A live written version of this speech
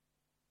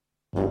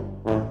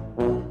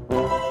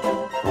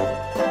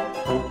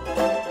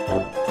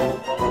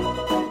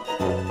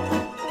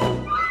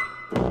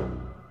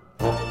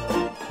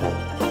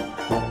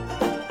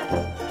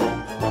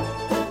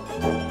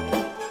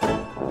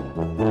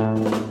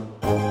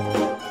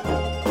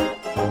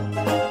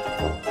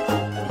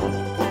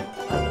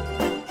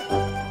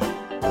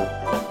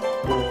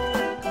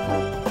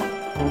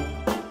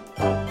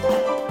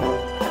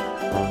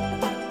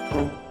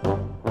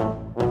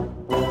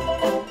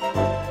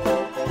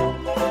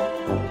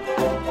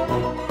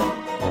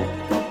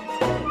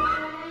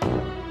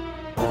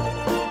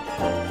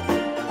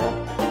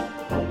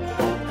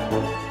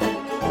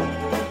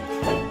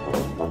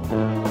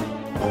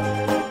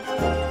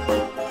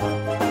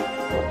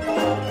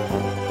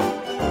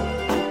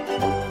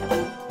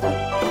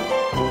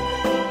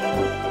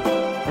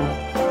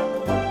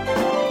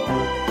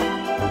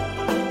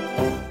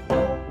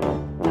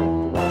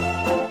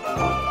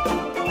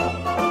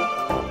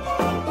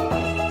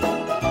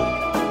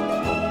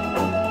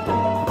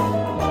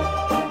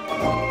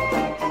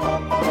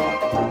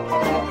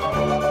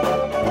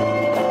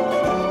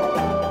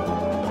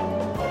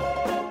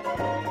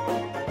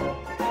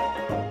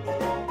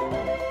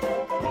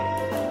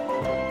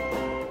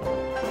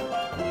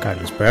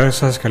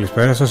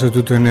Καλησπέρα σας.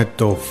 Τούτο είναι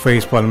το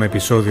Facepalm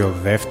επεισόδιο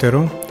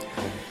δεύτερο.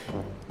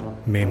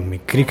 Με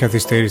μικρή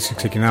καθυστέρηση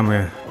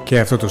ξεκινάμε και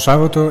αυτό το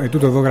Σάββατο.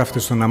 Τούτο εδώ γράφεται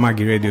στο Namagi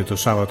Radio το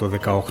Σάββατο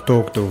 18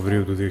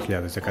 Οκτωβρίου του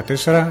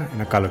 2014.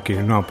 Ένα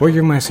καλοκαιρινό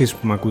απόγευμα. Εσείς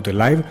που με ακούτε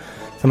live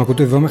θα με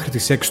ακούτε εδώ μέχρι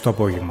τις 6 το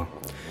απόγευμα.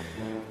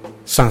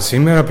 Σαν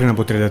σήμερα, πριν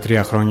από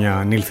 33 χρόνια,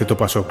 ανήλθε το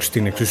Πασόκ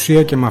στην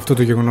εξουσία και με αυτό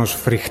το γεγονός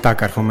φρικτά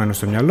καρφωμένο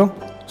στο μυαλό,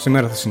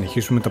 σήμερα θα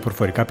συνεχίσουμε τα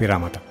προφορικά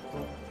πειράματα.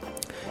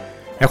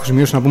 Έχω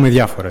σημειώσει να πούμε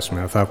διάφορα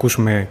σήμερα. Θα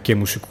ακούσουμε και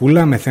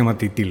μουσικούλα με θέμα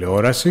τη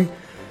τηλεόραση.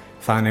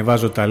 Θα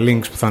ανεβάζω τα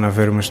links που θα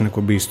αναφέρουμε στην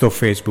εκπομπή στο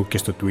Facebook και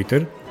στο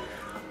Twitter.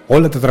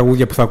 Όλα τα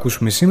τραγούδια που θα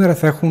ακούσουμε σήμερα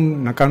θα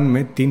έχουν να κάνουν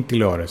με την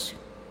τηλεόραση.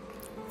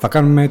 Θα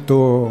κάνουμε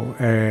το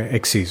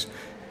εξής.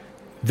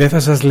 Δεν θα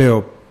σας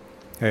λέω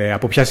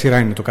από ποια σειρά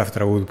είναι το κάθε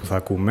τραγούδι που θα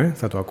ακούμε.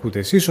 Θα το ακούτε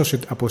εσείς. Όσοι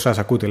από εσάς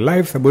ακούτε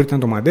live θα μπορείτε να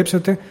το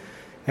μαντέψετε.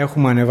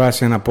 Έχουμε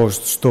ανεβάσει ένα post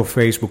στο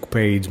Facebook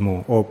page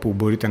μου, όπου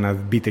μπορείτε να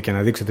μπείτε και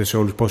να δείξετε σε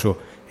όλους πόσο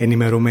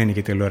ενημερωμένοι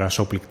και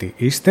τηλεορασόπληκτοι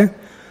είστε.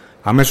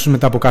 Αμέσως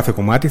μετά από κάθε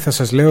κομμάτι θα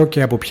σας λέω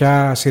και από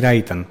ποια σειρά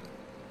ήταν.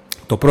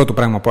 Το πρώτο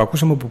πράγμα που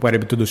ακούσαμε, που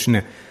παρεμπιπτόντως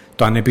είναι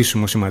το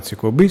ανεπίσημο σήμα της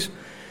εκπομπής,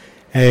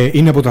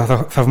 είναι από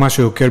το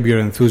θαυμάσιο Curb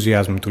Your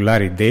Enthusiasm του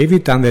Larry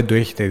David. Αν δεν το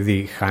έχετε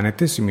δει,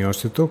 χάνετε,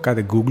 σημειώστε το,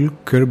 κάντε Google,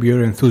 Curb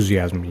Your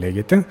Enthusiasm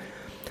λέγεται.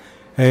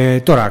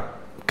 Τώρα,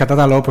 κατά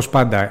τα άλλα, όπως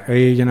πάντα,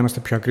 για να είμαστε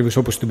πιο ακριβείς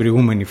όπως την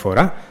προηγούμενη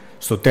φορά,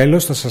 στο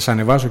τέλος θα σας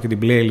ανεβάσω και την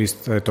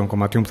playlist των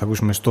κομματιών που θα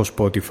ακούσουμε στο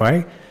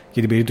Spotify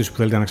για την περίπτωση που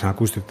θέλετε να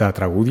ξανακούσετε τα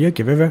τραγούδια,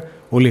 και βέβαια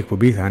όλη η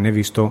εκπομπή θα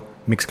ανέβει στο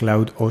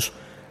Mixcloud ως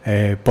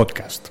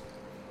podcast.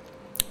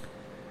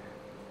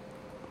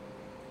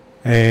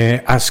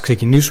 Ας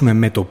ξεκινήσουμε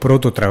με το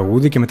πρώτο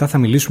τραγούδι και μετά θα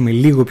μιλήσουμε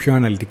λίγο πιο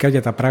αναλυτικά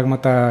για τα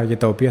πράγματα για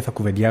τα οποία θα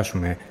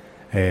κουβεντιάσουμε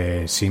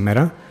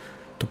σήμερα.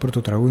 Το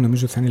πρώτο τραγούδι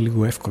νομίζω θα είναι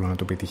λίγο εύκολο να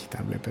το πετύχετε,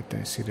 αν βλέπετε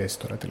σειρές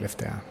τώρα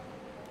τελευταία.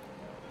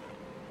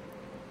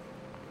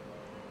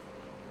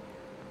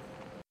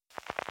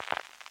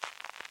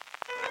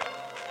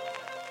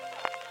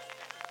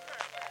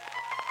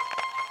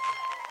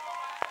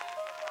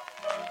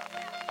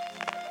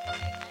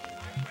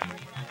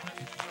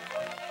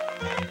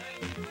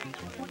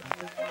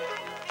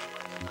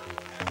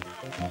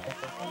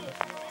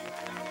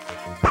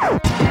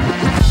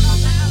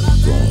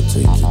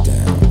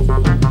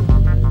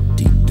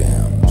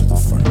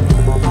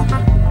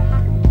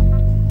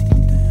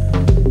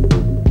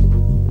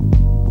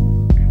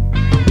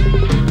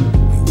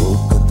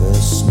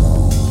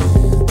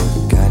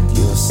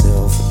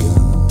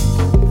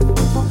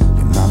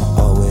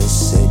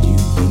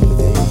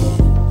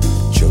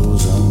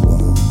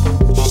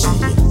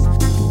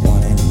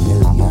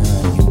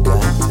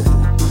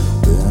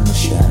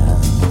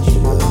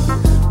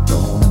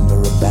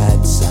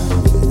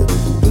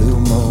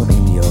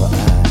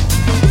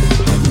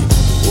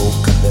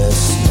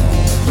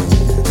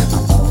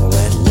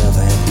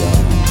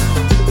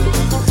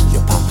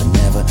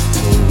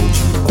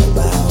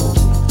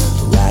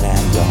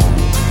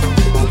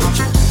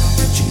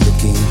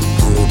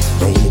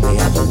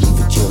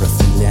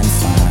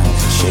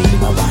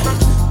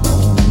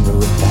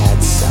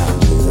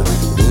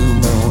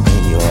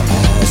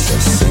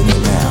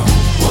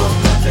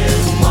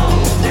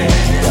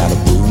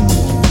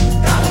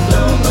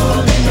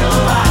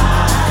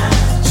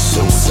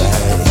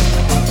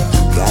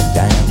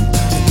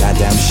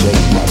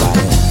 Shake my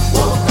body.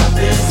 Woke up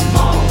this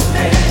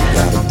morning.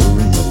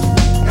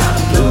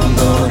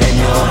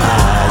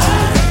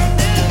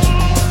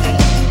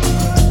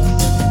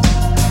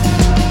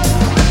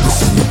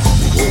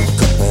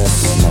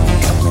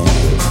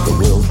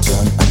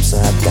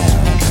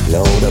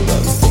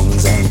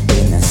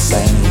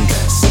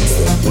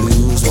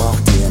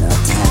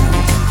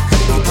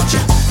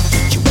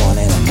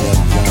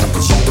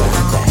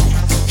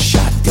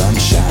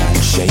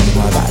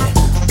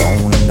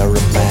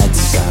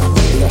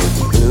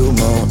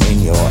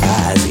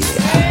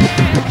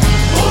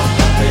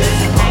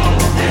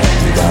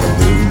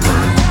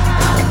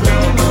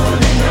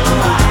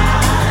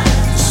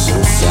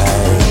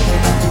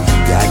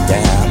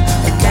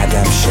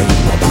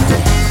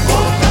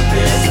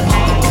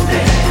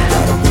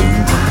 Got a blue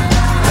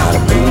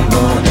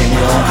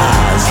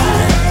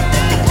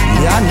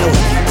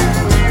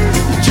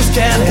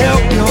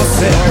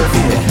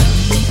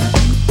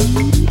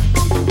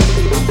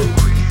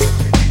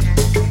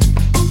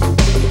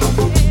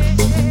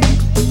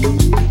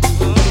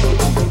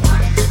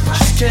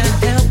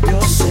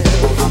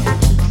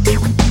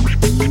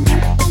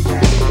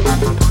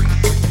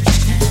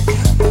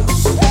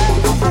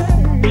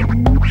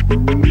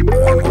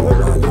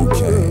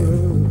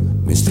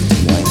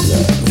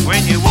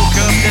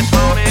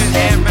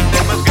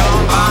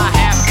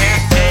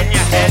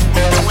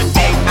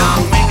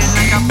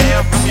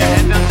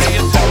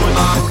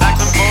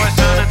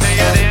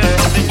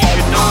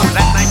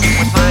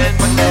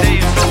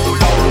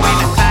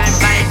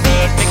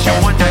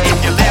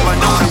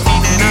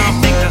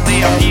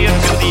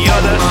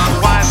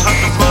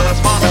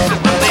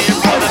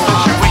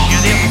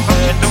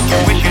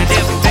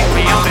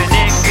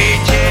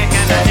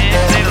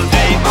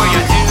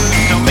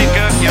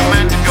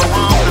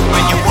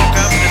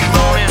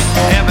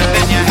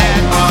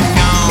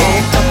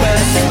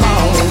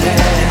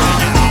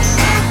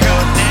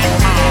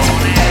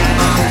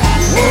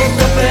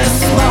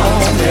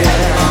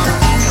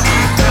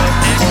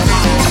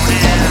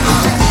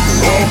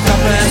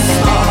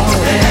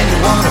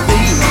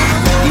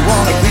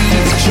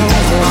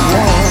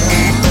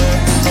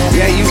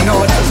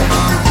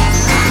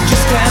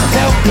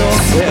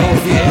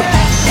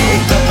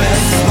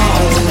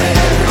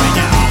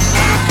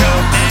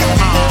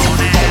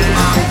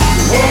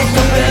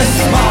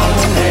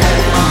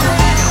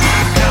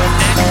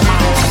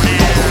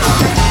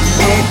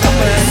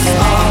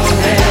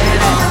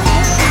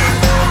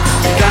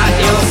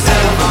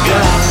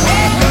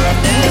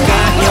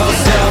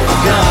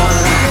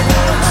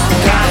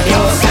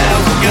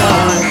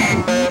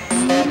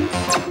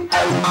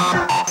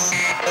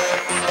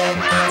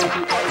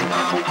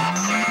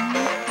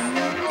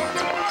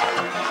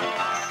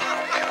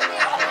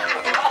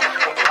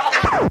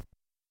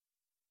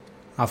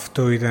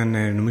Αυτό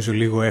ήταν νομίζω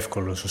λίγο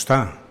εύκολο,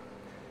 σωστά?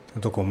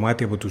 Ήταν το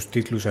κομμάτι από τους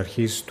τίτλους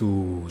αρχής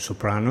του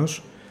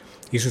Σοπράνος,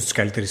 ίσως της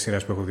καλύτερης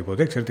σειράς που έχω δει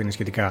ποτέ. Ξέρετε, είναι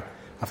σχετικά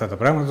αυτά τα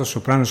πράγματα. Το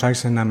Σοπράνος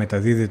άρχισε να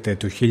μεταδίδεται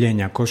το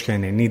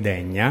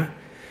 1999.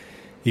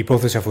 Η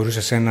υπόθεση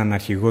αφορούσε σε έναν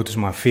αρχηγό της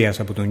μαφίας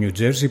από το New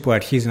Jersey που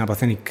αρχίζει να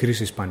παθαίνει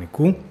κρίση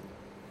πανικού.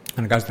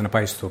 Αναγκάζεται να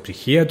πάει στο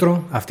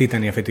ψυχίατρο. Αυτή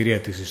ήταν η αφετηρία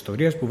της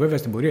ιστορίας, που βέβαια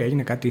στην πορεία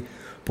έγινε κάτι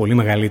πολύ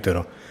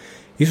μεγαλύτερο.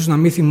 Ίσως να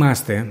μην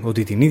θυμάστε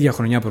ότι την ίδια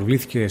χρονιά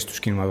προβλήθηκε στους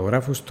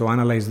κινηματογράφους το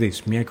Analyze This,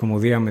 μια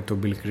κομμωδία με τον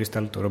Bill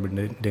Crystal, τον Robert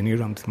De Niro,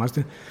 αν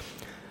θυμάστε.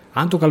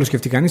 Αν το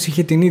καλοσκεφτεί κανείς,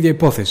 είχε την ίδια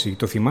υπόθεση.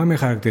 Το θυμάμαι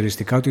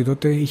χαρακτηριστικά ότι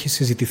τότε είχε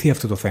συζητηθεί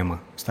αυτό το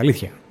θέμα. Στα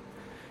αλήθεια.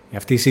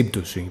 Αυτή η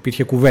σύμπτωση.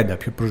 Υπήρχε κουβέντα.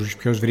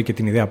 Ποιος βρήκε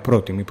την ιδέα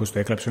πρώτη, μήπως το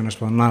έκλαψε ο ένας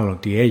τον άλλον,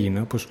 τι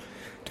έγινε, όπως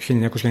το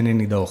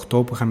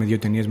 1998 που είχαμε 2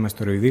 ταινίες με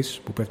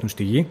αστεροειδείς που πέφτουν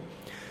στη γη.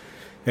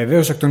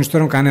 Βεβαίως, εκ των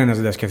υστέρων κανένας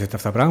δεν τα σκέφτεται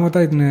αυτά τα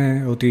πράγματα.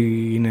 Είναι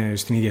ότι είναι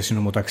στην ίδια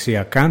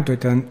συνομοταξία καν.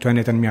 Το ένα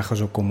ήταν μια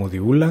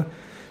χαζοκομωδιούλα,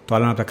 το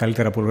άλλο από τα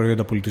καλύτερα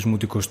προϊόντα πολιτισμού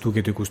του 20ου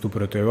και του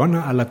 21ου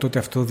αιώνα, αλλά τότε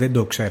αυτό δεν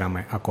το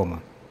ξέραμε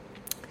ακόμα.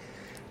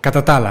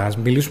 Κατά τα άλλα, ας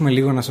μιλήσουμε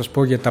λίγο να σας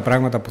πω για τα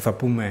πράγματα που θα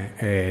πούμε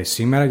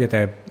σήμερα, για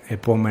τα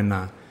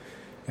επόμενα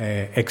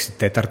 6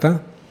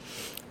 τέταρτα.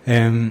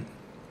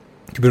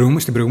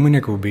 Στην προηγούμενη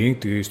εκπομπή,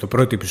 στο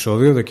πρώτο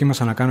επεισόδιο,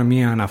 δοκίμασα να κάνω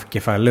μια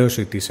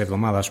ανακεφαλαίωση της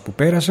εβδομάδας που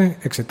πέρασε,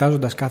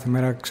 εξετάζοντας κάθε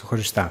μέρα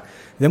ξεχωριστά.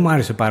 Δεν μου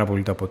άρεσε πάρα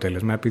πολύ το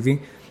αποτέλεσμα,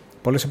 επειδή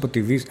πολλές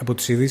από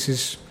τις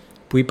ειδήσεις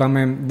που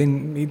είπαμε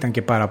δεν ήταν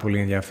και πάρα πολύ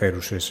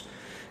ενδιαφέρουσες.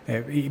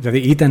 Δηλαδή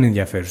ήταν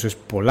ενδιαφέρουσες,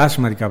 πολλά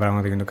σημαντικά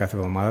πράγματα γίνονται κάθε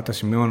εβδομάδα, τα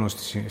σημειώνω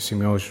στις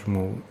σημειώσεις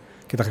μου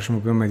και τα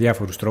χρησιμοποιώ με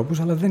διάφορους τρόπους,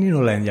 αλλά δεν είναι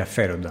όλα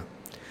ενδιαφέροντα.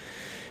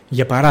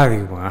 Για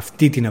παράδειγμα,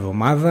 αυτή την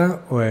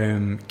εβδομάδα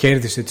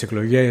κέρδισε τις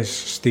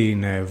εκλογές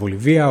στην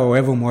Βολιβία ο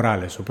Εύω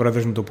Μοράλες, ο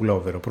πρόεδρος με το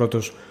πουλόβερο, ο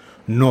πρώτος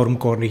Νόρμ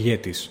Κορν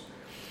ηγέτης.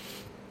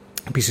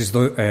 Επίσης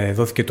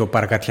δόθηκε το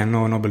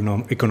παρακατιανό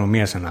Νόμπελ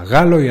Οικονομίας σε ένα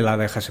Γάλλο, η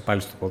Ελλάδα έχασε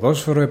πάλι στο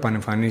ποδόσφαιρο,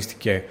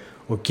 επανεμφανίστηκε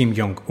ο Κιμ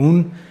Γιονγκ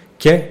Ουν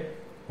και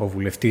ο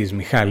βουλευτής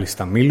Μιχάλης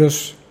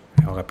Σταμίλος,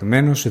 ο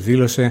αγαπημένος,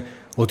 δήλωσε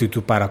ότι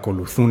του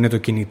παρακολουθούν το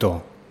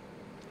κινητό.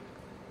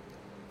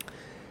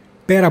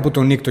 Πέρα από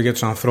τον νύκτο για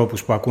τους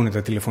ανθρώπους που ακούνε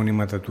τα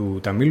τηλεφωνήματα του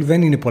Ταμίλου,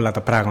 δεν είναι πολλά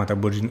τα πράγματα που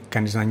μπορεί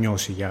κανείς να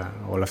νιώσει για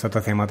όλα αυτά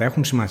τα θέματα.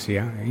 Έχουν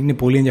σημασία, είναι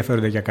πολύ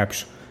ενδιαφέροντα για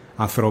κάποιους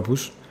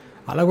ανθρώπους,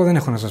 αλλά εγώ δεν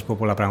έχω να σας πω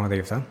πολλά πράγματα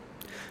για αυτά.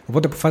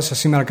 Οπότε αποφάσισα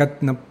σήμερα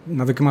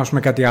να δοκιμάσουμε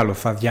κάτι άλλο.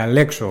 Θα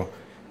διαλέξω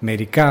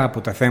μερικά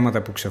από τα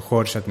θέματα που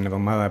ξεχώρισα την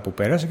εβδομάδα που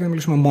πέρασε και θα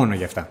μιλήσουμε μόνο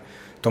για αυτά.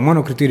 Το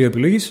μόνο κριτήριο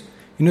επιλογής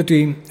είναι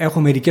ότι έχω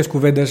μερικές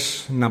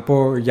κουβέντες να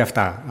πω για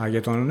αυτά.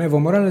 Για τον Εύω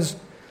Μοράλες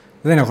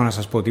δεν έχω να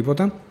σας πω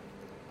τίποτα.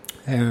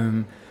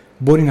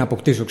 Μπορεί να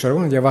αποκτήσω,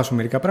 να διαβάσω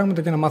μερικά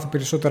πράγματα και να μάθω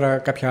περισσότερα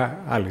κάποια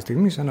άλλη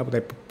στιγμή, σε ένα από τα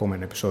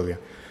επόμενα επεισόδια.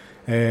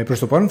 Προς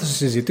το παρόν θα σας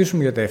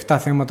συζητήσουμε για τα 7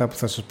 θέματα που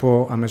θα σας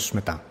πω αμέσως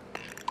μετά.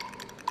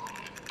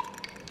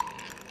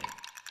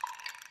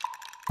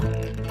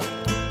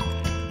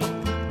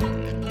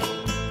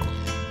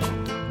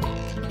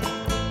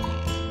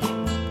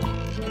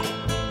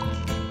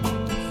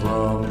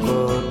 From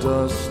the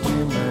dusty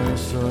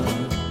mesa,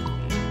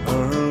 a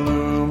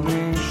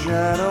looming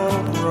shadow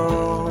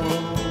grows,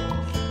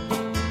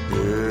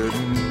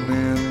 hidden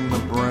in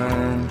the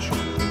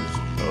branches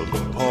of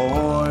the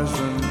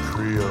poison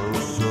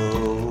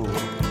creosote.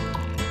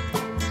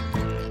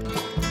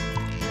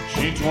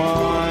 She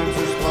twines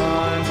her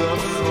spines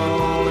up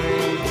slowly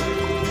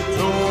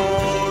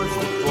towards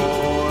the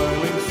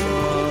boiling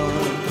sun,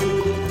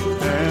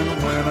 and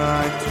when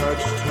I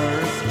touched her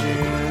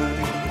skin,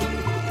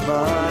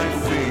 my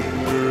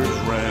fingers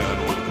ran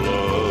with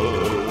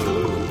blood.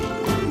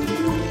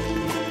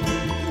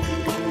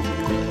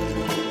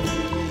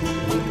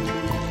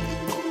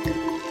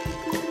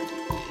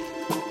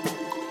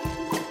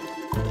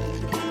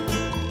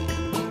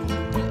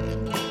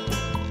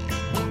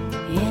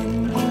 In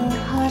the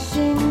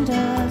hushing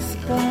dusk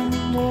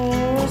under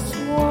a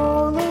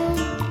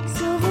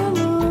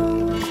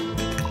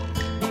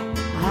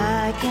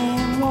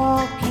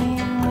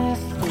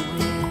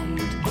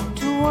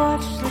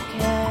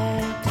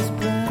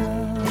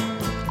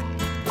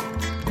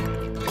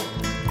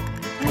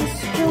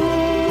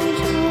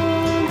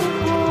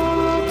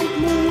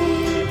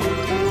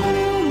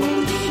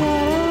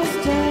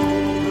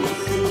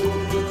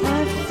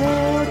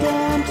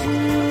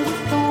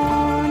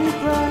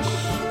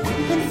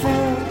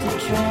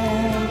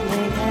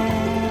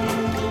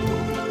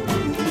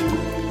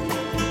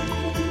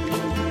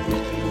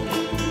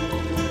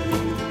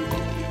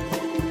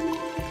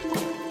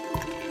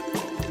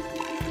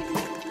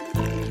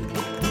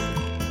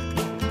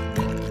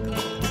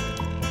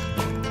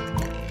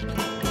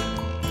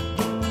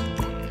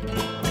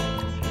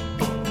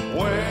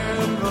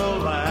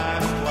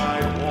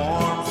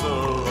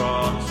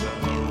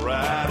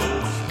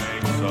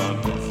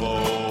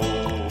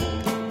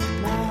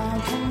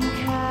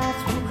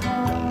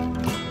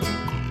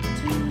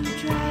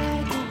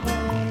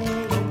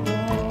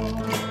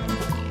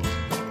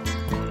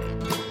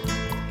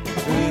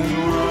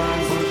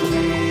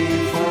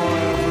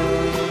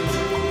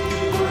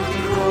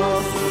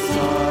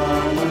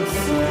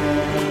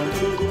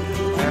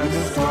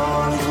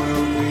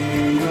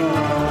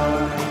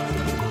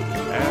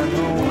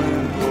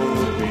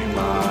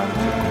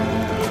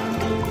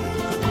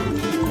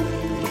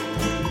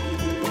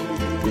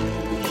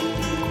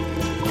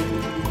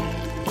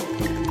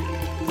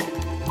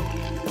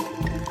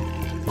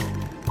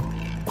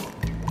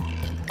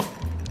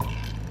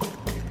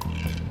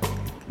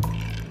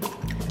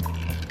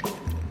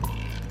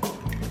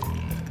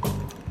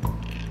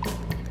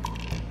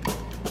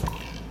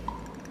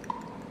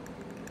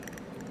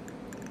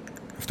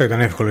Αυτό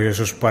ήταν εύκολο για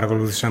όσους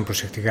παρακολούθησαν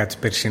προσεκτικά τις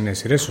περσινές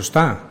σειρές,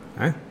 σωστά,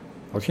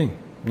 όχι.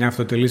 Μια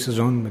αυτοτελή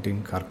σεζόν με την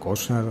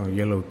Καρκόσα, τον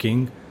Yellow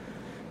King.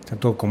 Ήταν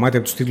το κομμάτι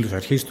από τους τίτλους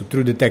αρχής του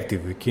True Detective.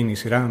 Εκείνη η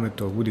σειρά με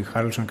τον Woody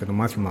Harrelson και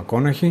τον Matthew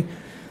McConaughey.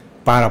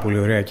 Πάρα πολύ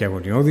ωραία και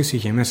αγωνιώδης.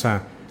 Είχε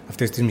μέσα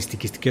αυτές τις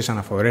μυστικιστικές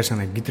αναφορές σε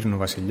έναν κίτρινο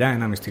βασιλιά,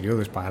 ένα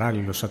μυστηριώδες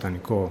παράλληλο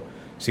σατανικό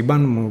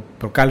σύμπαν. Μου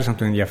προκάλεσαν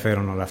το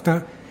ενδιαφέρον όλα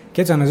αυτά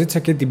και έτσι αναζήτησα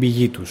και την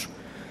πηγή τους.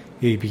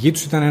 Η πηγή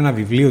τους ήταν ένα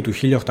βιβλίο του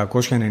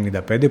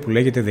 1895 που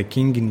λέγεται The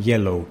King in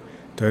Yellow.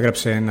 Το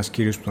έγραψε ένας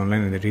κύριος που τον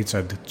λένε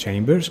Richard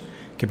Chambers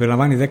και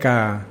περιλαμβάνει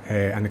 10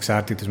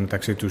 ανεξάρτητες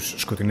μεταξύ τους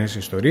σκοτεινές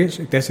ιστορίες,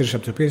 οι 4 από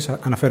τις οποίες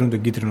αναφέρουν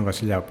τον κίτρινο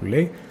βασιλιά που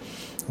λέει.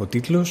 Ο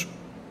τίτλος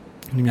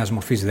είναι μιας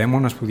μορφής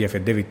δαίμονας που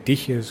διαφεντεύει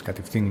τύχες,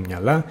 κατευθύνει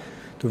μυαλά.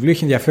 Το βιβλίο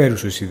έχει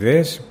ενδιαφέρουσες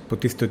ιδέες.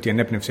 Υποτίθεται ότι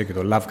ενέπνευσε και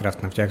το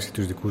Lovecraft να φτιάξει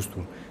τους δικούς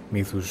του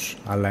μύθους,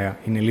 αλλά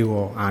είναι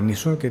λίγο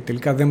άνισο και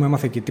τελικά δεν μου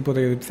έμαθε και τίποτα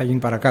για το τι θα γίνει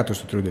παρακάτω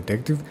στο True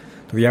Detective.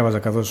 Το διάβαζα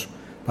καθώς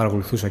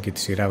παρακολουθούσα και τη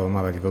σειρά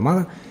εβδομάδα τη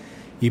εβδομάδα.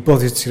 Η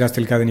υπόθεση της σειράς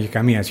τελικά δεν είχε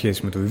καμία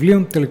σχέση με το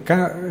βιβλίο.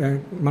 Τελικά,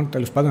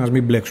 τέλος πάντων, ας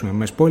μην μπλέξουμε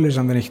με spoilers.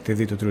 Αν δεν έχετε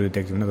δει το True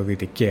Detective, να το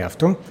δείτε και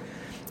αυτό.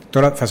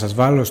 Τώρα θα σας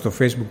βάλω στο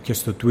Facebook και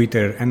στο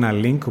Twitter ένα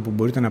link όπου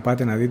μπορείτε να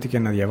πάτε να δείτε και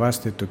να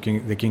διαβάσετε το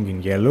The King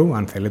in Yellow,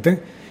 αν θέλετε.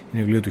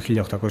 Είναι βιβλίο του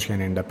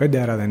 1895,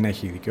 άρα δεν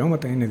έχει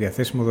δικαιώματα, είναι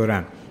διαθέσιμο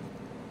δωρεάν.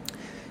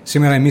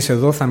 Σήμερα εμείς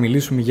εδώ θα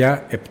μιλήσουμε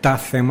για 7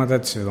 θέματα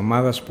της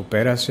εβδομάδας που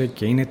πέρασε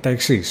και είναι τα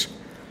εξής.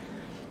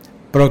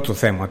 Πρώτο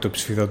θέμα, το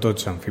ψηφιδωτό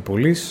της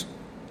Αμφιπολής.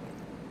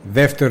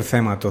 Δεύτερο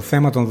θέμα, το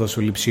θέμα των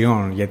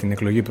δοσοληψιών για την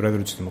εκλογή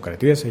Προέδρου της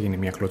Δημοκρατίας. Έγινε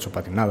μια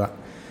κλωτσοπατινάδα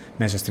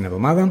μέσα στην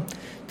εβδομάδα.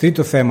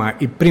 Τρίτο θέμα,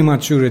 η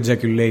premature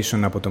ejaculation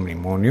από το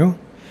μνημόνιο.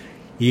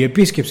 Η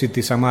επίσκεψη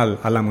της Αμάλ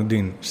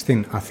Αλαμουντίν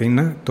στην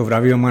Αθήνα. Το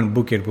βραβείο Man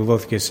Booker που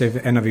δόθηκε σε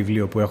ένα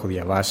βιβλίο που έχω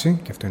διαβάσει,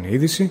 και αυτό είναι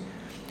είδηση.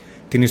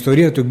 Την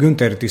ιστορία του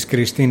Γκούντερ, της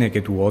Κριστίνε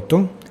και του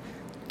Ότο.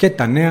 Και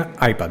τα νέα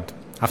iPad.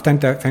 Αυτά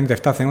θα είναι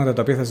τα 7 θέματα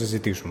τα οποία θα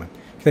συζητήσουμε.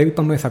 Και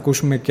είπαμε θα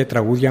ακούσουμε και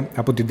τραγούδια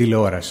από την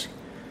τηλεόραση.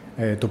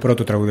 Το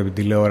πρώτο τραγούδι από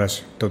την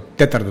τηλεόραση, το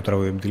τέταρτο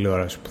τραγούδι από την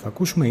τηλεόραση που θα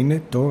ακούσουμε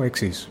είναι το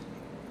εξής.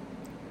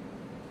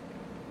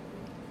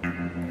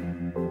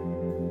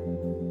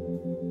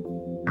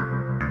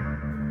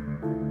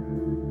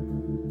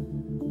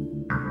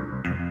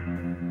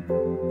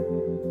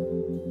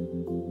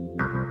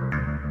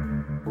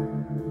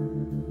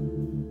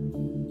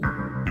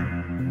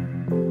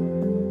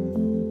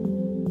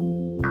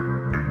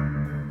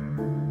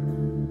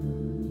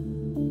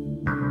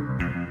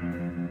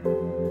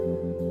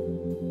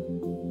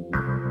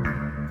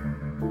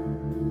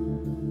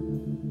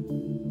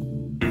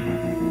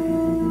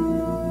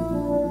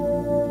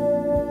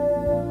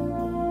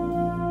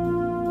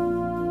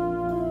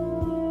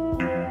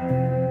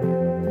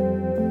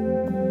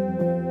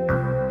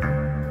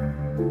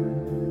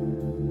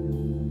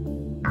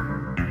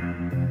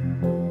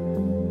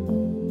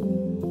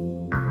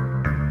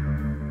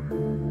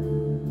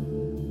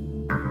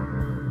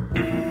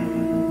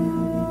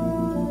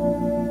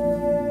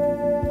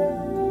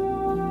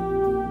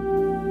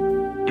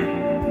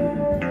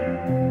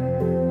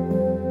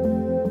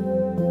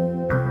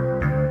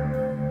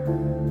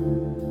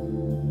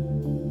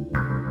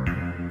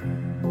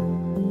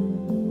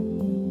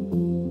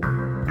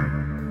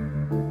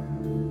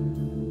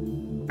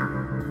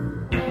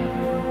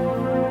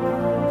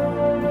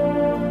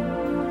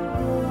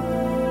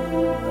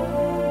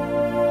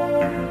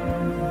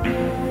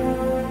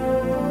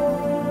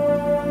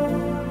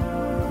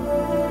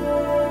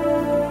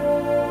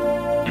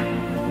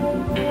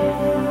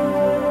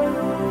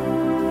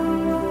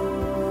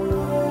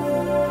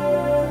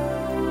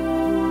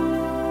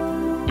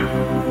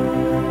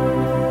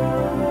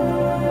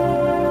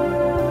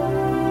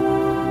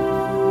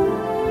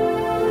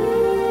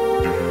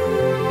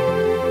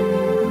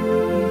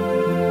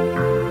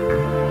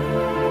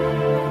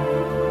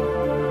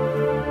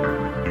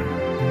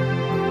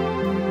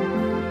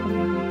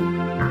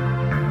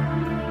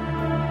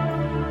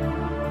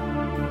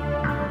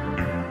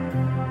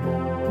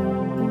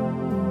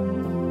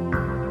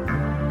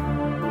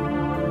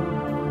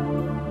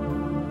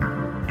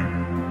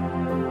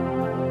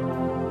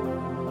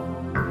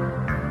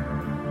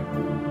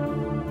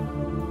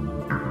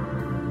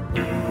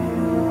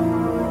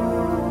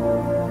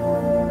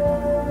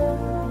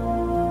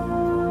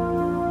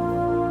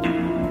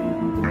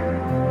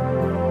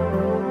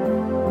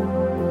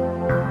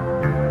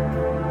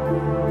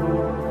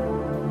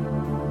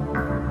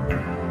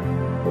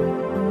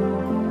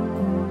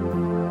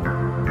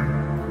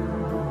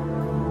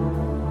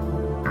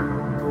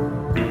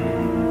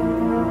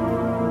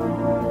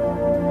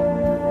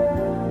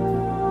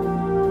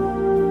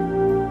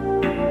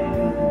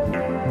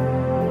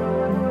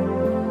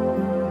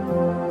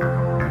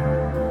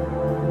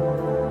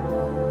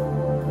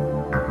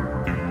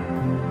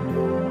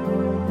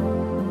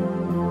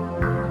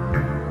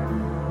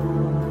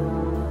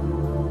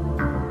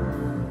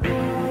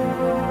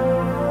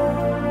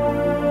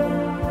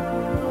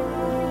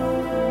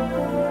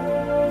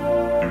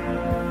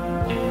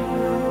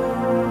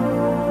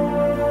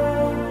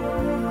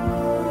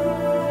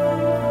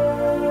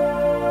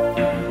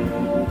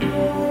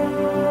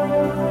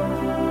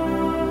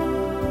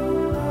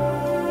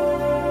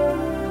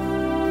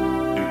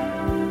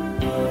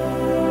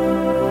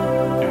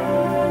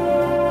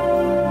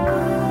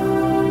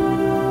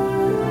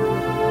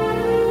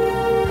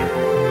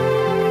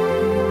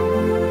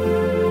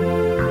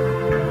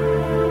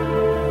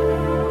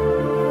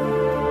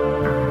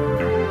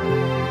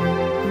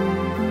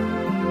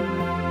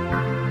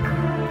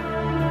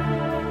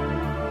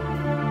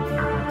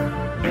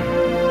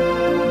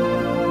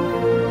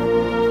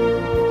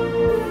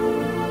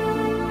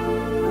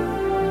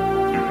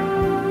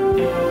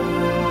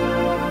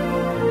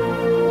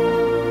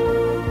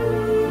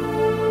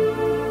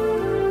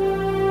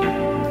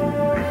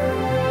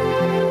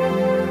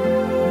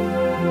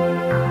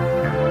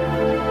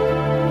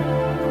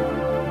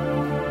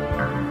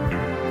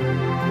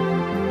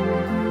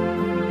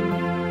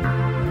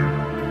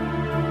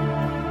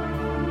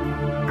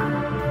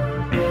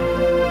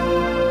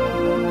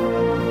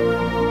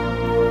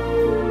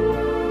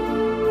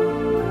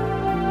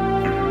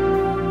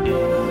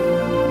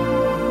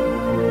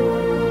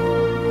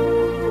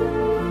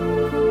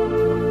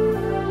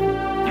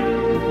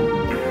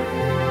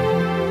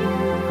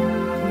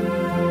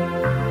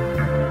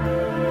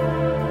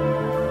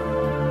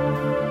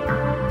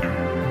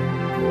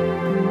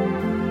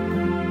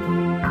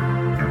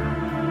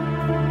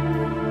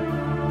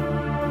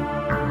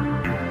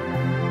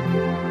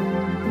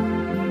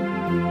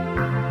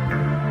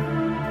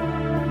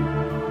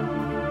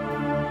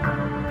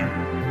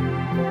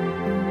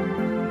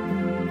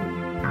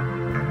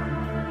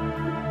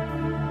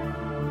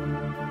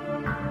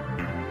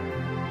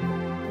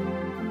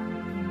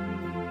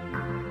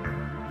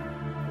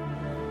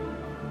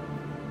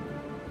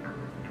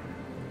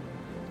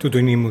 Τούτο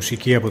είναι η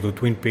μουσική από το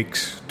Twin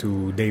Peaks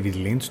του David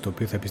Lynch, το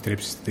οποίο θα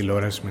επιστρέψει στη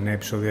τηλεόραση με νέα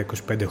επεισόδια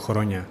 25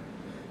 χρόνια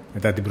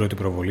μετά την πρώτη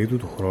προβολή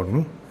του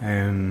χρόνου.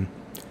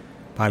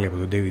 Πάλι από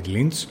τον David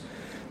Lynch.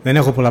 Δεν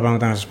έχω πολλά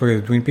πράγματα να σας πω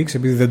για το Twin Peaks,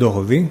 επειδή δεν το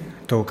έχω δει.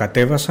 Το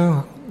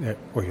κατέβασα,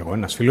 όχι εγώ,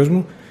 ένας φίλος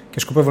μου, και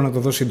σκοπεύω να το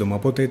δω σύντομα.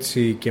 Οπότε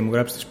έτσι και μου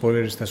γράψετε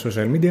spoilers στα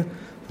social media,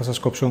 θα σας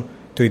κόψω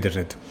το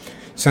ίντερνετ.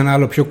 Σε ένα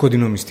άλλο πιο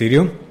κοντινό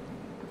μυστήριο,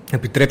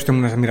 επιτρέψτε μου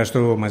να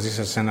μοιραστώ μαζί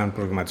σας έναν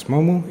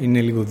προβληματισμό μου.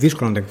 Είναι λίγο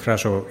δύσκολο να το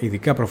εκφράσω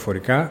ειδικά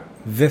προφορικά.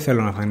 Δεν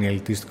θέλω να φανεί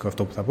ελιτίστικο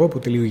αυτό που θα πω,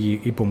 οπότε λίγη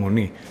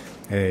υπομονή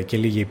και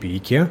λίγη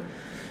επίοικια.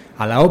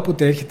 Αλλά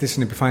όποτε έρχεται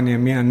στην επιφάνεια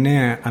μια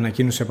νέα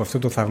ανακοίνωση από αυτό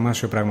το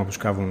θαυμάσιο πράγμα που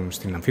σκάβουν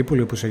στην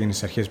Αμφίπολη, όπως έγινε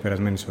στις αρχές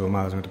περασμένης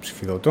εβδομάδας με το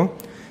ψηφιδωτό,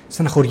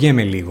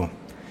 στεναχωριέμαι λίγο.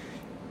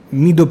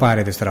 Μην το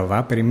πάρετε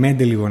στραβά,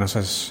 περιμένετε λίγο να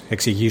σας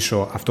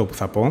εξηγήσω αυτό που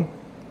θα πω.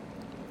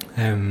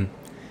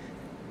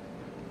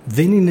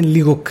 Δεν είναι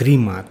λίγο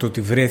κρίμα το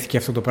ότι βρέθηκε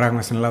αυτό το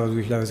πράγμα στην Ελλάδα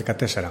του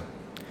 2014?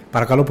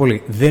 Παρακαλώ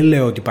πολύ, δεν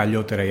λέω ότι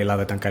παλιότερα η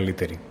Ελλάδα ήταν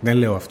καλύτερη. Δεν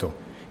λέω αυτό.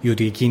 Ή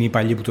ότι εκείνοι οι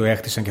παλιοί που το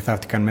έχτισαν και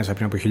θαύτηκαν μέσα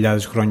πριν από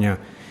χιλιάδες χρόνια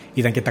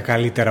ήταν και τα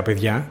καλύτερα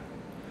παιδιά.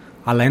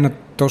 Αλλά ένα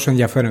τόσο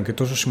ενδιαφέρον και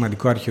τόσο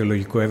σημαντικό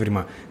αρχαιολογικό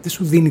έβριμα δεν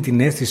σου δίνει την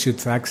αίσθηση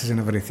ότι θα άξιζε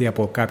να βρεθεί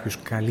από κάποιους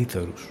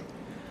καλύτερους.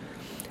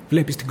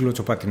 Βλέπεις την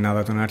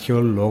κλωτσοπατινάδα των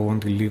αρχαιολόγων,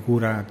 τη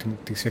λίγουρα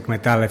της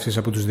εκμετάλλευσης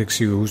από τους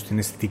δεξιούς, την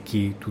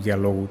αισθητική του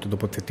διαλόγου, των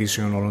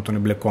τοποθετήσεων όλων των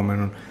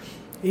εμπλεκόμενων.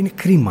 Είναι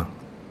κρίμα.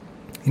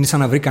 Είναι σαν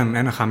να βρήκαν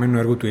ένα χαμένο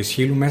έργο του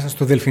Αισχύλου μέσα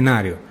στο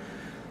Δελφινάριο,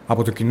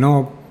 από το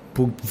κοινό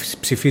που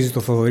ψηφίζει το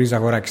Θοδωρή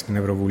Ζαγοράκη στην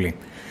Ευρωβουλή.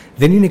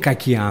 Δεν είναι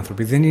κακοί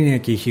άνθρωποι, δεν είναι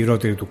και οι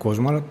χειρότεροι του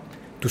κόσμου, αλλά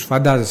τους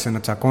φαντάζεσαι να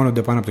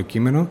τσακώνονται πάνω από το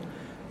κείμενο,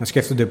 να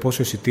σκέφτονται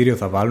πόσο εισιτήριο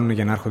θα βάλουν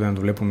για να έρχονται να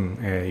το βλέπουν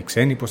οι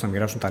ξένοι, πώς θα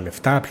μοιράσουν τα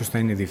λεφτά, ποιος θα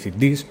είναι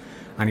διευθυντής,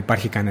 αν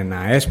υπάρχει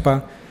κανένα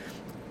ΕΣΠΑ.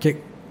 Και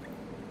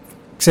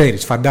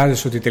ξέρεις,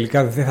 φαντάζεσαι ότι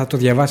τελικά δεν θα το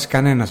διαβάσει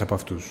κανένας από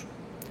αυτούς.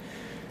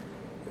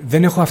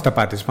 Δεν έχω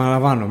αυταπάτες,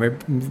 παραλαμβάνω.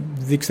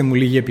 Δείξτε μου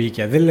λίγη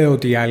επίοικια. Δεν λέω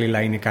ότι οι άλλοι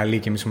λαοί είναι καλοί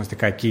και εμείς είμαστε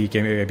κακοί και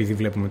επειδή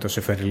βλέπουμε το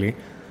Σεφερλί.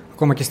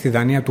 Ακόμα και στη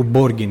Δανία του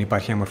Μπόργκεν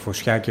υπάρχει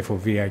αμορφωσιά και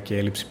φοβία και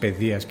έλλειψη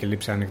παιδείας και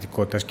έλλειψη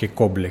ανεκτικότητας και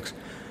κόμπλεξ.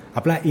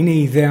 Απλά είναι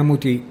η ιδέα μου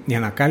ότι η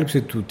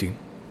ανακάλυψη τούτη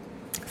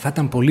θα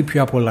ήταν πολύ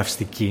πιο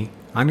απολαυστική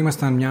αν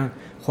ήμασταν μια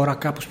χώρα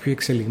κάπως πιο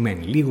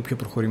εξελιγμένη, λίγο πιο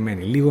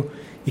προχωρημένη, λίγο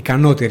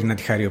ικανότερη να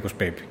τη χαρεί όπως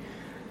πρέπει.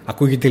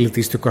 Ακούγεται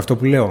ελιτίστικο αυτό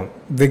που λέω?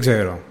 Δεν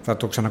ξέρω. Θα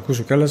το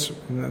ξανακούσω κιόλας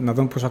να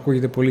δω πώς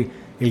ακούγεται πολύ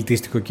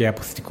ελιτίστικο και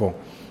αποθητικό.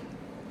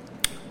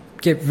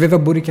 Και βέβαια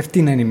μπορεί και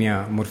αυτή να είναι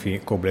μια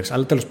μορφή κόμπλεξ.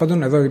 Αλλά τέλος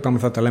πάντων, εδώ είπαμε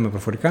θα τα λέμε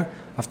προφορικά.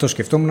 Αυτό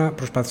σκεφτόμουν,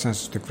 προσπάθησα να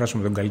σας το εκφράσω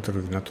με τον καλύτερο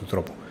δυνατό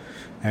τρόπο.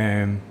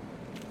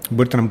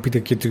 Μπορείτε να μου πείτε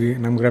και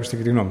να μου γράψετε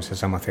και τη γνώμη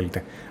σας, άμα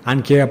θέλετε.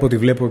 Αν και από ό,τι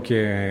βλέπω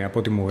και από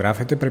ό,τι μου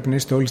γράφετε, πρέπει να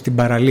είστε όλοι στην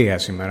παραλία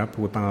σήμερα,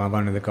 που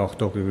επαναλαμβάνω 18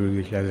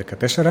 Οκτωβρίου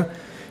 2014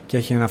 και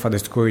έχει ένα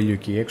φανταστικό ήλιο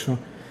εκεί έξω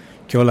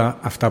και όλα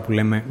αυτά που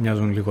λέμε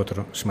μοιάζουν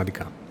λιγότερο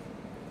σημαντικά.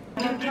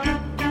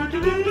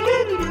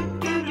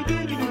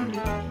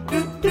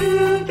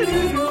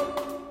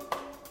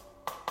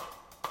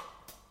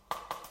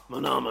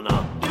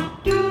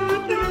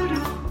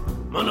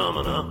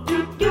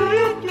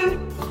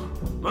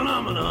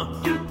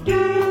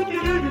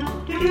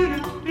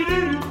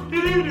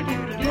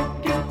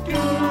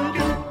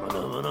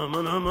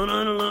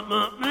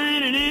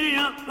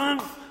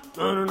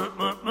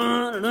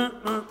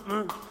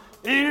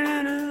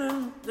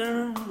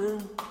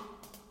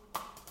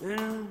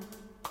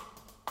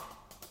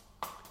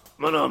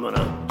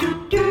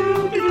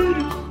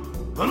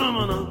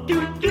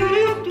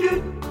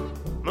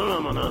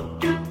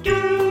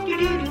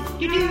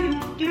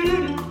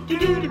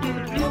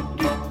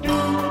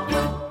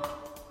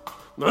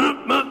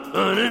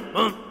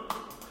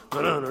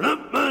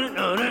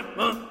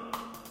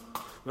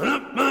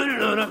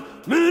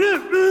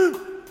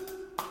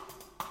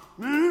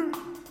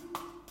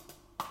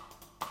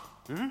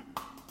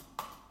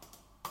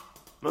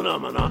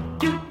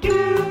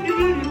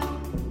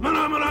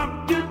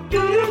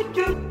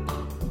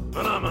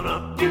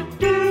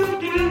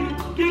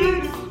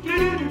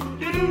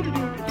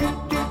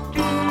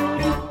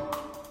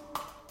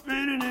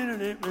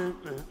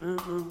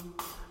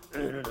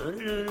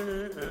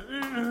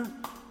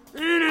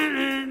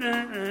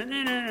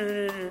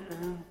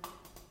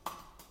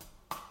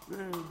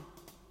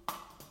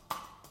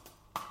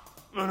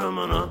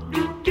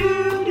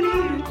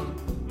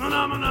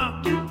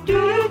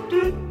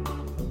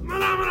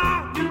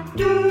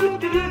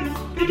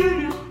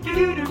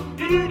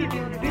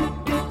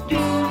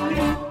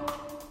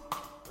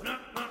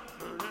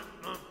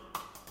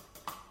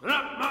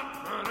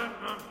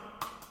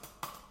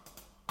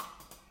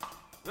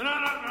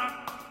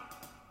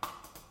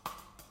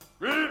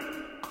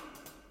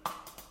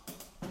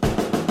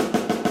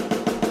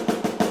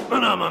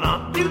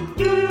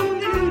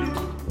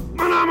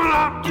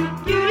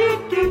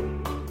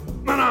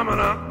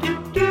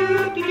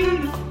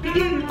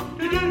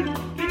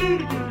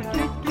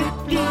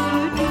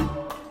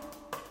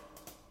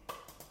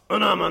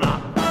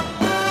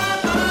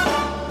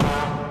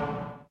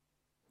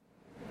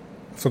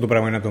 Αυτό το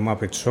πράγμα είναι από το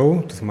Muppet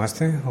Show, το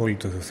θυμάστε, όλοι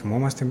το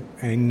θυμόμαστε.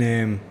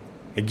 Είναι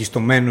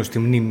εγκιστωμένο στη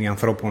μνήμη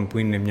ανθρώπων που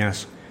είναι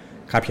μιας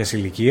κάποιας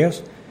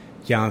ηλικίας.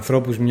 Για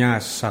ανθρώπους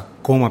μιας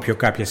ακόμα πιο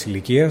κάποιας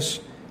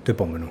ηλικίας, το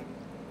επόμενο.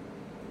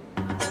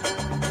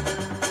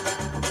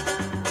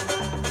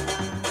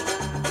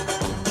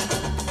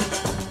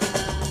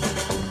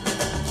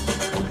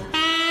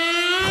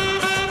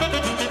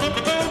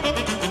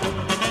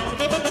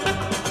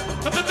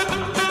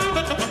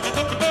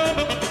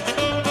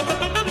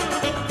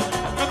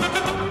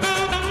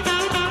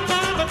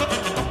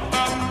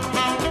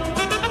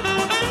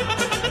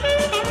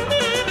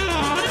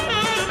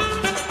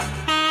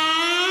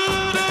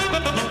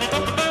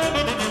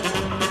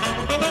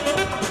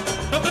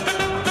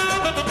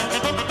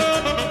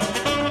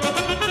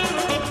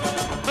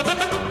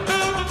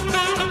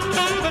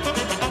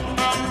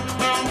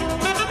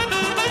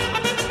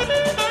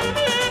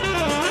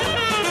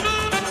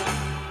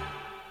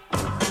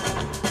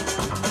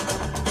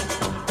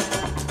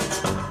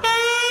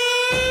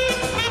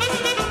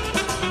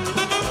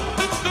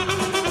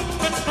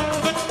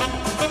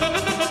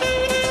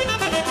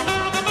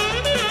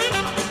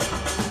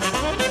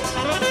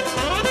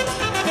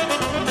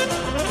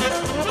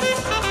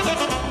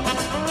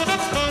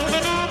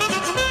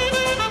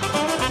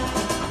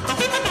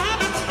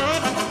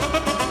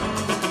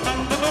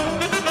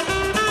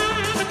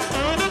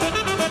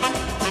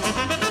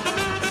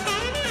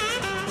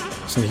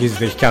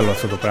 Συνεχίζεται, έχει κι άλλο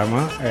αυτό το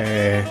πράγμα.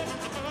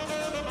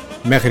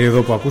 Μέχρι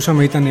εδώ που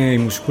ακούσαμε ήταν η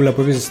μουσικούλα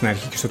που έπαιζε στην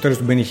αρχή και στο τέλος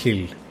του Benny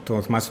Hill.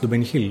 Το θυμάστε τον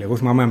Benny Hill? Εγώ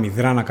θυμάμαι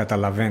αμυδρά να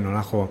καταλαβαίνω, να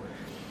έχω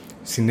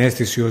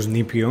συναίσθηση ως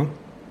νήπιο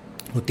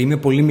ότι είμαι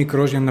πολύ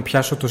μικρός για να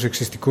πιάσω το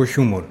σεξιστικό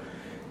χιούμορ.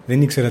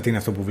 Δεν ήξερα τι είναι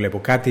αυτό που βλέπω.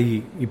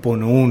 Κάτι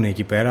υπονοούν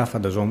εκεί πέρα,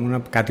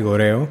 φανταζόμουν, κάτι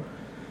ωραίο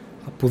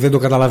που δεν το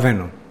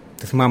καταλαβαίνω.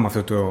 Δεν θυμάμαι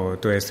αυτό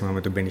το αίσθημα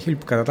με τον Benny Hill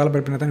που κατά τα άλλα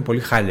πρέπει να ήταν πολύ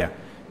χάλια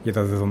για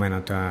τα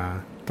δεδομένα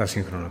τα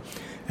σύγχρονα.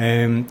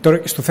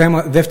 Τώρα στο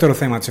δεύτερο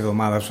θέμα της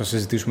εβδομάδας που θα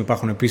συζητήσουμε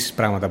υπάρχουν επίσης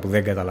πράγματα που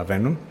δεν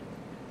καταλαβαίνω.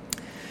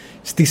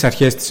 Στις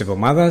αρχές της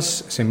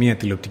εβδομάδας, σε μια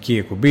τηλεοπτική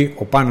εκπομπή,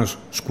 ο Πάνος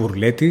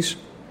Σκουρλέτης,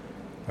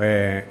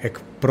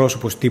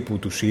 εκπρόσωπος τύπου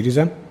του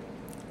ΣΥΡΙΖΑ,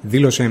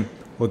 δήλωσε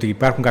ότι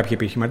υπάρχουν κάποιοι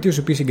επιχειρηματίες οι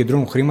οποίοι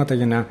συγκεντρώνουν χρήματα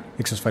για να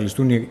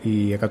εξασφαλιστούν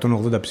οι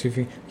 180 ψήφοι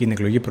για την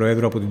εκλογή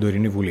Προέδρου από την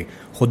τωρινή Βουλή.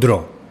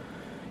 Χοντρό.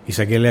 Η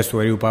εισαγγελέας του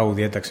Αερίου Πάγου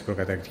διέταξε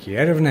προκαταρκτική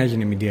έρευνα,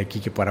 έγινε μηντιακή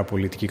και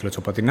παραπολιτική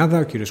κλωτσοπατινάδα.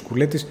 Ο κ.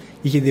 Σκουρλέτης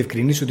είχε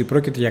διευκρινίσει ότι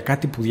πρόκειται για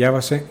κάτι που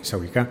διάβασε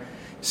εισαγωγικά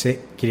σε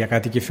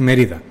κυριακάτικη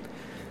εφημερίδα.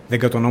 Δεν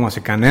κατονόμασε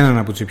κανέναν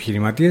από τους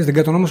επιχειρηματίες, δεν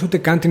κατονόμασε ούτε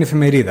καν την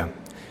εφημερίδα.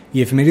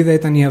 Η εφημερίδα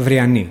ήταν η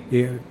Αυριανή,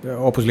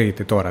 όπως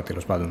λέγεται τώρα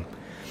τέλος πάντων.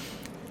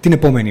 Την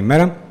επόμενη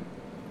μέρα,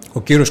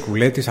 ο κ.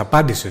 Σκουρλέτης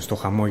απάντησε στο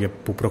χαμό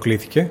που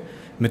προκλήθηκε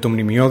με το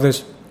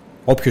μνημιώδες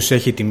 «Όποιος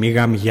έχει τη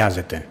μύγα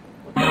μοιάζεται».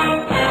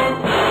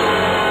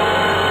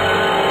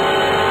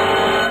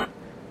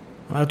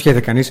 Ρωτιέται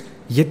κανείς,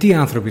 γιατί οι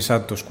άνθρωποι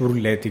σαν το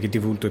Σκουρλέτη και τη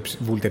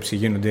βούλτεψη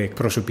γίνονται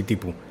εκπρόσωποι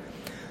τύπου.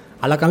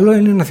 Αλλά καλό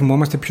είναι να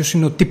θυμόμαστε ποιος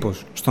είναι ο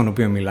τύπος στον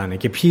οποίο μιλάνε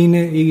και ποιοι είναι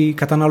οι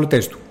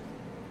καταναλωτές του.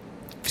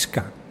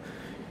 Φυσικά.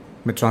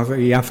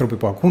 Οι άνθρωποι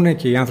που ακούνε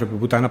και οι άνθρωποι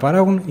που τα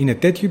αναπαράγουν είναι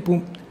τέτοιοι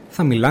που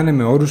θα μιλάνε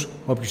με όρους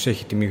όποιος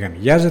έχει τη μύγα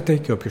μοιάζεται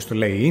και όποιος το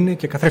λέει είναι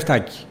και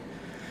καθρεφτάκι.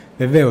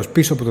 Βεβαίως,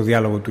 πίσω από το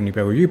διάλογο του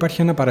νηπιαγωγείου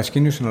υπάρχει ένα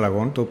παρασκήνιο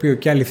συναλλαγών, το οποίο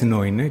και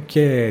αληθινό είναι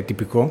και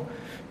τυπικό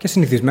και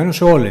συνηθισμένο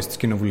σε όλες τις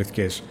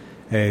κοινοβουλευτικές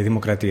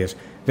δημοκρατίες.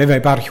 Βέβαια,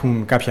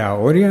 υπάρχουν κάποια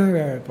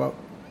όρια,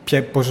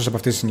 πόσες από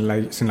αυτές τις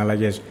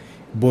συναλλαγές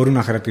μπορούν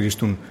να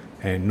χαρακτηριστούν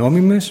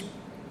νόμιμες.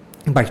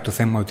 Υπάρχει το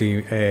θέμα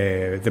ότι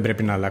δεν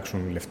πρέπει να αλλάξουν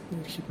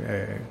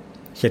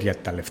χέρια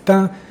τα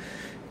λεφτά.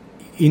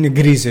 Είναι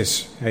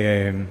γκρίζες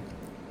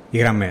οι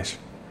γραμμές.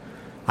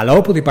 Αλλά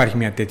όποτε υπάρχει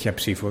μια τέτοια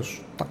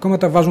ψήφος, τα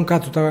κόμματα βάζουν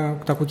κάτω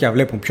τα κουκιά.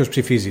 Βλέπουν ποιος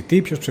ψηφίζει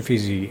τι, ποιος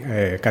ψηφίζει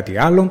κάτι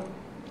άλλο,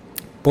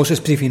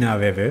 πόσες ψήφοι είναι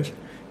αβέβαιες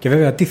και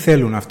βέβαια τι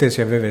θέλουν αυτές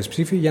οι αβέβαιες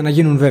ψήφοι για να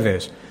γίνουν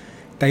βέβαιες.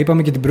 Τα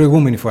είπαμε και την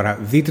προηγούμενη φορά.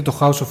 Δείτε το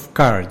House of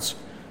Cards,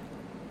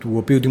 του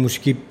οποίου τη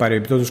μουσική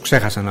παρεμπιπτόντως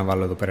ξέχασα να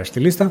βάλω εδώ πέρα στη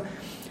λίστα.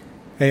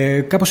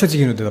 Κάπως έτσι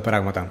γίνονται τα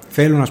πράγματα.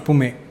 Θέλουν, ας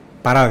πούμε,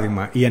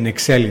 παράδειγμα, οι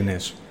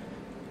ανεξέλληνες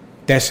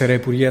 4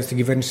 υπουργεία στην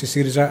κυβέρνηση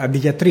ΣΥΡΙΖΑ αντί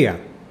για 3.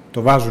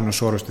 Το βάζουν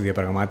ως όρο στη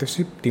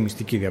διαπραγμάτευση, τη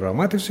μυστική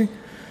διαπραγμάτευση,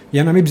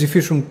 για να μην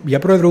ψηφίσουν για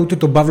πρόεδρο ούτε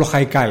τον Παύλο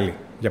Χαϊκάλη,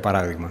 για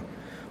παράδειγμα.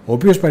 Ο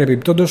οποίος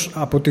παρεμπιπτόντως,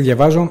 από ό,τι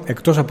διαβάζω,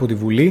 εκτός από τη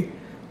Βουλή,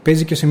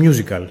 παίζει και σε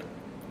musical.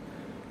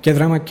 Και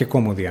δράμα και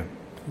κομμωδία.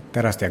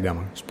 Τεράστια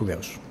γκάμα.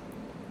 Σπουδαίος.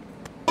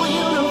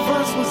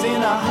 Was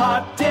in a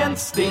hot,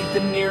 dense state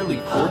that nearly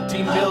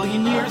 14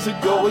 billion years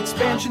ago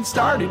expansion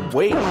started.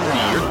 Wait,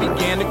 the earth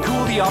began to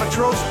cool, the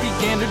autotrophs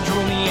began to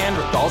drool,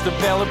 Neanderthals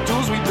developed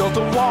tools, we built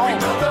a wall. We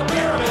built the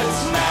pyramids.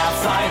 Math,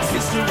 science,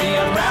 history,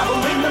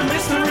 unraveling the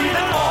mystery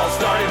that all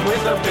started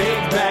with a big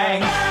bang.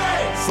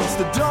 Hey! Since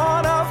the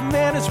dawn of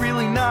man is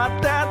really not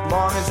that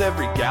long, as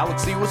every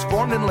galaxy was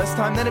formed in less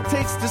time than it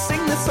takes to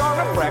sing this song.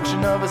 A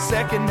fraction of a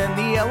second and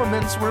the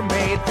elements were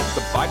made.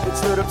 The bipeds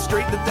stood up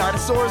straight, the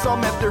dinosaurs all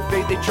met their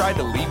fate. They tried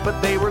to leave but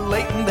they were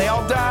late and they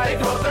all died.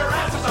 They closed their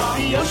asses off.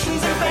 The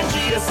oceans of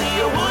Pangea, see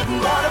you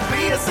wouldn't want to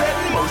be set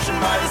in motion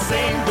by the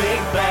same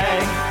Big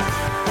Bang.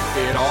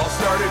 It all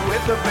started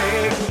with the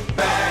Big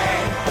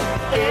Bang.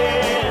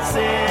 It's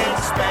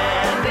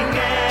expanding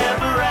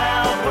ever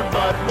outward,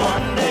 but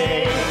one day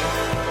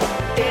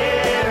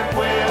it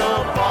will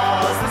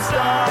pause and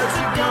start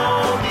to go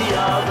the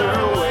other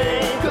way.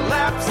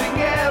 Collapsing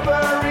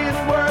ever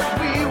inward,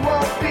 we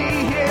won't be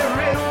here,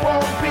 it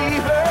won't be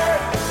heard.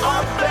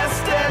 Our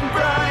best and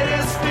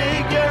brightest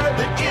figure,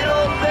 that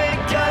it'll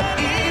make an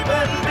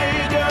even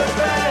bigger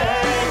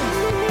bang.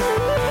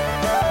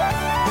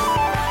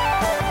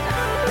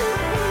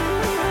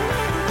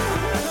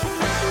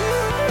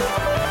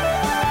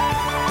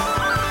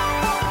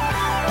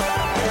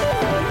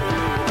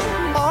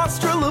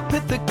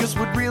 Australopithecus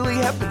would really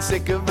have been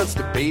sick of us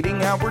debating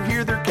how we're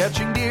here, they're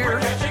catching deer.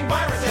 We're catching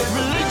viruses.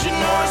 Religion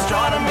or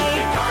astronomy,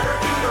 Carter,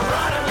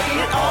 Deuteronomy.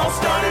 It all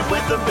started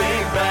with the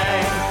Big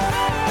Bang.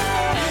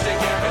 Music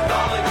and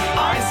mythology,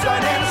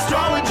 Einstein and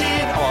astrology.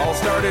 It all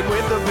started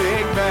with the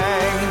Big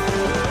Bang.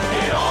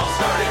 It all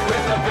started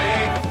with the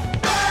Big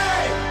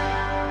Bang.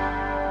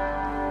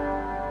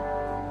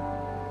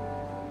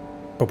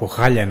 Πω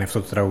χάλια είναι αυτό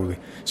το τραγούδι.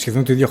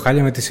 Σχεδόν το ίδιο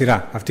χάλια με τη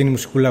σειρά. Αυτή είναι η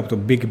μουσικούλα από το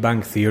Big Bang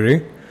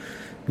Theory.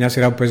 Μια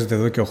σειρά που παίζεται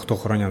εδώ και 8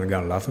 χρόνια, αν δεν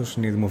κάνω λάθος.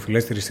 Είναι η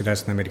δημοφιλέστερη σειρά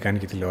στην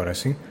αμερικάνικη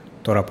τηλεόραση.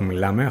 Τώρα που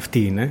μιλάμε,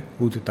 αυτή είναι.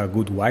 Ούτε τα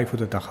Good Wife,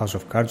 ούτε τα House of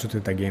Cards, ούτε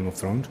τα Game of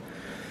Thrones.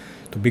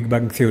 Το Big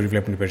Bang Theory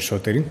βλέπουν οι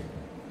περισσότεροι.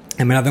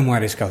 Εμένα δεν μου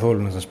αρέσει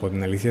καθόλου, να σας πω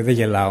την αλήθεια. Δεν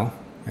γελάω.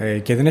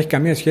 Και δεν έχει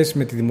καμία σχέση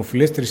με τη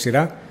δημοφιλέστερη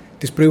σειρά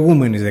της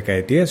προηγούμενης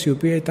δεκαετίας, η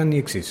οποία ήταν η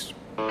εξής.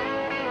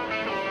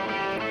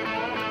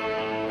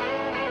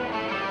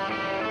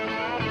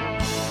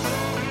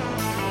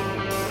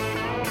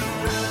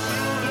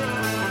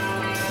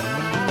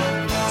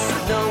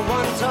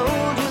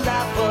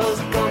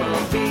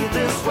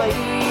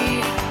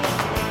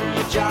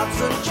 Job's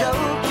a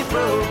joke, you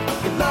broke,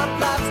 your love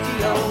life's the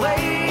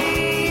away.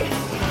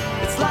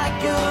 It's like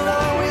you're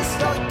always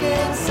stuck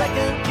in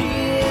second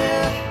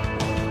gear,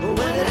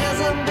 when it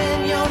hasn't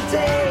been your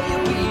day,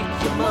 your week,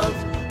 your month,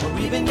 or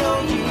even your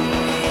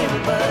year.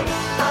 But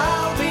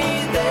I'll be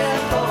there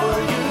for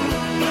you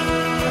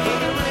when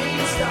the rain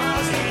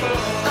starts to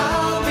fall.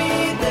 I'll be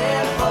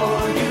there for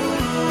you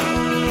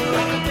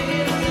like I've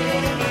been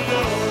there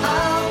before.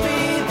 I'll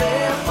be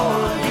there for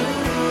you,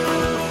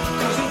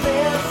 'cause you're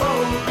there for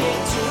me.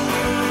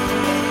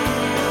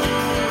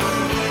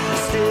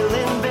 Still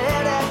in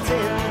bed at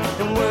 10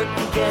 and work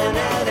again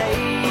at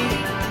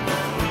 8.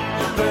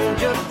 You burned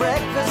your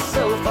breakfast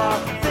so far,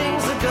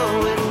 things are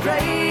going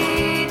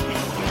great.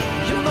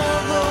 Your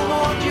mother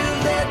warned you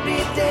there'd be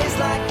days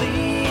like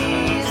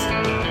these,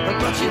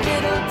 but she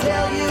didn't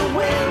tell you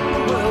when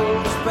the world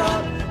was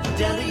brought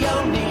down to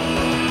your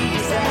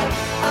knees. And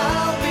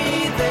I'll be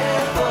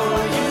there for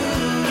you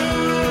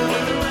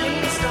when the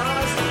rain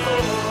starts to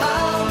fall.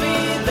 I'll be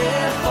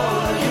there for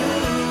you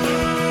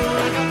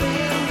like I've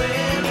been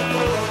there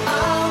before.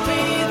 I'll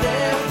be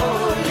there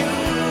for you,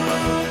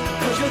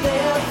 'cause you're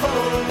there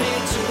for me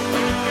too.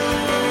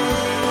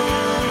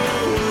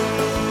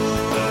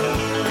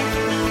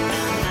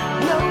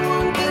 No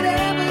one could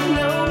ever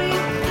know me,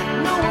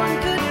 no one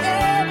could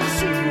ever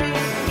see me,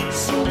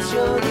 since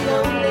you're the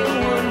only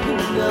one who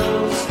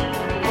knows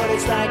what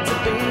it's like to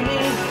be me.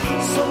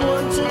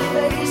 Someone to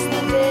face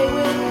the day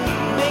with,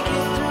 make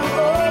it through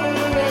all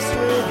the rest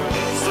with.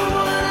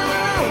 Someone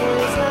I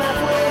always laugh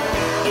with,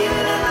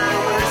 even at my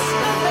worst,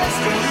 my best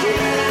with you.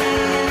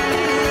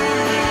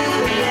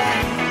 Yeah.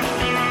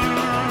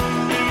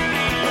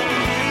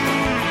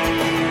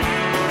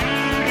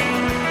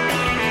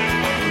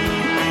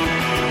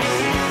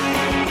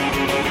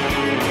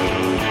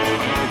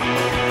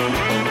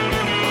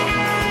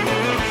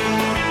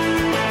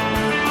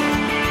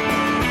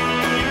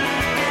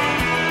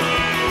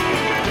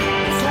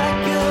 It's like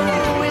you're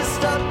always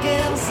stuck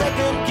in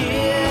second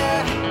gear,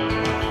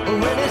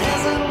 when it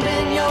hasn't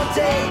been your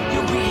day,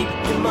 your week,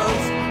 your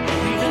month,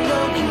 or even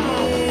your year.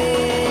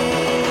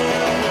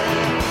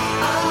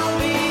 I'll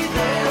be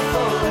there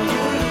for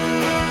you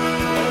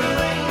when the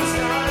rain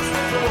starts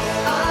to fall.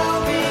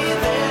 I'll be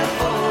there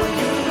for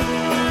you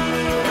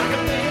like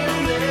I've been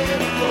there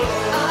before.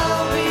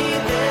 I'll be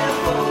there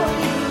for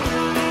you,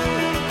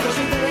 'cause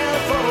you're there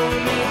for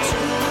me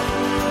too.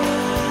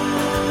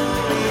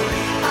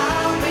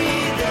 I'll be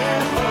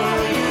there for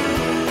you.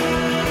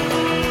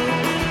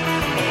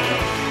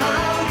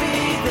 I'll be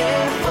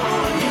there for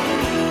you.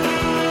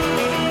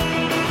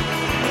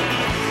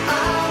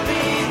 I'll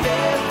be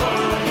there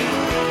for you,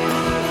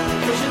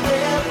 'cause you're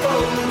there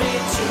for me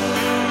too.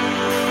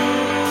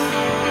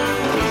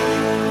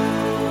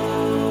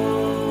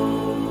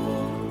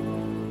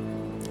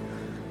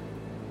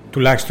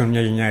 Τουλάχιστον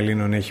μια γενιά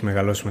Ελλήνων έχει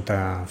μεγαλώσει με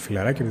τα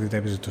φιλαράκια, επειδή τα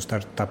έπαιζε το Start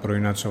τα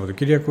πρωινά του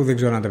Σαββατοκύριακου. Δεν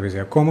ξέρω αν τα παίζει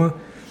ακόμα.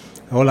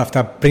 Όλα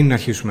αυτά πριν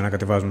αρχίσουμε να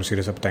κατεβάζουμε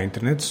σειρές από τα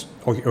ίντερνετ.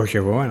 Όχι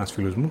εγώ, ένας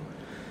φίλος μου.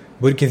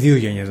 Μπορεί και 2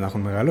 γενιές να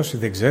έχουν μεγαλώσει,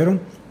 δεν ξέρω.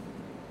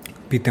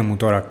 Πείτε μου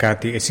τώρα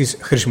κάτι. Εσείς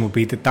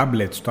χρησιμοποιείτε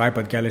tablets, το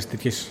iPad και άλλες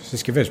τέτοιες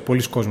συσκευές?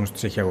 Πολλοί κόσμος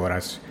τις έχει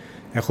αγοράσει.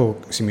 Έχω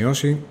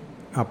σημειώσει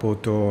από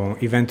το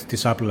event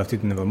της Apple αυτή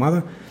την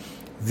εβδομάδα,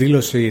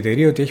 δήλωσε η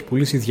εταιρεία ότι έχει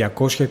πουλήσει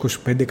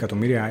 225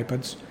 εκατομμύρια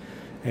iPads,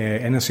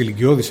 ένας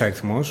ηλικιώδης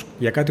αριθμός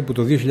για κάτι που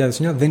το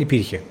 2009 δεν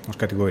υπήρχε ως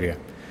κατηγορία.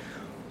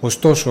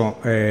 Ωστόσο,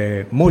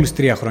 μόλις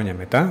 3 χρόνια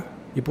μετά,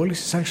 οι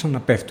πωλήσεις άρχισαν να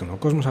πέφτουν. Ο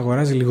κόσμος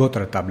αγοράζει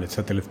λιγότερα tablets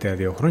τα τελευταία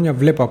 2 χρόνια.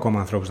 Βλέπω ακόμα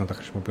ανθρώπους να τα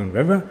χρησιμοποιούν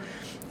βέβαια.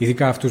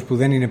 Ειδικά αυτούς που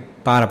δεν είναι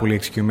πάρα πολύ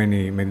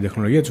εξοικειωμένοι με την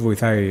τεχνολογία, τους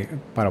βοηθάει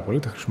πάρα πολύ,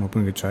 τα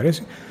χρησιμοποιούν και τους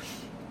αρέσει.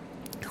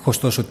 Έχω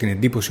ωστόσο την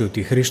εντύπωση ότι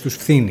η χρήση τους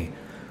φθήνει.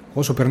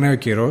 Όσο περνάει ο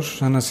καιρός,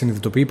 σαν να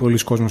συνειδητοποιεί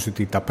πολλοί κόσμος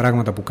ότι τα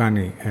πράγματα που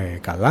κάνει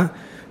καλά,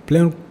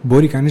 πλέον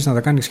μπορεί κανείς να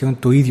τα κάνει σχεδόν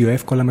το ίδιο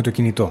εύκολα με το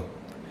κινητό.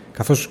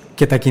 Καθώς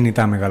και τα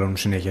κινητά μεγαλώνουν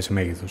συνέχεια σε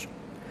μέγεθος.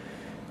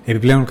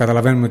 Επιπλέον,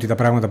 καταλαβαίνουμε ότι τα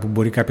πράγματα που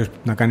μπορεί κάποιος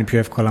να κάνει πιο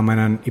εύκολα με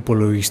έναν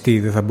υπολογιστή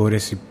δεν θα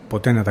μπορέσει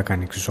ποτέ να τα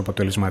κάνει εξίσου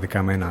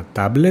αποτελεσματικά με ένα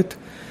tablet.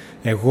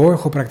 Εγώ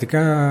έχω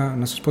πρακτικά,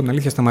 να σας πω την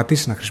αλήθεια,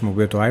 σταματήσει να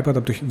χρησιμοποιώ το iPad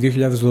από το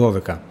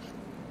 2012.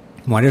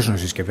 Μου αρέσουν οι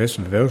συσκευές,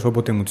 βεβαίως,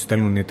 όποτε μου τις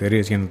στέλνουν οι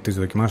εταιρείες για να τις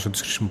δοκιμάσω,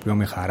 τις χρησιμοποιώ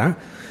με χαρά,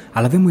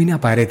 αλλά δεν μου είναι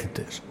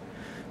απαραίτητες.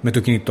 Με το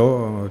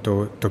κινητό,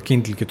 το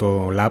Kindle και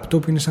το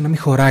laptop είναι σαν να μην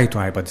χωράει το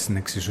iPad στην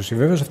εξίσωση.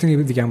 Βεβαίως, αυτή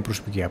είναι η δικιά μου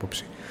προσωπική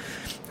άποψη.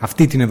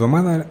 Αυτή την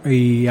εβδομάδα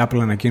η Apple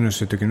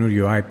ανακοίνωσε το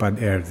καινούριο iPad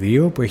Air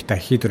 2 που έχει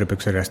ταχύτερο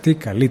επεξεργαστή,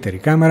 καλύτερη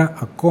κάμερα,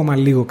 ακόμα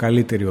λίγο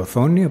καλύτερη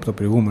οθόνη από το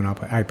προηγούμενο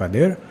iPad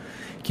Air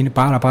και είναι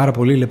πάρα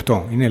πολύ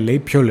λεπτό. Είναι, λέει,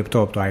 πιο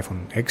λεπτό από το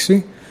iPhone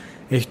 6.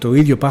 Έχει το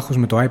ίδιο πάχος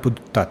με το iPod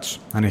Touch.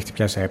 Αν έχετε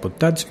πιάσει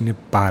iPod Touch είναι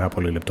πάρα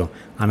πολύ λεπτό.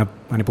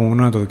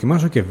 Ανυπομονώ να το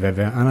δοκιμάσω και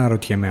βέβαια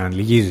αναρωτιέμαι αν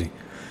λυγίζει.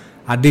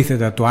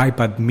 Αντίθετα, το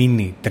iPad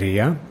Mini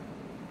 3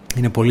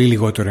 είναι πολύ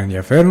λιγότερο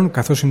ενδιαφέρον,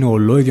 καθώς είναι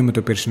ολόιδιο με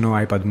το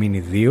περσινό iPad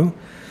Mini 2.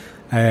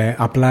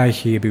 Απλά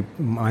έχει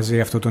μαζί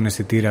αυτό τον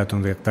αισθητήρα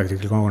των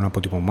δακτυλικών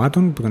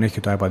αποτυπωμάτων που τον έχει και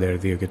το iPad Air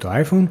 2 και το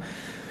iPhone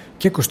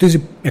και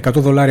κοστίζει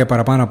 $100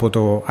 παραπάνω από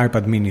το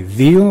iPad Mini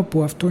 2,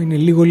 που αυτό είναι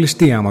λίγο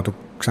ληστή άμα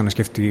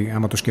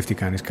το σκεφτεί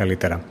κανείς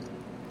καλύτερα.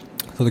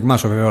 Θα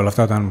δοκιμάσω βέβαια όλα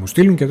αυτά όταν μου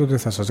στείλουν και τότε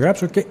θα σας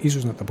γράψω και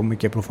ίσως να τα πούμε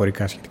και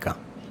προφορικά σχετικά.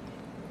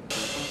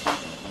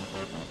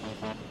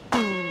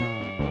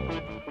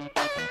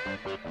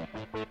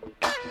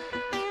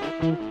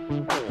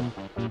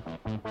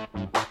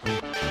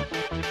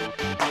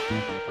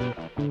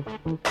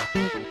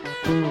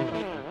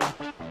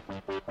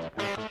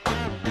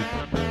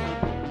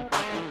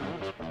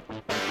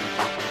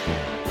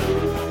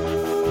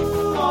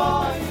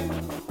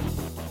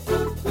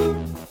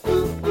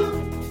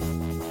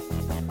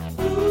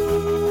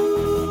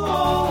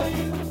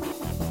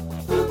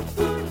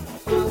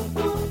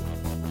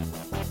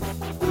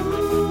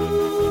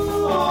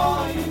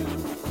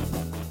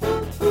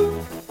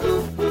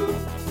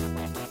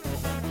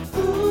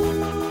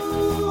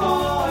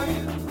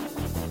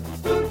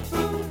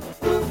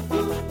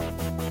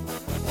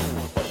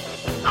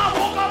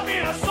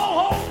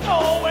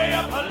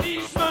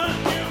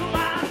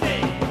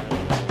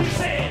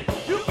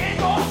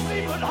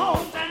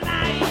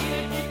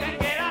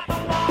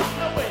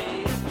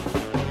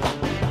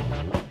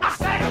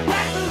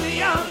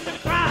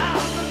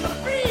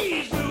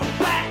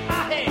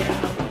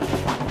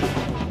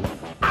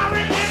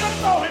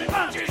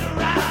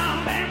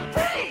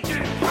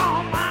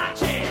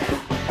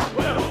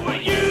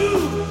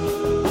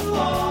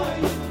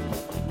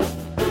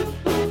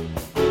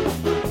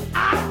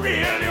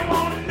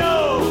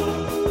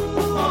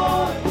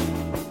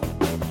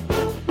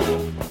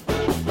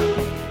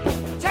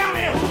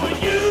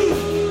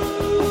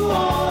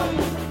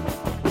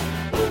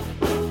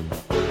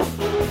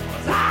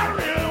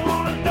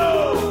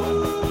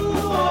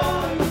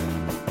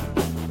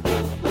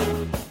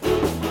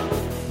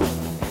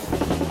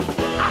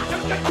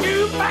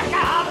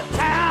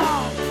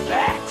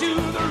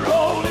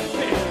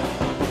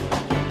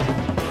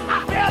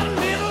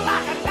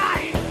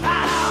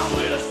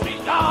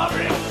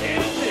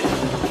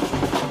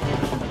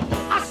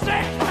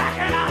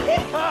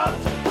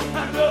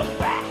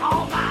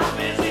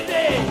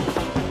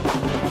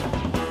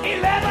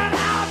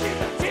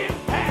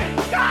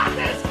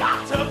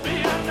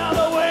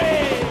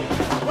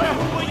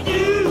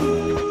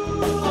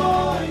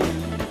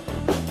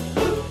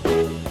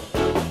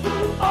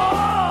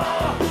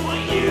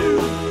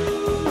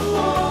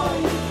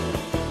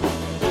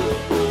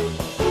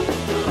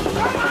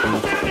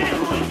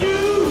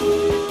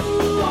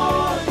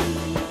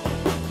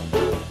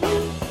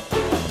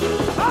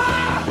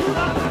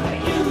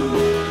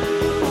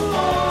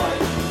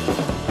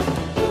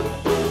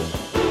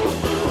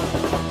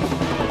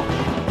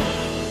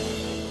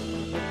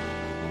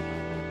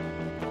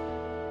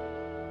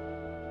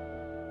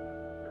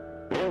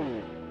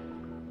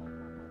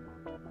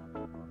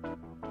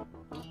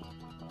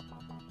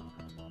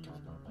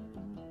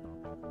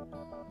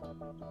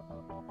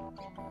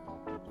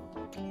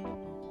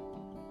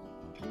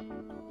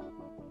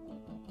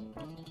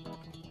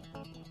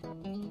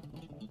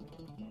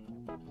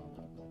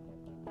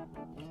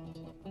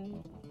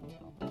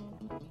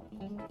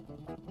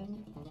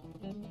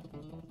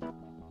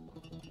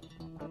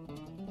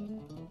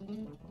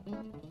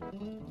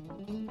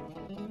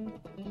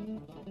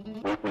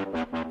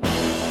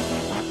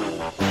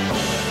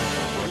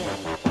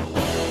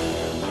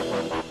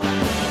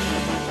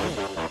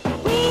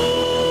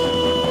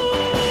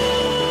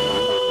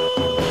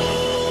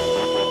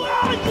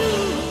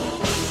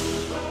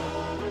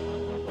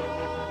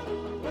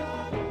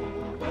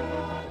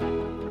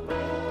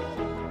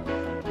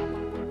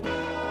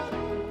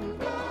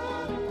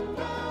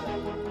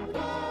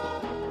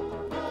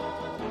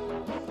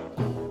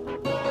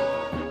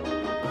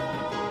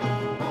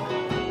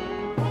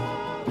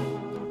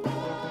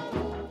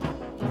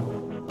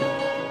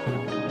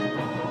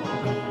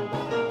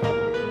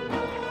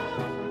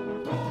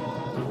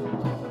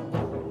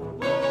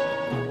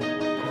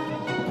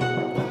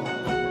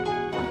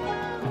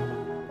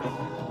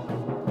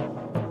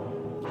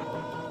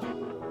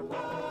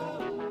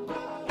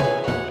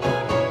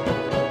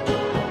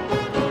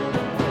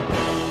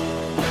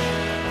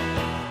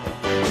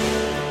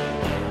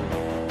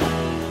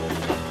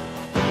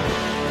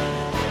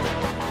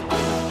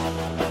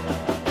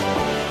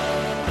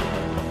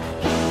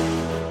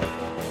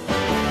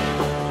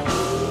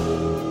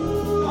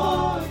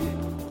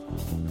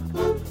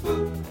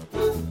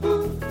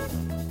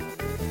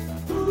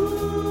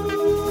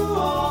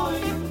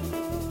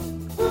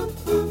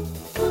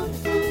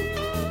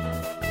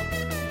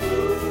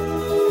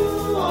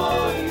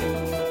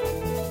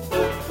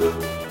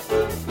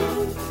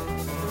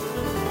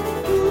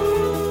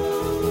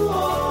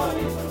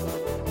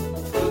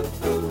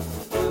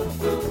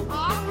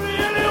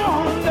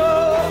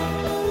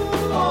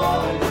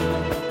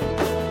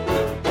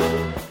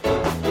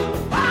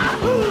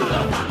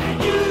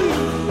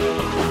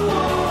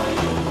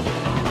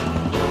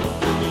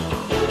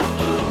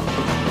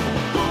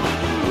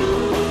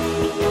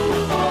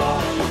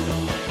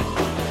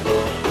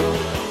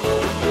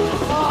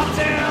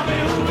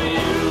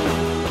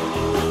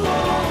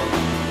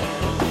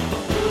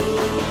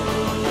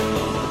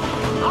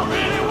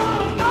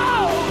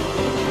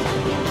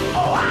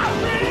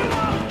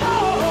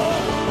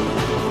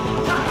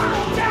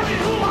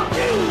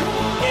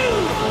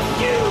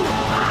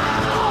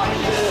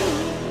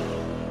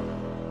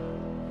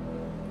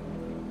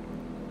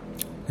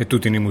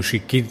 Τούτη είναι η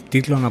μουσική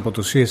τίτλων από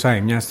το CSI,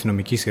 μια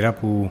αστυνομική σειρά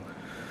που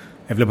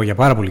έβλεπα για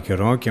πάρα πολύ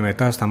καιρό και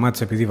μετά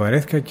σταμάτησα επειδή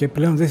βαρέθηκα και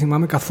πλέον δεν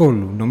θυμάμαι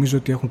καθόλου. Νομίζω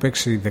ότι έχουν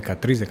παίξει 13-14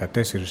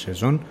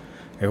 σεζόν.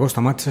 Εγώ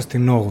σταμάτησα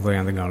στην 8η,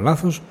 αν δεν κάνω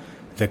λάθος.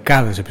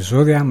 Δεκάδες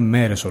επεισόδια,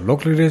 μέρες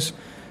ολόκληρες.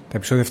 Τα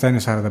επεισόδια αυτά είναι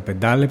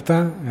 45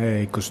 λεπτά,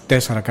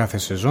 24 κάθε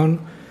σεζόν.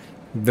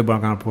 Δεν μπορώ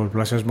να κάνω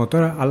πολλαπλασιασμό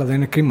τώρα, αλλά δεν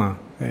είναι κρίμα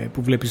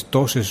που βλέπεις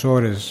τόσες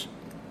ώρες,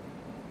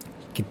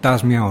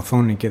 κοιτάς μια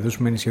οθόνη και δεν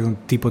σου μένει σχεδόν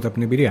τίποτα από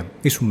την εμπειρία.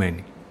 Τι σου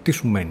μένει, τι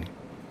σου μένει,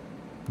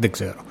 δεν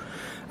ξέρω.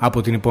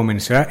 Από την επόμενη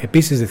σειρά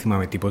επίσης δεν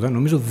θυμάμαι τίποτα,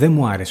 νομίζω δεν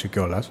μου άρεσε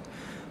κιόλας,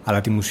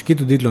 αλλά τη μουσική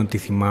των τίτλων τη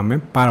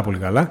θυμάμαι πάρα πολύ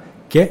καλά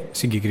και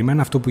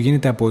συγκεκριμένα αυτό που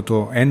γίνεται από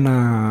το 1.20,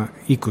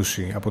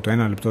 από το 1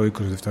 λεπτό 20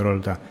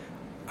 δευτερόλεπτα,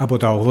 από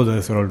τα 80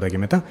 δευτερόλεπτα και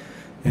μετά,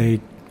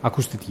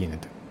 ακούστε τι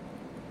γίνεται.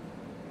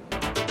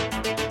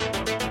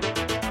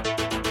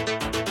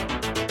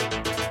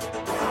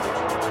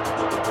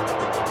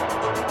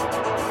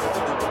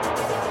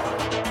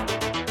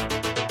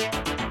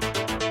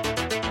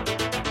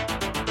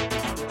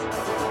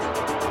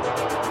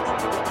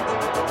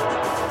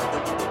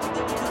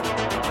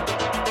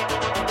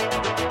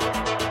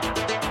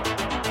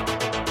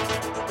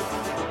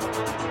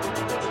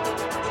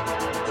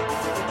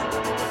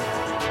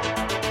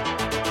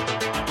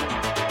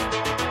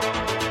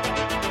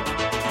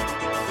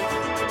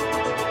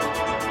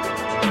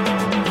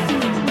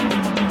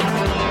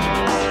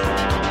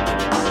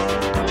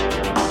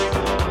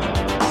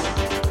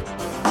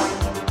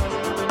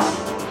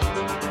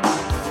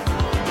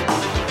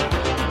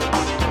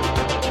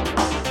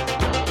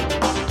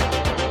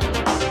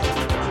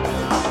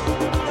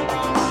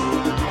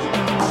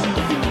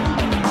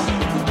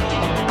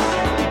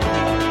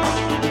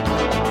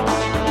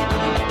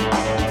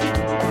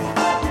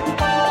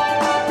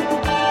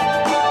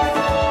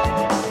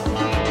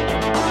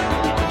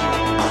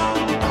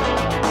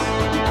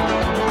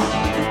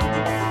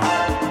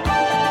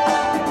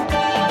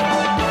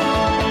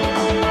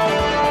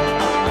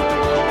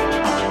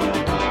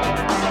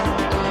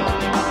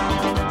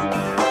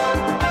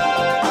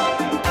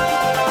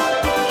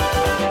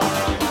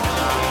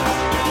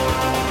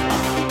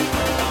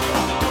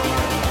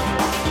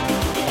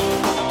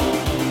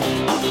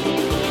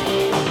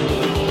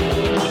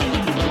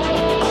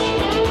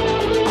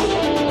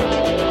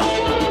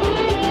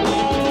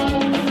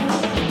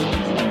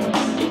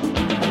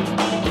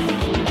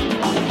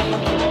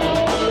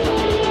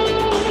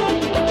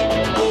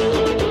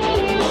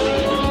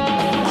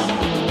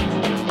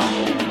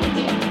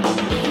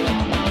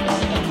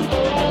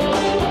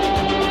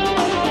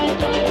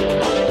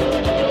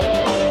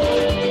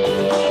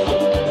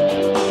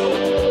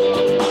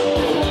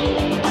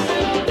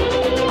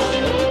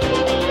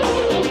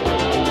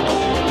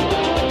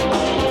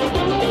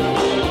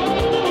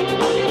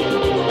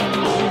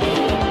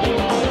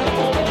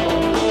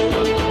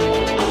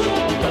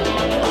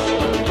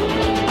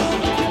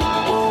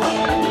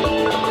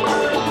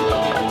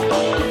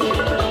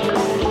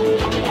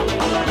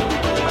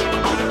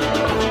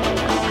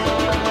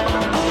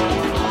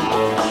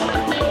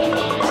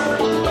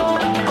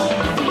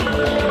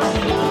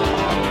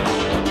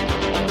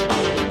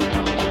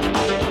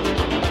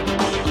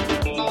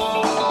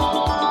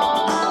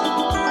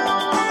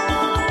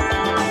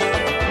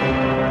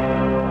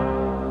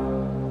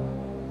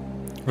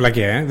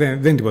 Βλακεία, δεν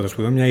είναι τίποτα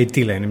σπουδαίο. Μια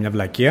ητήλα είναι, μια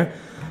βλακεία.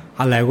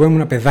 Αλλά εγώ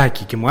ήμουν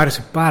παιδάκι και μου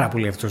άρεσε πάρα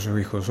πολύ αυτός ο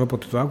ήχος.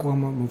 Όποτε το άκουγα,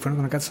 μου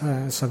φαίνονταν κάτι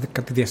σαν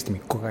κάτι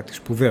διαστημικό, κάτι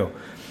σπουδαίο.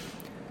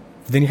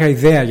 Δεν είχα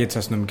ιδέα για τις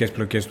αστυνομικές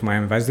πλοκές του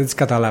Miami Vice, δεν τις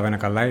καταλάβαινα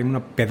καλά.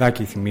 Ήμουν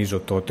παιδάκι, θυμίζω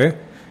τότε.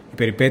 Οι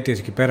περιπέτειες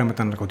εκεί πέρα με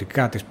τα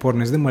ναρκωτικά, τις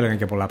πόρνες δεν μου έλεγαν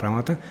και πολλά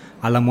πράγματα.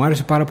 Αλλά μου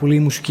άρεσε πάρα πολύ η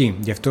μουσική.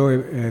 Γι' αυτό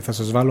θα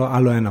σας βάλω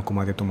άλλο ένα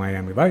κομμάτι από το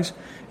Miami Vice,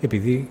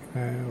 επειδή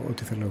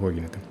ό,τι θέλω εγώ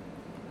γίνεται.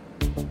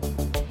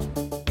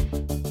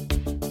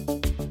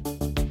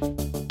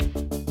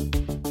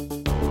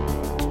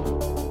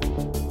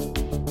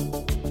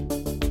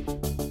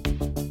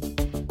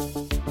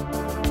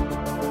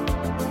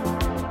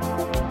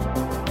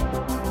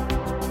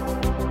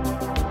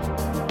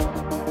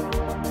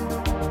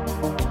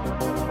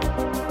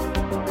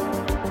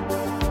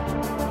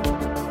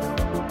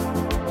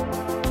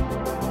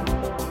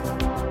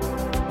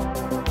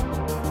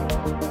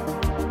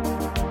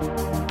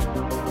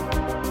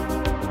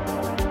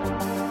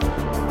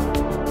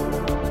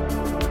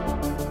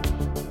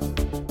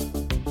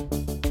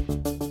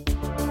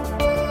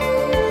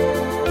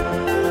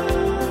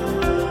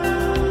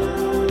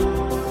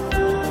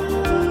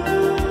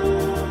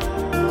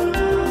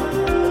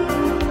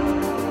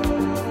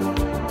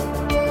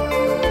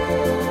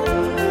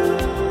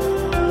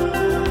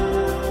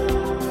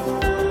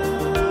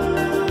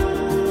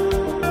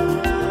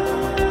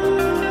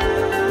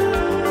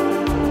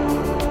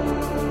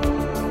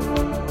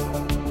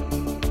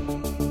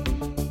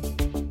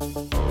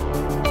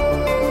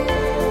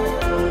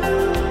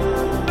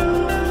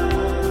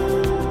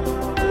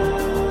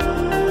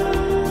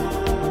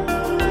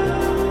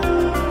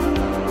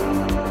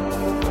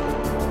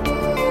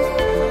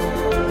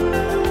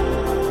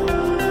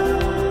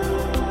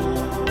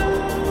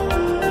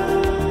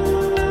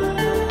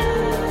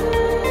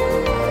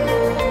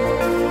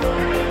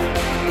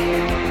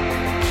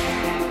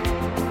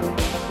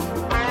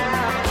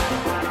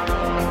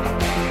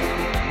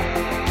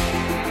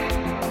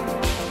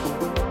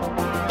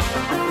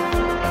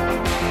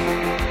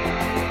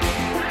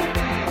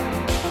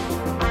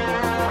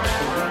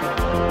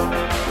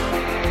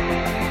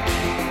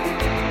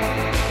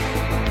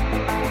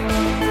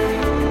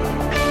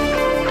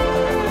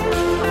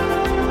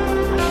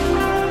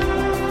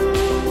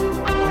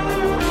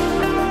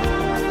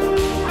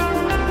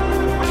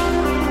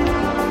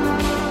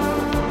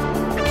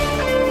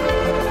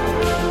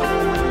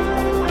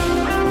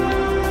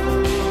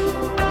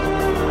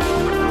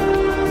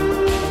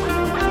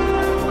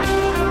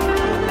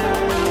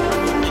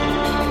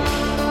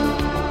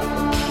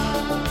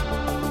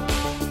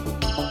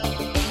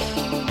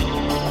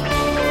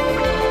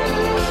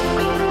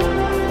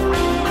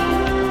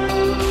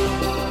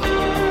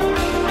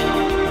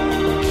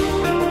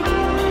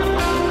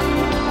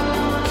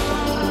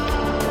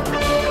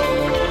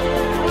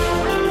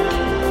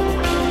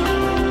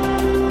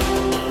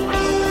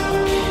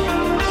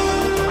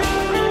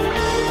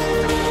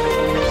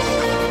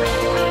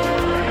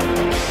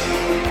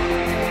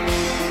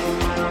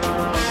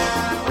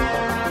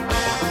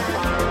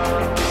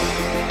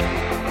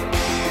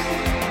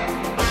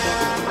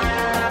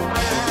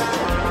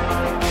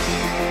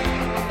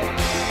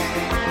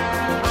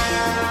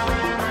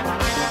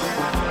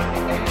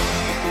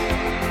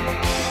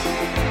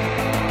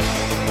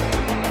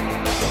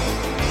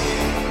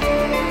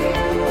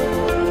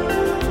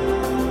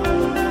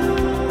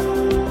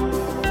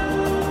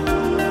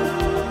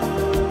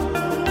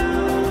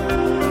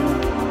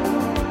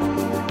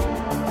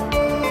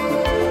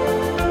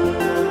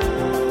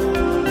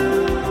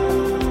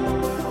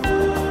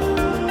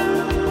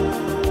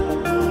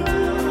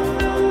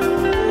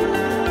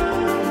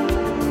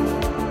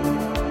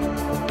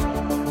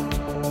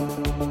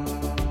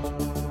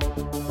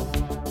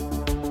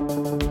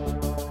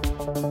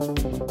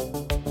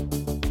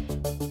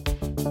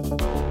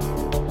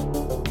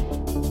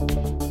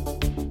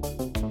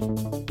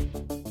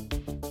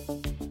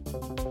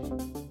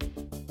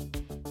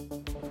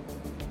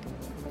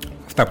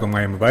 Αυτά από το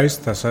Miami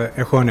Vice.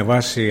 Έχω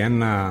ανεβάσει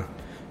ένα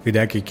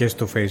βιντεάκι και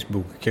στο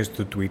Facebook και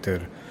στο Twitter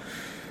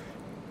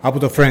από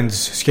το Friends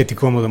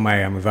σχετικό με το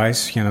Miami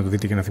Vice, για να το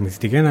δείτε και να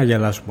θυμηθείτε και να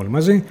γελάσουμε όλοι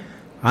μαζί,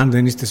 αν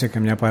δεν είστε σε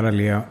καμιά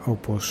παραλία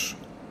όπως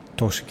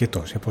τόσοι και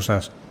τόσοι από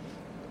εσάς.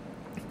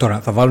 Τώρα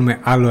θα βάλουμε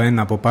άλλο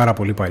ένα από πάρα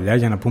πολύ παλιά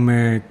για να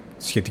πούμε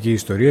σχετική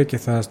ιστορία και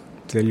θα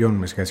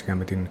τελειώνουμε σιγά σιγά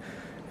με την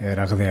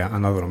ραγδαία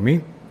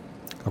αναδρομή.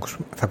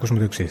 Θα ακούσουμε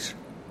το εξής.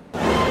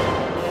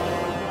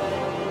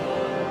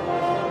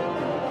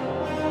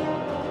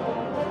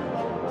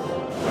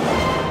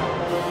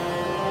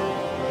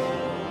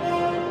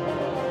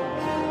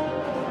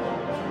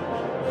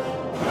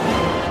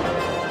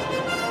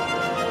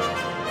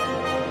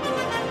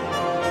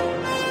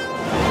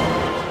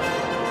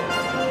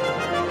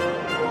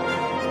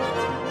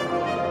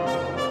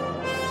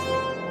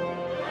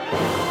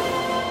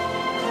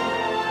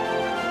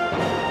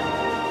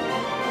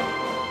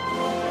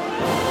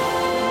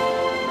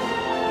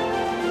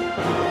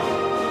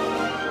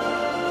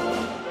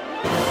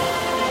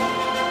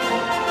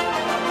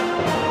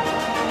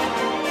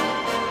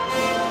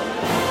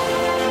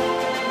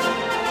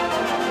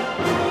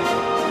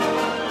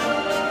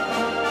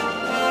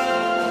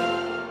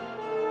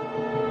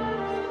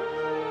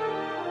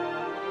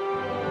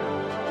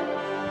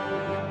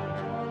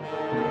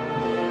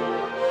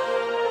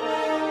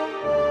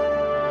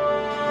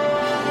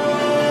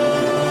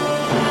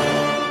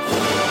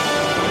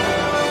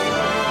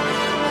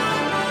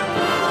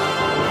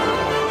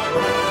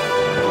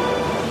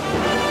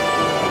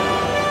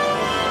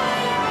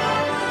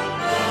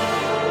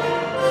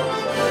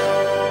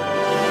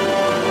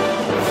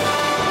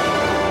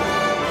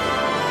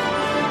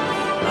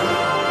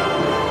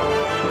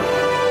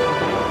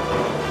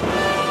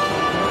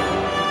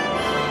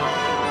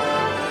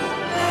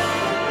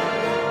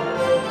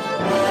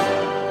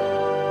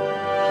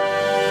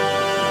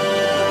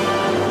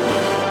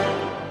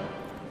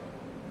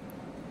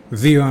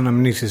 Δύο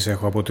αναμνήσεις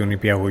έχω από το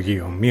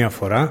νηπιαγωγείο. Μία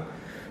φορά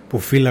που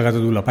φύλαγα το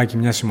ντουλαπάκι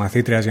μιας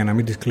συμμαθήτριας για να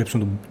μην της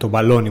κλέψουν το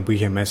μπαλόνι που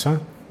είχε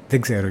μέσα.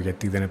 Δεν ξέρω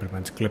γιατί δεν έπρεπε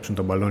να της κλέψουν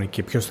το μπαλόνι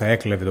και ποιος θα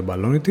έκλεβε το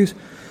μπαλόνι της.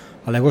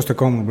 Αλλά εγώ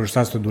στεκόμουν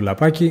μπροστά στο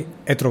ντουλαπάκι,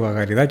 έτρωγα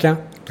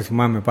γαριδάκια, το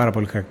θυμάμαι πάρα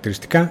πολύ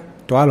χαρακτηριστικά.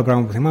 Το άλλο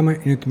πράγμα που θυμάμαι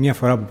είναι ότι μια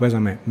φορά που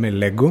παίζαμε με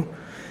Lego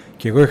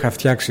και εγώ είχα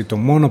φτιάξει το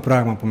μόνο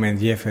πράγμα που με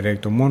ενδιέφερε,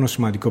 το μόνο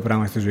σημαντικό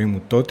πράγμα στη ζωή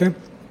μου τότε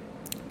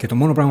και το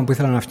μόνο πράγμα που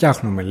ήθελα να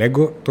φτιάχνω με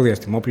Lego, το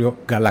διαστημόπλοιο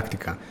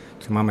Galactica.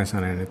 Το θυμάμαι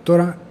σαν να είναι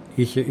τώρα,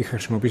 είχα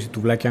χρησιμοποιήσει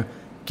τουβλάκια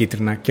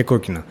κίτρινα και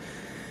κόκκινα.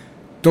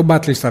 Το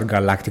Battlestar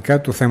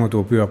Galactica, το θέμα του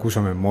οποίου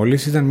ακούσαμε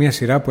μόλις, ήταν μια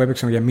σειρά που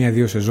έπαιξαν για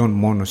 1-2 σεζόν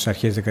μόνο στις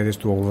αρχές δεκαετίας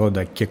του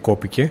 80 και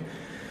κόπηκε.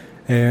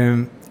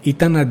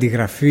 Ήταν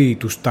αντιγραφή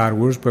του Star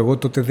Wars που εγώ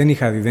τότε δεν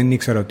είχα δει, δεν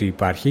ήξερα ότι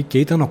υπάρχει και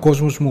ήταν ο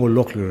κόσμος μου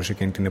ολόκληρος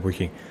εκείνη την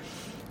εποχή.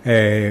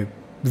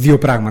 Δύο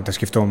πράγματα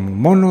σκεφτόμουν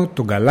μόνο,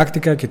 τον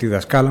Galactica και τη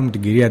δασκάλα μου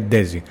την κυρία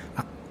Ντέζι.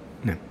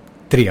 Ναι,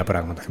 τρία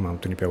πράγματα θυμάμαι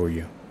από τον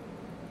νηπιαγωγείο.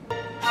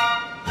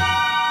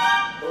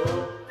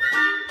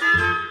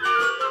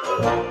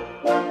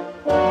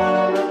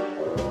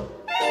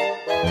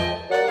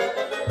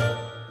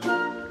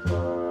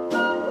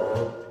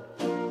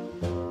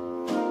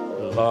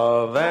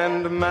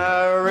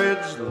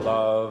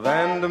 Love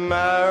and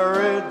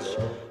marriage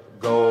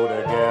go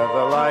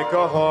together like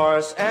a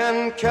horse and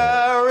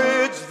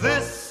carriage.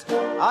 This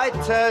I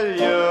tell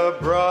you,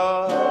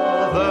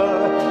 brother,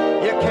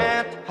 you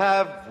can't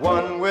have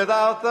one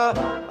without the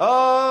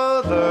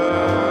other.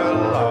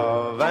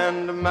 Love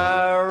and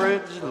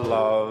marriage,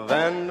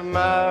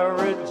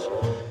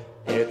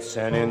 it's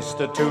an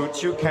institute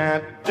you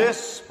can't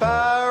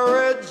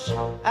disparage.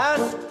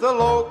 Ask the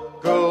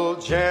local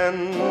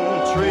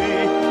gentry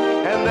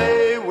and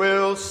they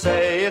will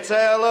say it's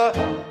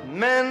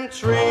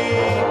elementary.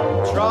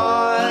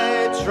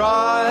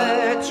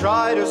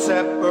 Try to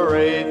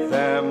separate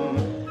them.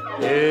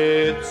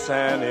 It's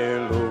an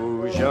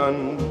illusion.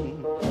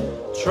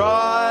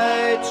 Try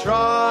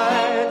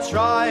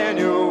and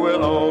you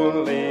will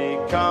only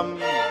come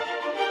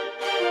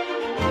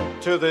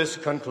to this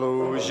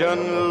conclusion.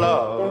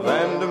 Love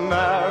and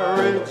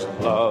marriage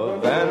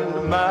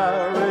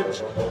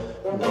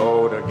go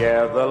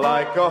together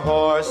like a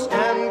horse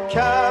and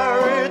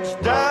carriage.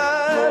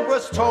 Dad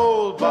was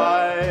told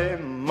by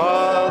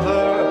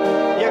mother,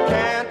 you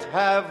can't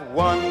have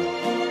one,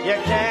 you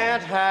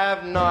can't have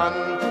none,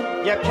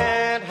 you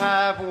can't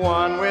have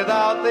one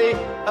without the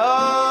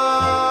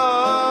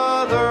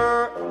other.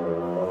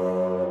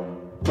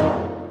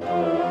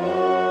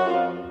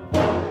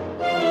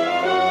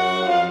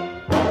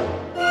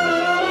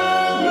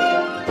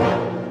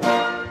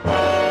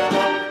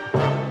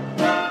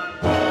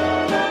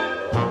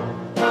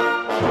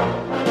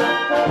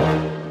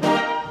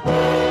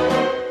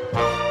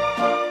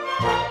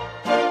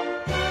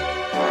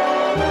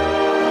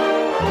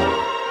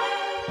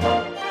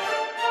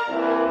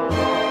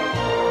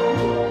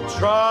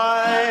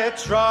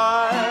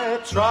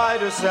 Try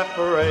to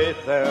separate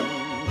them.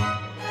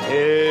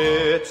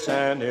 It's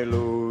an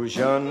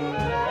illusion.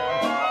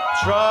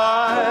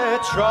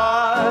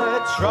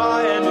 Try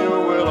and you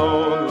will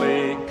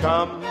only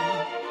come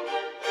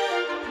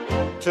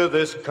to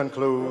this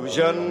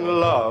conclusion.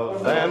 Love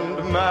and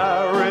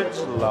marriage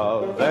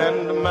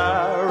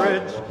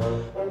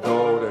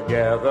go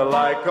together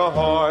like a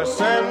horse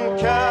and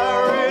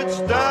carriage.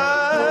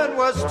 Dad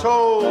was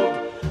told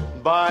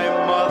by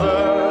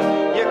mother,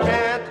 you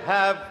can't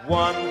have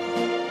one,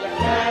 you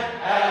can't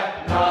have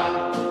none,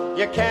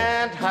 you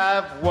can't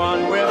have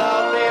one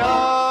without the other.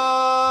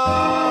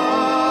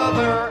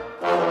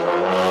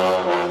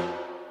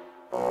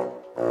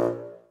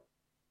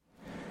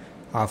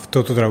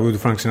 Αυτό το τραγούδι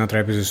του Frank Sinatra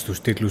έπαιζε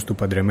στους τίτλους του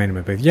Παντρεμένοι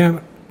με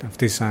παιδιά,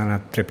 αυτής της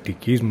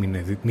ανατρεπτικής,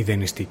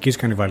 μηδενιστικής,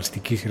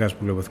 κανιβαλιστικής σειράς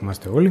που βλέπω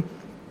θυμάστε όλοι.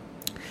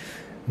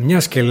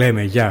 Μιας και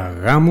λέμε για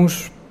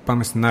γάμους,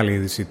 πάμε στην άλλη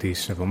είδηση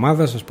της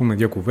εβδομάδας. Ας πούμε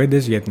δύο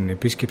κουβέντες για την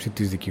επίσκεψη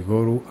της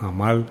δικηγόρου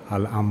Αμάλ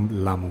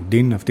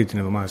Αλ-Αμλαμουντίν αυτή την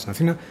εβδομάδα στην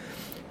Αθήνα.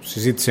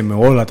 Συζήτησε με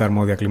όλα τα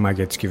αρμόδια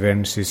κλιμάκια της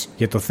κυβέρνησης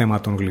για το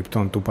θέμα των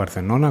γλυπτών του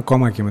Παρθενώνα,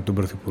 ακόμα και με τον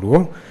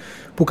Πρωθυπουργό,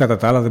 που κατά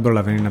τα άλλα δεν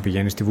προλαβαίνει να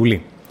πηγαίνει στη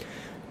Βουλή.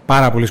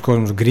 Πάρα πολλοί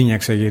κόσμος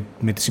γκρίνιαξε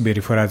με τη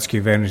συμπεριφορά της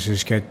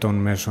κυβέρνησης και των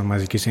μέσων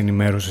μαζικής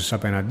ενημέρωσης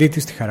απέναντί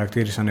της, τη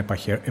χαρακτήρισαν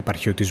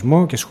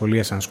επαρχιωτισμό και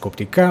σχολίασαν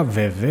σκοπτικά.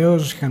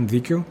 Βεβαίως είχαν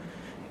δίκιο,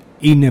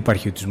 είναι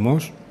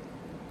επαρχιωτισμός.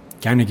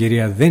 Και αν η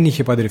κυρία δεν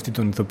είχε παντρευτεί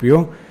τον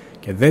ηθοποιό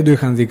και δεν το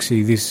είχαν δείξει οι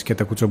ειδήσεις και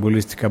τα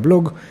κουτσομπολίστικα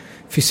blog,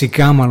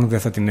 φυσικά μάλλον δεν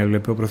θα την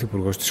έβλεπε ο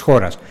πρωθυπουργός της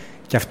χώρας.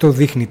 Και αυτό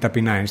δείχνει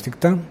ταπεινά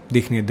ένστικτα,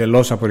 δείχνει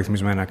εντελώς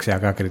απορριθμισμένα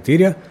αξιακά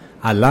κριτήρια,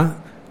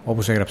 αλλά,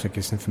 όπως έγραψα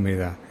και στην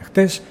εφημερίδα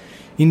χτες,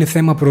 είναι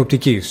θέμα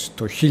προοπτικής.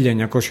 Το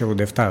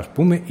 1987, ας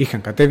πούμε,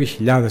 είχαν κατέβει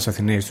χιλιάδες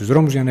Αθηναίοι στους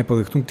δρόμους για να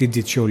υποδεχτούν την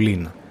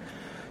Τσιτσιολίνα.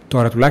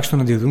 Τώρα τουλάχιστον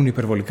αντιδρούν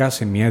υπερβολικά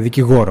σε μια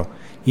δικηγόρο.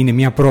 Είναι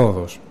μια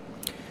πρόοδος.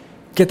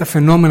 Και τα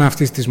φαινόμενα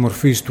αυτής της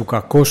μορφής του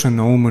κακώς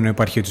εννοούμενου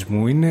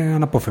επαρχιωτισμού είναι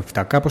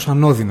αναπόφευκτα, κάπως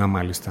ανώδυνα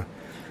μάλιστα.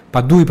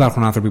 Παντού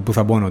υπάρχουν άνθρωποι που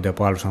θαμπώνονται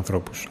από άλλους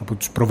ανθρώπους, από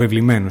τους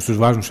προβεβλημένους, τους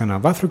βάζουν σε ένα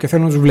βάθρο και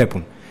θέλουν να τους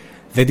βλέπουν.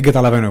 Δεν την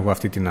καταλαβαίνω εγώ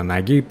αυτή την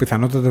ανάγκη.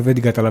 Πιθανότατα δεν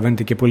την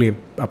καταλαβαίνετε και πολλοί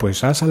από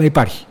εσάς, αλλά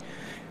υπάρχει.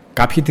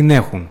 Κάποιοι την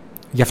έχουν.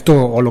 Γι'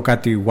 αυτό όλο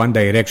κάτι One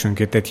Direction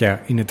και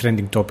τέτοια είναι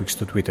trending topics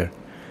στο Twitter.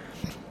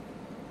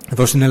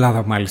 Εδώ στην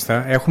Ελλάδα,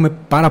 μάλιστα, έχουμε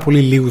πάρα πολύ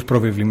λίγους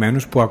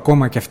προβεβλημένους που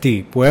ακόμα και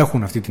αυτοί που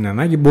έχουν αυτή την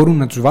ανάγκη μπορούν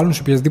να τους βάλουν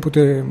σε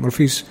οποιασδήποτε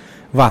μορφής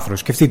βάθρος.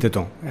 Σκεφτείτε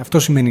το. Αυτό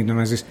σημαίνει το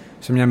να ζεις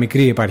σε μια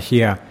μικρή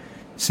επαρχία,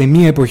 σε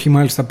μια εποχή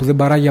μάλιστα που δεν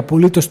παράγει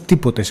απολύτως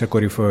τίποτε σε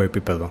κορυφαίο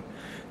επίπεδο.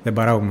 Δεν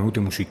παράγουμε ούτε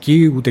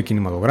μουσική, ούτε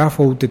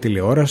κινηματογράφο, ούτε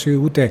τηλεόραση,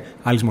 ούτε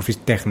άλλης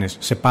μορφής τέχνες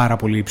σε πάρα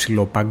πολύ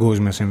υψηλό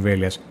παγκόσμιας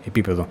εμβέλειας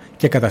επίπεδο.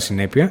 Και κατά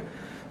συνέπεια,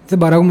 δεν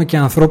παράγουμε και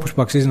ανθρώπους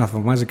που αξίζει να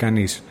θαυμάζει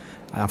κανείς.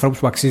 Ανθρώπους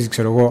που αξίζει,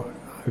 ξέρω εγώ,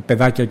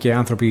 παιδάκια και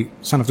άνθρωποι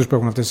σαν αυτούς που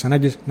έχουν αυτές τις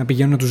ανάγκες να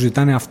πηγαίνουν να τους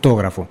ζητάνε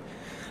αυτόγραφο.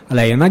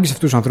 Αλλά η ανάγκη σε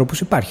αυτούς τους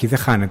ανθρώπους υπάρχει, δεν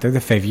χάνεται,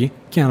 δεν φεύγει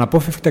και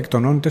αναπόφευκτα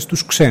εκτονώνεται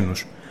στους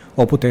ξένους,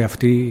 όποτε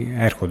αυτοί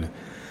έρχονται.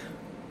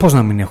 Πώς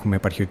να μην έχουμε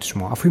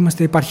επαρχιωτισμό, αφού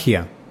είμαστε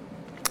επαρχία?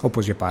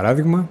 Όπως για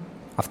παράδειγμα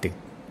αυτή.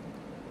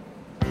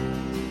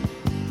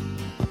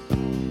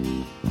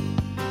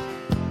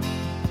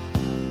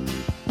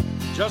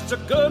 Just a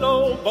good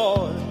old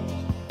boy,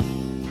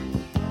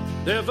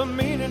 never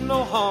meaning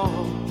no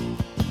harm.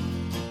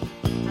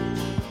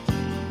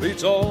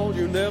 Beats all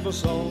you never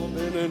saw,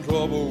 been in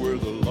trouble with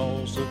the law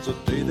since the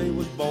day they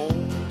was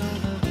born.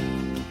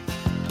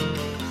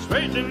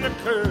 Straightening the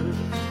curve,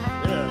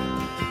 yeah,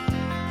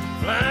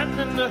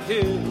 flattening the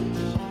hills.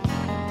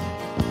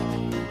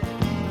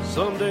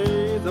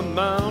 Someday the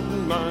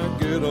mountain might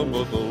get them,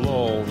 but the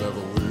law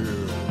never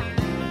will.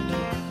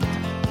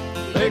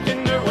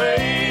 Making their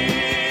way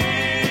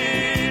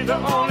the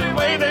only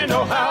way they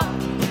know how.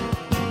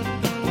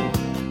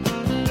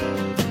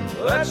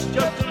 That's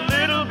just a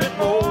little bit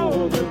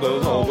more than the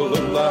law will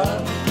allow.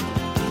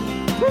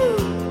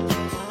 Woo!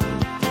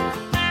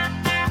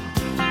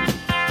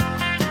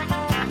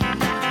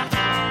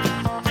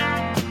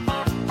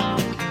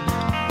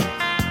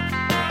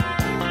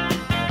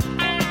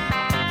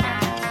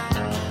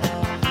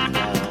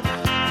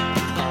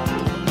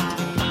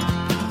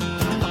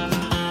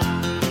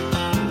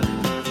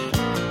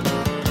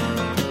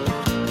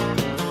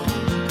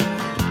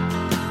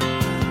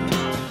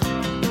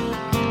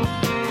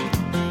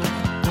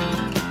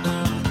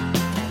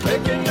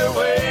 Making their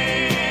way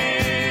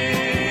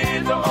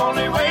the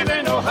only way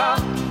they know how.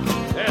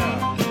 Yeah.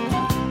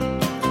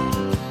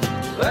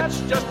 That's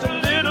just a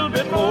little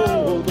bit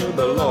more than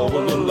the law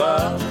will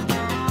allow.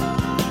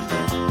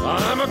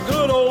 I'm a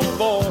good old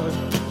boy.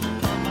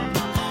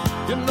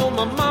 You know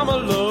my mama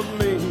loved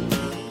me,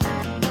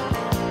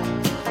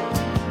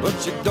 but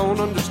she don't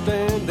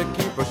understand. They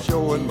keep her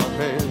showing my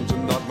hands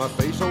and not my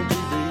face on TV.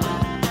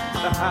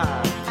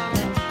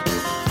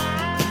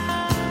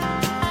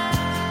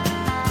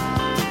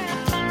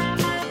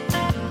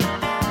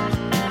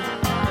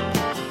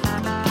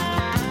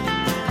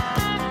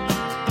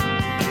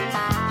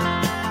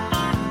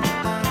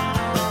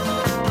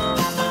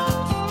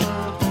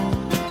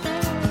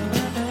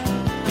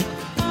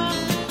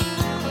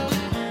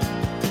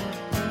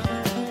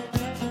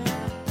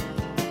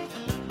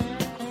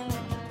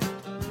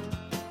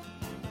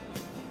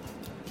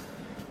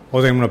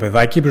 Όταν ήμουν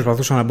παιδάκι,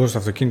 προσπαθούσα να μπω στο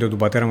αυτοκίνητο του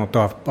πατέρα μου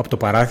από το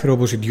παράθυρο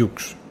όπως οι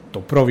Dukes. Το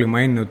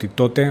πρόβλημα είναι ότι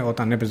τότε,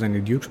 όταν έπαιζαν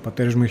οι Dukes, ο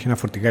πατέρας μου είχε ένα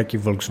φορτηγάκι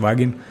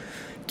Volkswagen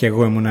και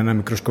εγώ ήμουν ένα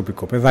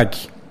μικροσκοπικό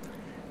παιδάκι.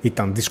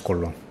 Ήταν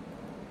δύσκολο.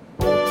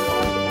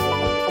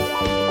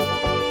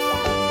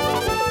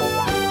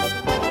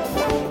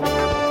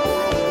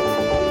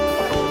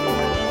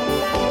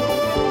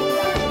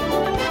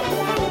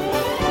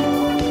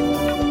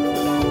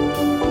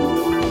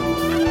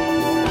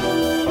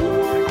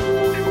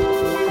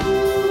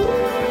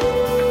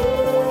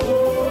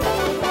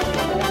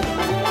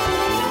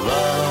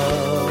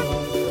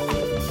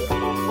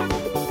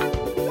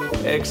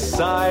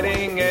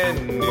 Exciting and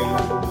new.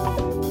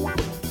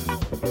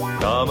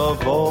 Come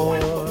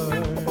aboard.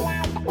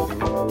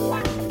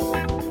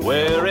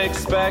 We're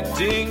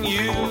expecting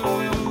you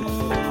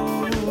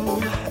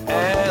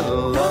and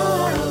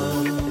love.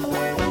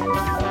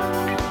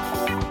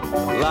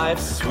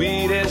 Life's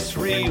sweetest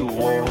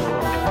reward.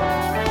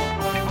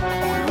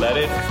 Let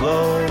it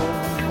flow.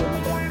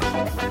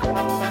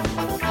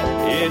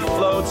 It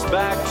floats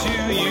back to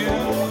you.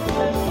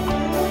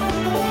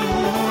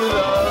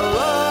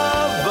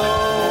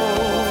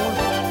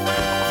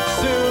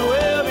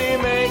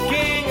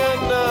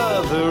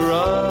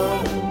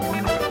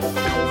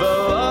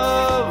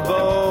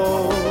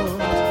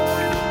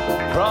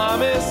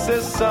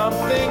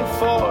 Something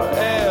for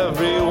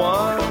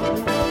everyone.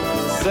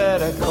 Set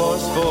a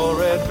course for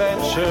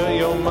adventure,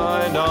 your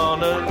mind on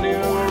a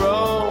new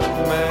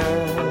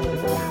romance.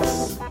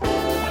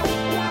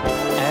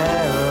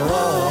 And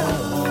love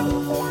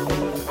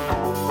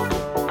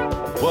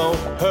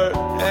won't hurt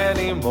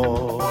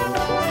anymore.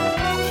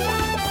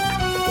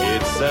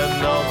 It's an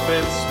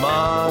open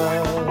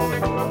smile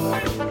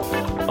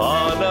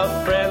on a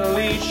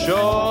friendly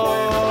shore.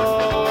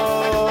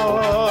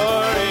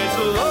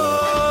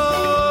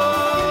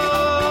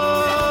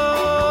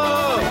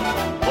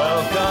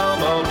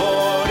 Welcome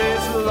aboard,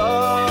 it's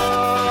love.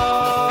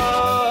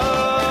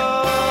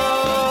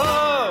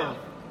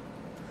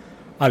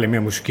 Άλλη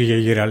μια μουσική για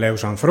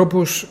γυραλαίους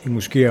ανθρώπους, η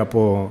μουσική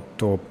από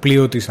το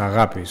Πλοίο της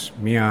Αγάπης.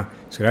 Μια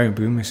σειρά η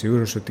οποία είμαι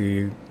σίγουρος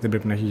ότι δεν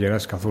πρέπει να έχει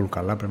γεράσει καθόλου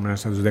καλά, πρέπει να είναι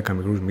σαν τους 10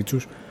 μικρούς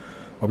μίτσους.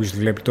 Όποιος τη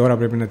βλέπει τώρα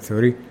πρέπει να τη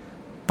θεωρεί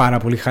πάρα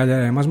πολύ χάλια.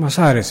 Εμάς μας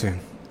άρεσε.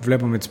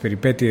 Βλέπαμε τις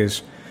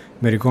περιπέτειες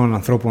μερικών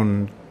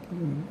ανθρώπων,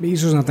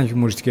 ίσως να ήταν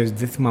χιουμοριστικές,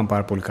 δεν θυμάμαι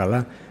πάρα πολύ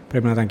καλά.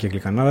 Πρέπει να ήταν και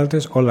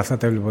γλυκανάλατες. Όλα αυτά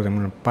τα έβλεπα όταν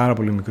ήμουν πάρα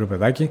πολύ μικρό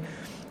παιδάκι.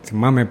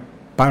 Θυμάμαι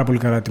πάρα πολύ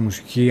καλά τη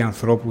μουσική,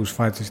 ανθρώπους,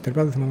 φάτσες κτλ.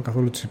 Δεν θυμάμαι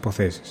καθόλου τις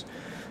υποθέσεις.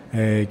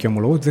 Και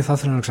ομολογώ ότι δεν θα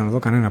ήθελα να ξαναδώ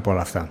κανένα από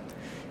όλα αυτά.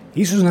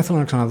 Ίσως να ήθελα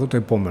να ξαναδώ το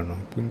επόμενο,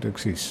 που είναι το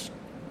εξής.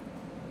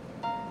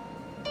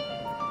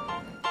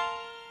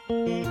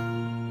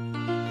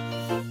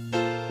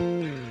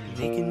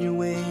 Making your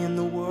way in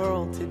the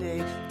world today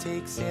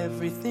takes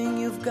everything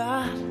you've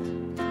got.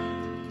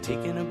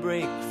 Taking a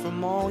break from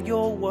all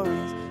your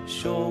worries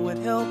sure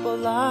would help a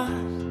lot.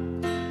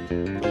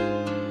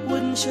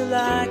 Wouldn't you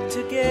like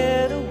to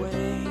get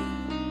away?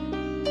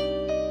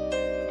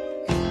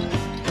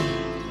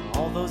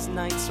 All those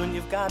nights when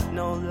you've got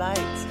no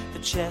lights,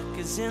 the check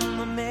is in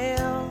the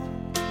mail,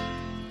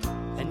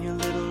 and your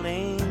little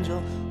angel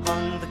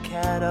hung the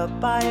cat up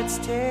by its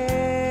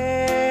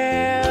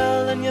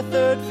tail, and your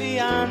third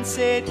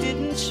fiancé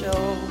didn't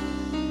show.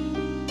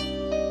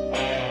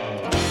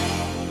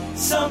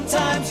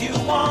 Sometimes you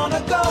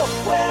wanna go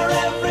where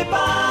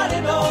everybody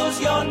knows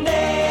your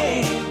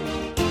name,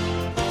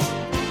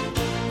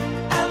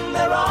 and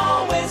they're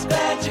always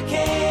glad you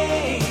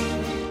came.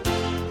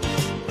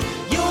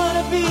 You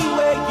wanna be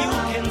where you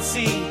can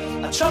see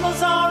our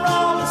troubles are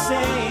all the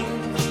same.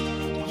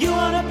 You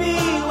wanna be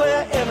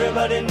where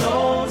everybody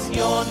knows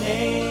your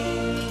name.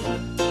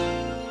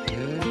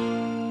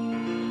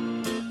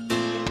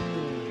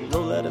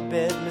 Roll out of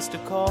bed, Mr.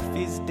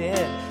 Coffee's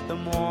dead. The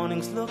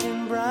morning's looking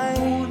bright.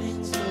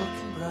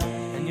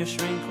 And your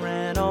shrink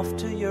ran off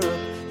to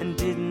Europe and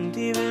didn't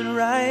even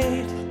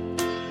write.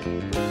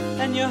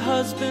 And your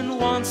husband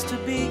wants to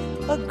be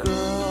a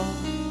girl.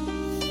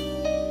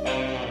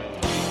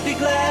 Be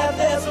glad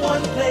there's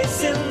one place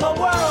in the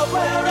world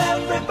where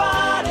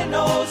everybody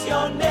knows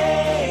your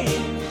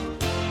name,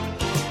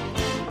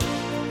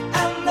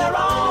 and they're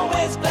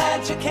always glad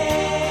you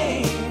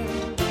came.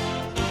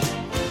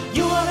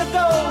 You wanna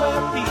go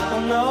where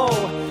people know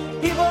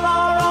people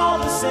are all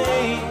the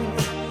same.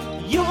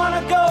 You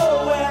wanna go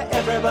where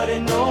everybody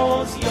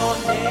knows your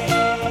name.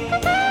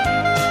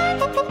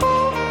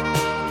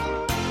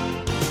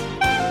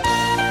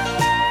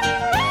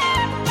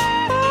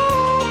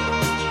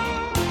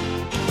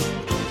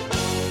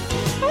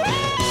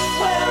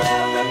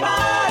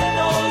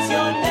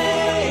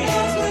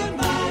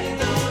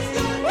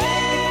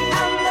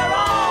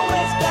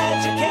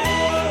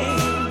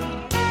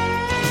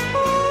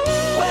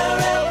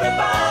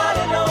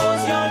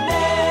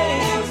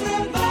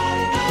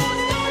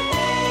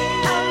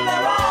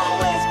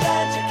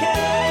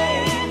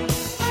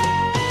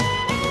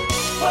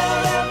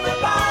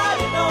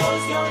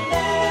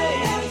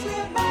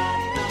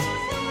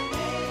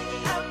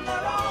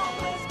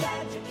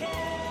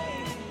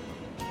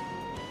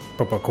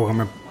 Που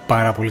ακούγαμε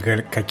πάρα πολύ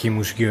κακή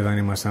μουσική όταν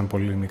ήμασταν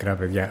πολύ μικρά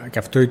παιδιά. Και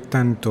αυτό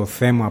ήταν το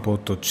θέμα από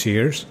το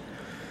Cheers,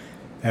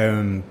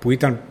 που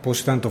ήταν πώς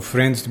ήταν το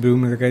Friends την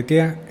προηγούμενη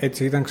δεκαετία,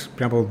 έτσι ήταν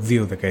πριν από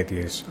 2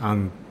 δεκαετίες,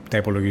 αν τα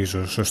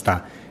υπολογίζω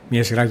σωστά.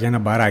 Μια σειρά για ένα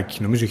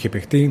μπαράκι. Νομίζω είχε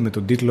παιχτεί με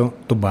τον τίτλο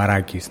 «Το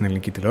μπαράκι» στην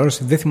ελληνική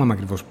τηλεόραση. Δεν θυμάμαι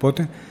ακριβώς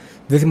πότε,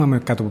 δεν θυμάμαι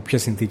κάτω από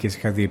ποιες συνθήκες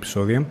είχα δει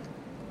επεισόδια.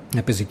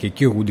 Έπαιζε και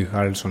εκεί ο Woody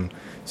Harrelson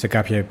σε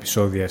κάποια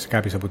επεισόδια, σε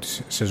κάποιες από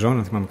τις σεζόν,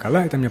 αν θυμάμαι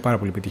καλά. Ήταν μια πάρα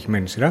πολύ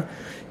πετυχημένη σειρά,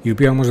 η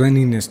οποία όμως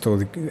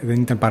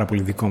δεν ήταν πάρα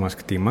πολύ δικό μας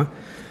κτήμα.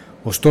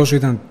 Ωστόσο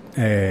ήταν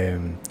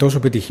τόσο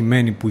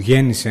πετυχημένη που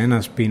γέννησε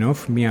ένα spin-off,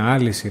 μια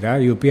άλλη σειρά,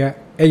 η οποία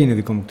έγινε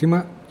δικό μου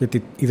κτήμα,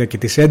 γιατί είδα και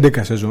τις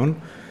 11 σεζόν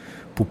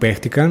που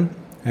παίχτηκαν.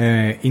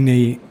 Είναι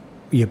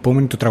η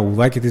επόμενη, το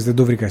τραγουδάκι της δεν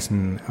το βρήκα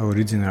στην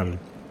original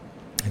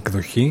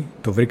εκδοχή,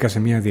 το βρήκα σε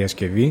μια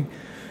διασκευή.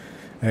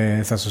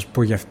 Θα σας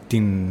πω για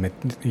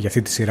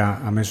αυτή τη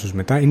σειρά αμέσως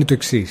μετά. Είναι το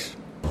εξής.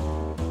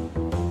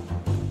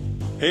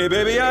 Hey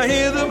baby, I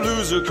hear the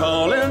blues are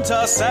calling,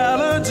 tossed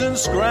salads and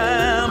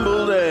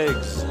scrambled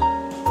eggs.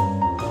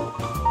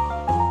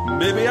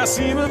 Maybe I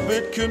seem a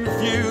bit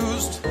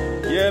confused,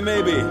 yeah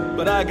maybe,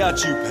 but I got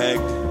you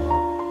pegged.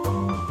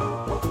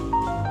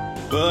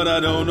 But I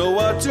don't know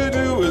what to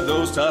do with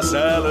those tossed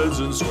salads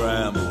and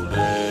scrambled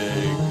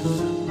eggs.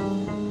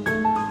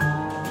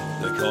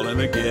 They're calling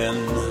again.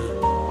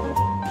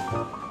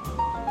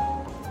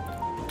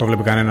 Το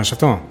βλέπει κανένας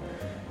αυτό?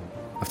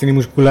 Αυτή είναι η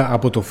μουσικούλα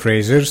από το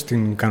Frasier.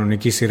 Στην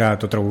κανονική σειρά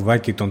το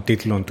τραγουδάκι των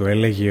τίτλων του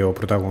έλεγε ο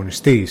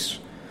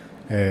πρωταγωνιστής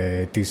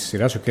της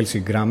σειράς, ο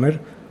Kelsey Grammer,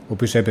 ο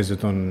οποίος έπαιζε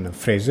τον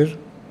Frasier.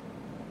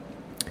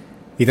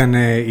 Ήταν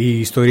η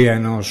ιστορία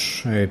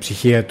ενός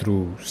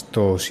ψυχίατρου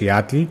στο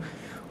Σιάτλ,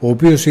 ο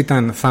οποίος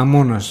ήταν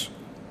θαμώνας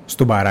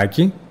στο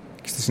μπαράκι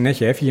και στη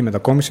συνέχεια έφυγε,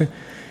 μετακόμισε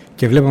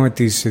και βλέπαμε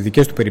τις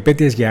δικές του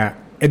περιπέτειες για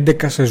 11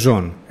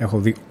 σεζόν. Έχω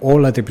δει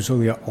όλα τα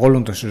επεισόδια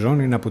όλων των σεζόν.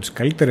 Είναι από τις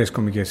καλύτερες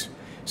κομικές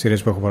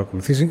σειρές που έχω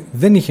παρακολουθήσει.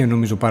 Δεν είχε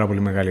νομίζω πάρα πολύ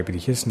μεγάλη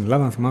επιτυχία στην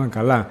Ελλάδα. Αν θυμάμαι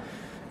καλά,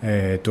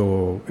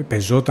 το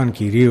πεζόταν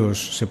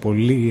κυρίως σε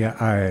πολύ,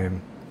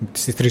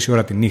 στις 3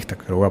 ώρα τη νύχτα,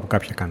 ξέρω εγώ, από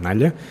κάποια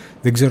κανάλια.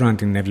 Δεν ξέρω αν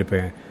την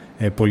έβλεπε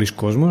πολλοί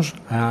κόσμος,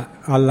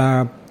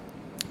 αλλά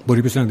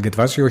μπορεί ποιος να την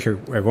κατεβάσει, όχι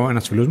εγώ,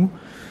 ένας φίλος μου,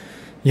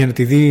 για να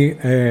τη δει,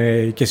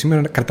 και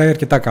σήμερα κρατάει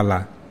αρκετά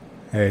καλά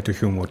το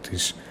χιούμορ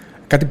της.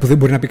 Κάτι που δεν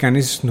μπορεί να πει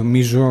κανείς,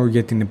 νομίζω,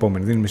 για την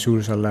επόμενη. Δεν είμαι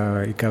σίγουρος,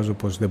 αλλά εικάζω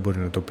πως δεν μπορεί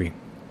να το πει.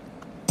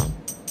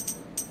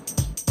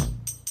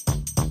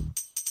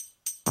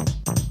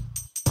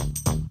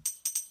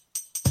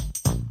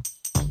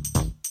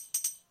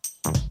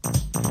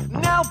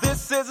 Now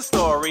this is a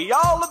story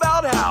all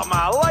about how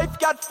my life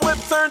got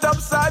flipped, turned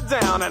upside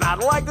down, and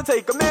I'd like to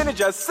take a minute,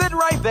 just sit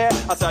right there.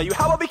 I'll tell you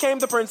how I became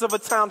the prince of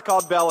a town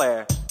called Bel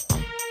Air.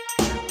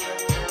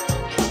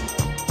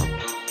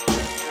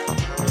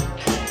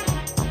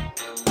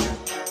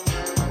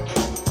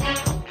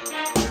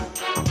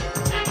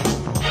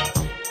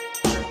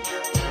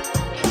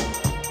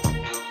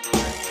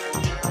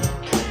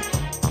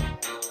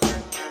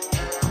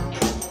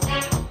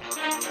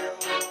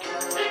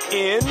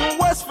 In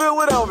West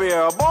Philadelphia,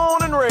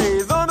 born and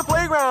raised, on the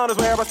playground is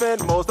where I spend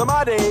most of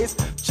my days.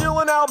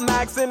 Chilling out,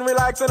 maxing,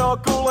 relaxing, all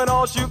cool and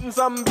all, shooting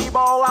some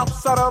b-ball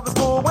outside of the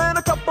school. When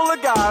a couple of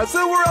guys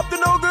who were up to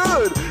no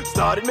good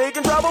started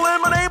making trouble in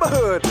my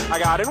neighborhood. I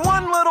got in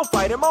one little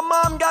fight and my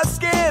mom got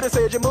scared and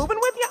said, "You're moving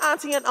with your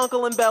auntie and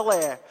uncle in Bel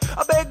Air."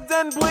 I begged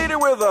and pleaded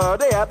with her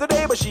day after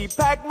day, but she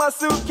packed my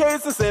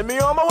suitcase and sent me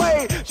on my way.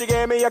 She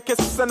gave me a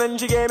kiss and then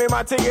she gave me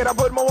my ticket. I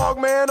put my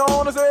Walkman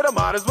on and said I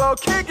might as well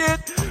kick it.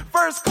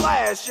 First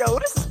class, yo,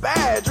 this is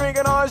bad.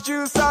 Drinking orange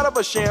juice out of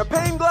a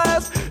champagne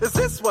glass. Is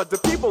this what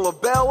the people of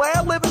Bel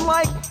Air living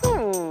like?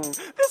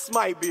 This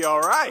might be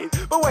alright.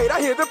 But wait, I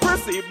hear the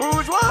prissy,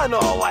 bourgeois and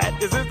all that.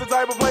 Is this the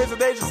type of place that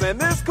they should send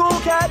this cool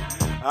cat?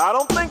 I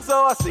don't think so.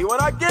 I see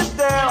when I get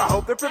there. I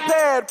hope they're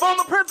prepared for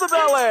the Prince of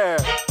Bel Air.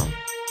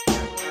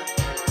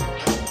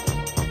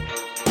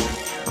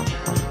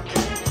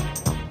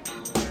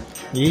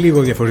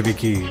 Λίγο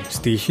διαφορετική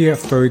στίχη.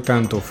 Αυτό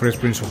ήταν το Fresh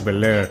Prince of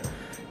Bel Air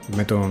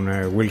με τον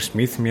Will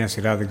Smith, μια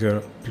σειρά, δεν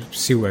ξέρω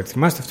σίγουρα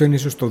θυμάστε. Αυτό είναι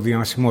ίσως το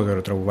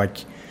διασημότερο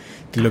τραγουδάκι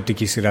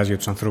τηλεοπτικής σειράς για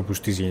τους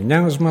ανθρώπους της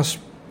γενιάς μας.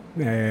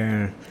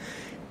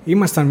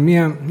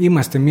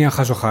 Είμαστε μια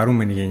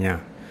χαζοχαρούμενη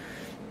γενιά.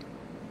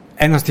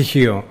 Ένα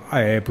στοιχείο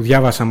που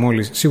διάβασα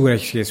μόλις σίγουρα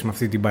έχει σχέση με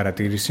αυτή την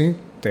παρατήρηση.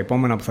 Τα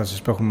επόμενα που θα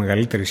σας πω έχουν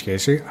μεγαλύτερη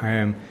σχέση.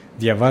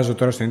 Διαβάζω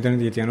τώρα στο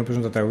ίντερνετ, γιατί αν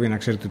παίζουν τα τραγούδια να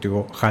ξέρετε ότι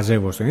εγώ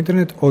χαζεύω στο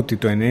ίντερνετ, ότι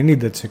το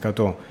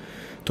 90%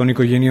 των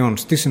οικογενειών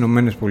στις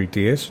Ηνωμένες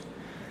Πολιτείες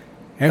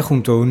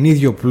έχουν τον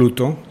ίδιο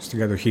πλούτο στην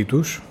κατοχή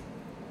τους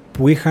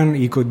που είχαν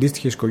οι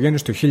αντίστοιχες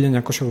οικογένειες το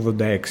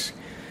 1986.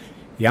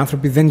 Οι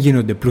άνθρωποι δεν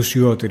γίνονται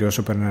πλουσιότεροι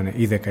όσο περνάνε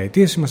οι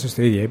δεκαετίες, είμαστε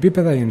στα ίδια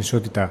επίπεδα, η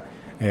ανισότητα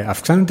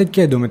αυξάνεται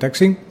και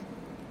εντωμεταξύ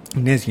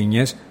οι νέες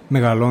γενιές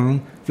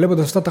μεγαλώνουν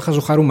βλέποντας αυτά τα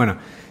χαζοχαρούμενα.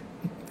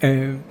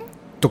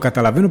 Το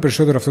καταλαβαίνω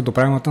περισσότερο αυτό το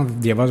πράγμα όταν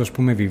διαβάζω, ας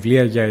πούμε,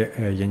 βιβλία για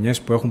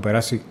γενιές που έχουν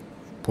περάσει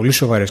πολύ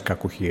σοβαρές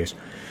κακουχίες.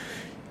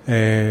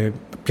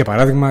 Για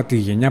παράδειγμα, τη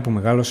γενιά που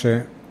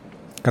μεγάλωσε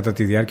κατά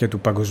τη διάρκεια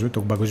των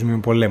παγκοσμίων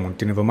πολέμων.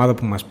 Την εβδομάδα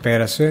που μας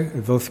πέρασε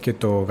δόθηκε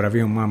το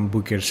βραβείο Man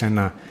Booker σε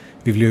ένα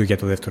βιβλίο για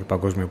το Δεύτερο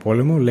Παγκόσμιο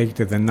Πόλεμο.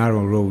 Λέγεται The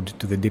Narrow Road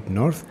to the Deep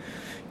North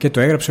και το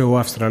έγραψε ο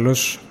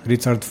Αυστραλός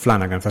Richard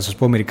Flanagan. Θα σας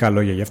πω μερικά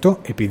λόγια γι' αυτό,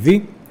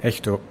 επειδή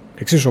έχει το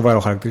εξίσου σοβαρό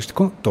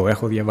χαρακτηριστικό, το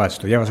έχω διαβάσει.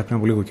 Το διάβασα πριν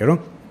από λίγο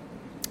καιρό.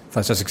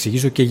 Θα σας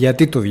εξηγήσω και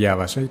γιατί το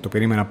διάβασα, το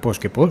περίμενα πώς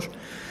και πώς.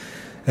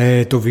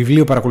 Το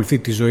βιβλίο παρακολουθεί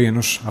τη ζωή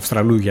ενός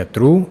Αυστραλού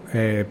γιατρού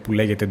που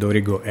λέγεται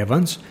Dorigo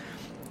Evans.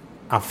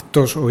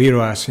 Αυτός ο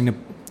ήρωας είναι,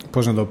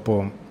 πώς να το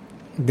πω,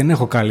 δεν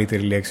έχω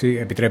καλύτερη λέξη,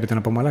 επιτρέπεται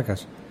να πω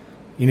μαλάκας.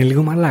 Είναι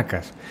λίγο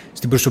μαλάκας.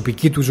 Στην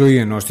προσωπική του ζωή,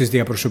 ενώ στις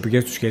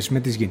διαπροσωπικές του σχέσεις με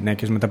τις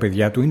γυναίκες, με τα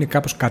παιδιά του, είναι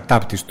κάπως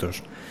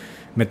κατάπτυστος.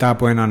 Μετά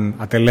από έναν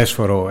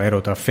ατελέσφορο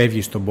έρωτα,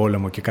 φεύγει στον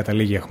πόλεμο και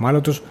καταλήγει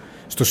εχμάλωτος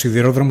στο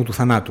σιδηρόδρομο του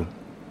θανάτου.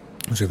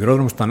 Ο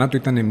σιδηρόδρομος του θανάτου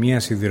ήταν μια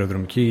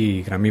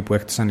σιδηροδρομική γραμμή που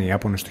έκτισαν οι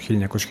Ιάπωνες το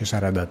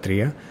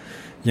 1943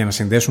 για να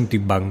συνδέσουν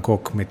την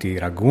Μπαγκόκ με τη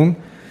Ραγκούν.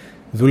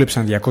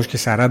 Δούλεψαν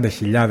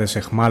 240.000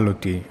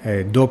 εχμάλωτοι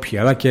ντόπιοι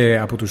αλλά και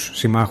από τους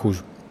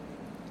συμμάχους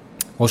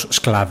ως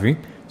σκλάβοι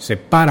σε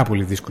πάρα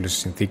πολύ δύσκολες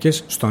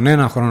συνθήκες. Στον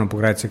ένα χρόνο που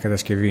κράτησε η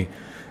κατασκευή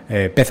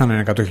πέθαναν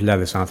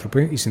 100.000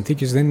 άνθρωποι. Οι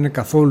συνθήκες δεν είναι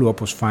καθόλου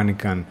όπως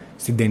φάνηκαν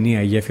στην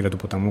ταινία «Η γέφυρα του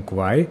ποταμού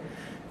Κουβάη»,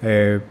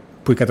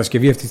 που η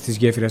κατασκευή αυτής της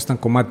γέφυρας ήταν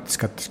κομμάτι της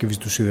κατασκευής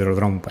του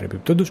σιδηροδρόμου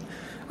παρεμπιπτόντως.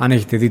 Αν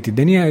έχετε δει την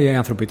ταινία, οι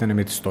άνθρωποι ήταν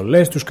με τις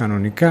στολές τους,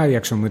 κανονικά, οι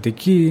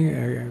αξιωματικοί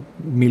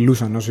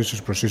μιλούσαν ως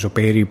ίσως προς ίσο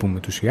περίπου με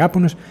τους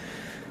Ιάπωνες.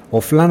 Ο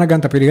Φλάναγκαν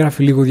τα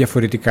περιγράφει λίγο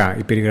διαφορετικά.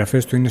 Οι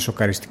περιγραφές του είναι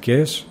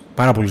σοκαριστικές,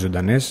 πάρα πολύ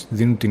ζωντανές,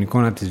 δίνουν την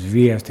εικόνα της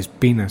βίας, της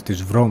πείνας,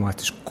 της βρώμας,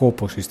 της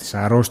κόπωσης, της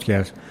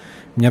αρρώστιας,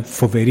 μια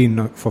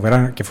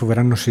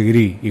φοβερά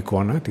νοσηρή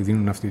εικόνα, τη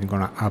δίνουν αυτή την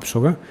εικόνα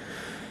άψογα.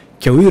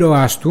 Και ο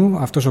ήρωάς του,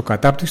 αυτός ο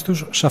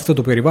κατάπτυστος, σε αυτό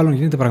το περιβάλλον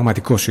γίνεται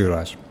πραγματικός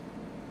ήρωας.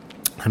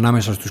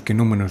 Ανάμεσα στους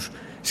κινούμενους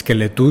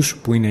σκελετούς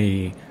που είναι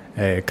οι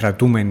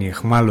κρατούμενοι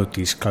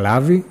εχμάλωτοι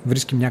σκλάβοι,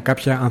 βρίσκει μια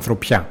κάποια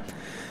ανθρωπιά.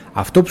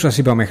 Αυτό που σας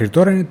είπα μέχρι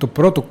τώρα είναι το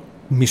πρώτο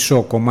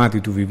μισό κομμάτι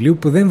του βιβλίου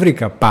που δεν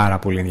βρήκα πάρα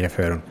πολύ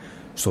ενδιαφέρον.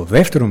 Στο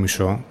δεύτερο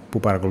μισό, που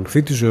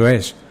παρακολουθεί τις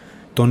ζωές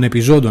των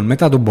επιζώντων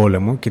μετά τον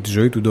πόλεμο και τη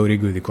ζωή του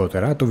Ντορίγκο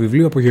ειδικότερα, το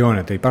βιβλίο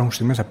απογειώνεται. Υπάρχουν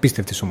στιγμές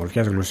απίστευτης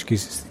ομορφιάς,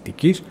 γλωσσικής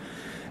αισθητικής.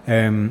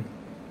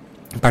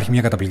 Υπάρχει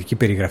μια καταπληκτική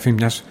περιγραφή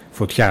μιας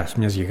φωτιάς,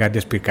 μιας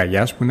γιγάντιας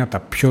πυρκαγιάς, που είναι από τα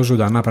πιο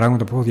ζωντανά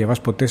πράγματα που έχω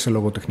διαβάσει ποτέ σε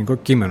λογοτεχνικό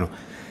κείμενο.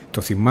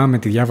 Το θυμάμαι,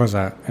 τη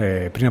διάβαζα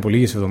πριν από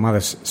λίγες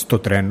εβδομάδες στο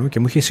τρένο και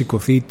μου είχε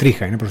σηκωθεί η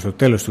τρίχα. Είναι προς το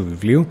τέλος του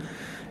βιβλίου.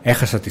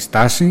 Έχασα τη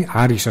στάση,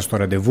 άργησα στο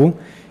ραντεβού.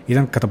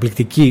 Ήταν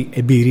καταπληκτική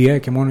εμπειρία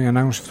και μόνο η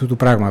ανάγνωση αυτού του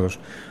πράγματος.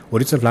 Ο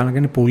Ρίτσαρντ Φλάναγκαν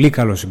είναι πολύ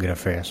καλός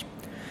συγγραφέας.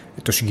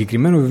 Το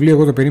συγκεκριμένο βιβλίο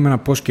εγώ το περίμενα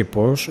πώς και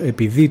πώς,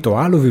 επειδή το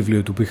άλλο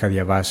βιβλίο του που είχα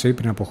διαβάσει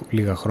πριν από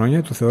λίγα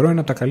χρόνια το θεωρώ ένα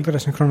από τα καλύτερα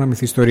σύγχρονα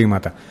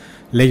μυθιστορήματα.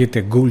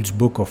 Λέγεται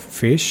Gould's Book of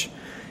Fish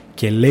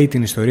και λέει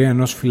την ιστορία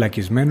ενός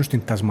φυλακισμένου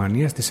στην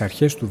Τασμανία στις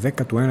αρχές του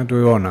 19ου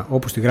αιώνα,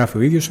 όπως τη γράφει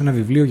ο ίδιος, ένα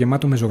βιβλίο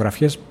γεμάτο με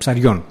ζωγραφιές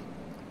ψαριών.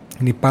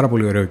 Είναι πάρα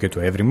πολύ ωραίο και το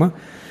έβριμα,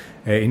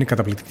 είναι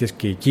καταπληκτικές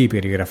και εκεί οι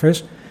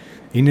περιγραφές.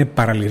 Είναι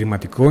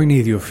παραλυρηματικό, είναι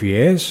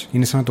ιδιοφυές,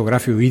 είναι σαν να το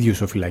γράφει ο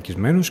ίδιος ο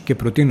φυλακισμένος και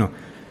προτείνω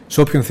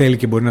σε όποιον θέλει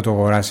και μπορεί να το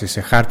αγοράσει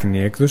σε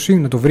χάρτινη έκδοση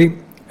να το βρει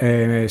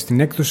στην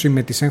έκδοση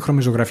με τις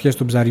έγχρωμες ζωγραφιές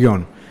των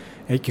ψαριών.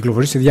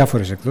 Κυκλοφορεί σε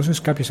διάφορες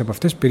εκδόσεις. Κάποιες από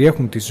αυτές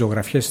περιέχουν τις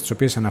ζωγραφιές τις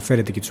οποίες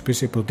αναφέρεται και τις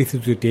οποίες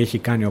υποτίθεται ότι έχει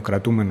κάνει ο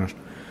κρατούμενος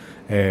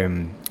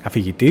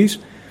αφηγητής.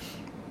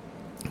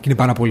 Και είναι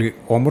πάρα πολύ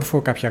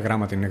όμορφο. Κάποια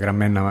γράμματα είναι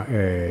γραμμένα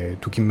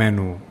του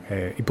κειμένου,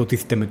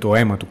 υποτίθεται με το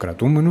αίμα του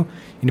κρατούμενου.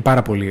 Είναι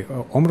πάρα πολύ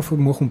όμορφο.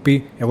 Μου έχουν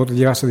πει, εγώ το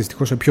διάβασα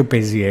δυστυχώς σε πιο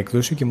πεζή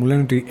έκδοση και μου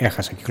λένε ότι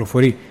έχασα.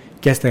 Κυκλοφορεί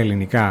και στα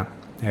ελληνικά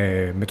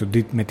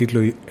με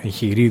τίτλο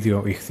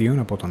Εγχειρίδιο Ιχθύων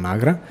από τον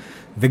Άγρα.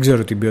 Δεν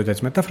ξέρω την ποιότητα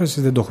της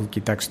μετάφρασης, δεν το έχω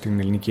κοιτάξει την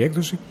ελληνική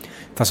έκδοση.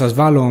 Θα σας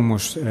βάλω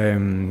όμως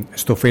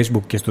στο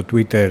Facebook και στο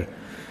Twitter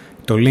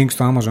το link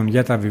στο Amazon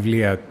για τα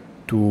βιβλία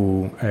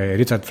του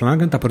Richard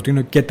Flanagan. Τα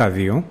προτείνω και τα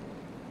δύο.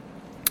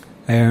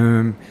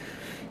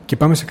 Και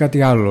πάμε σε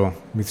κάτι άλλο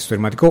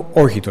μυθιστορηματικό,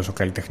 όχι τόσο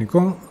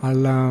καλλιτεχνικό,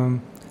 αλλά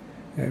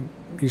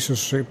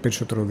ίσως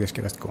περισσότερο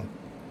διασκεδαστικό.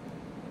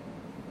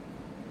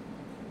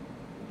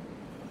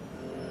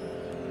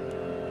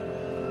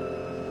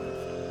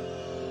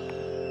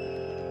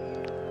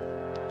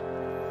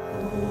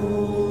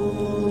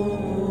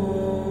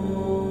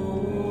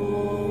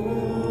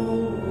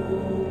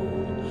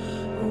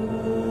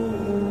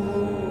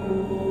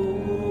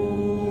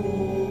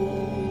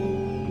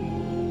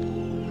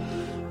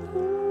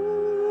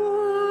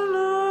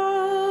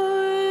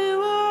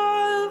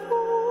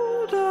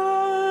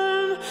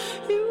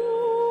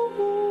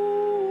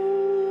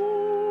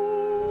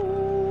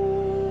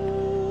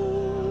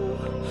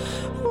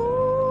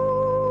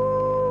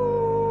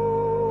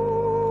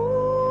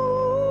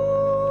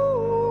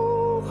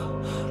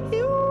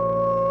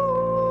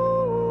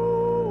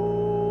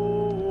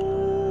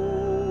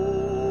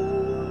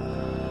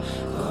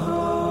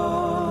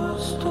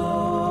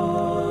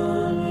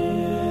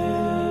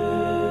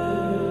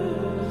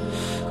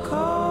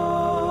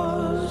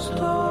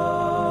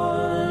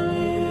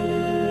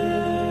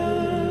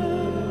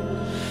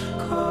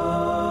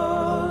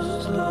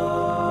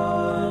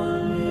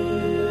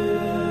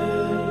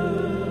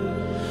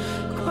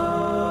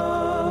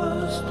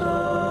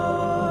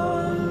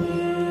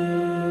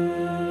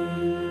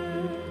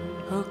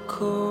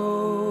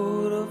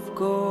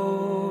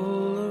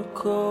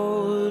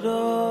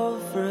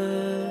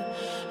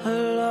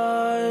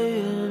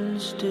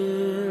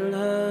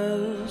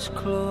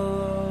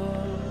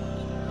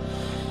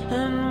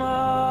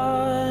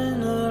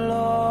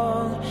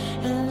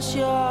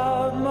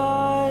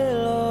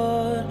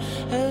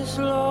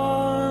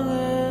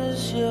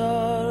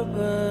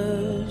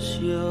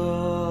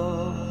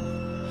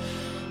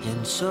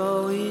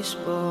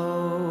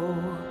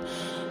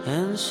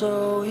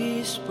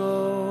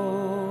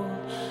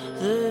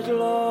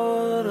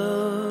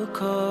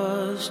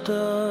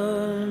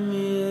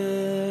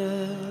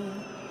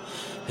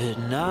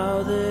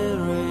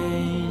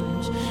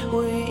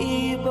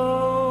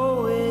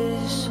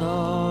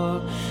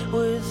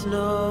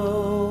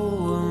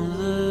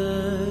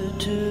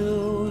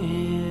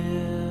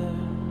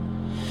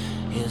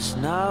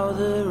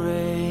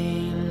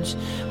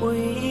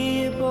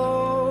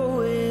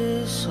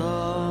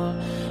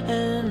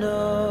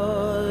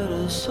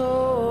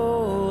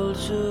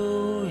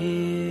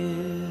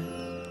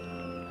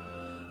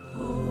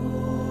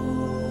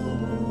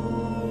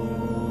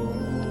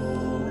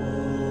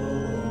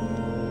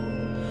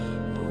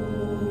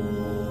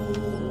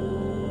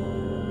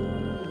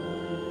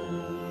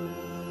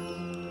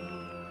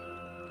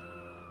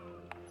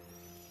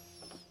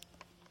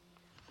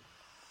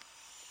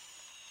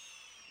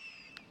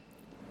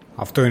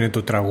 Αυτό είναι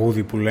το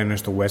τραγούδι που λένε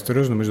στο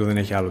Westeros. Νομίζω δεν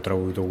έχει άλλο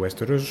τραγούδι το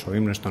Westeros. Ο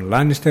ύμνος των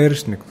Lannister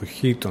στην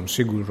εκδοχή των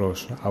Sigur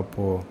Rós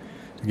από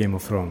το Game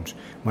of Thrones.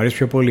 Μου αρέσει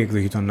πιο πολύ η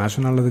εκδοχή των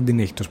National, αλλά δεν την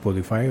έχει το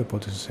Spotify,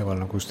 οπότε σας έβαλα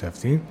να ακούσετε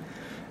αυτή.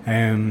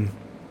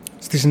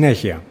 Στη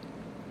συνέχεια,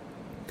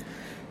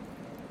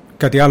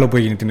 κάτι άλλο που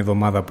έγινε την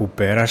εβδομάδα που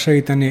πέρασε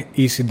ήταν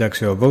η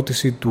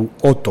συνταξιοδότηση του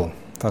Ότο.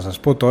 Θα σας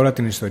πω τώρα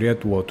την ιστορία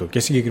του Ότο και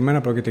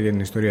συγκεκριμένα πρόκειται για την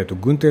ιστορία του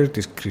Γκούντερ,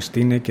 της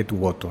Κριστίνε και του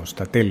Ότο.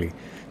 Στα τέλη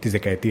της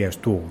δεκαετίας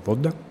του 80,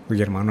 ο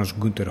Γερμανός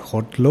Γκούντερ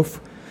Χόρτλοφ,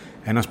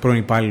 ένας πρώην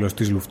υπάλληλος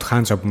της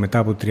Lufthansa που μετά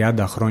από 30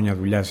 χρόνια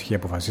δουλειάς είχε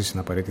αποφασίσει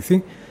να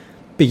παραιτηθεί,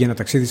 πήγε ένα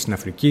ταξίδι στην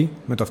Αφρική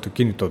με το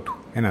αυτοκίνητό του,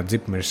 ένα Jeep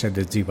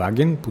Mercedes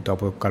G-Wagen που το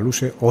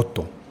αποκαλούσε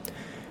Ότο.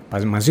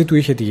 Μαζί του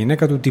είχε τη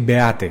γυναίκα του, την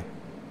Μπεάτε.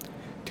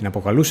 Την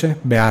αποκαλούσε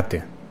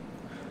Μπεάτε.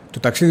 Το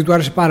ταξίδι του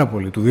άρεσε πάρα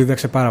πολύ, του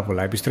δίδαξε πάρα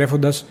πολλά.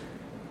 Επιστρέφοντας,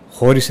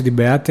 χώρισε την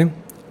Μπεάτε,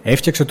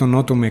 έφτιαξε τον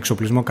Ότο με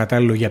εξοπλισμό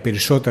κατάλληλο για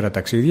περισσότερα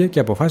ταξίδια και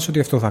αποφάσισε ότι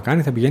αυτό θα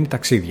κάνει, θα πηγαίνει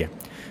ταξίδια.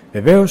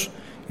 Βεβαίως,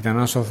 ήταν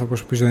ένας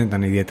άνθρωπος που δεν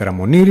ήταν ιδιαίτερα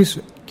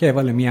μονήρης και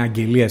έβαλε μια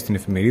αγγελία στην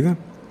εφημερίδα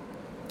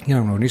για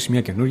να γνωρίσει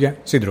μια καινούρια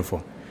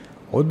σύντροφο.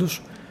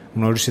 Όντως,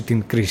 γνώρισε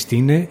την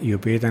Κριστίνε, η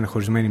οποία ήταν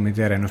χωρισμένη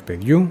μητέρα ενός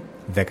παιδιού,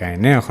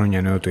 19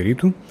 χρόνια νεότερη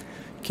του,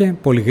 και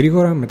πολύ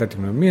γρήγορα μετά τη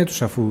γνωριμία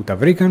τους, αφού τα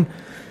βρήκαν,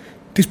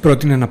 της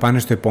πρότεινε να πάνε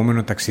στο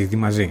επόμενο ταξίδι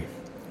μαζί.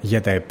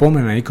 Για τα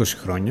επόμενα 20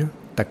 χρόνια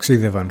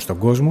ταξίδευαν στον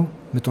κόσμο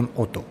με τον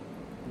Ότο.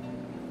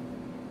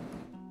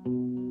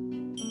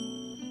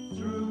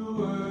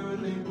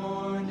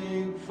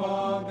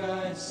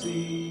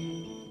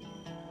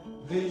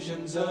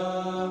 Visions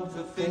of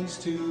the things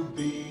to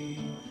be,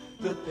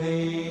 the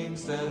pains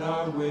that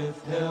are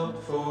withheld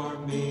for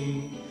me,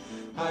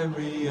 I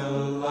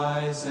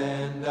realize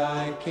and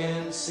I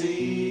can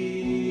see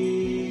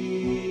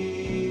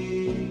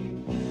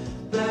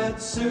that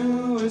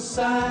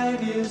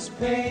suicide is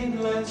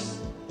painless.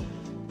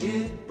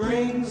 It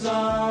brings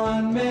on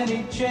many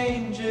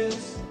changes,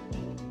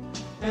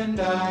 and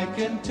I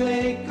can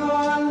take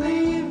or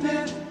leave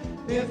it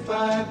if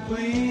I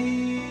please.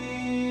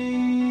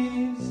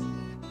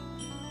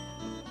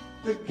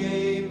 The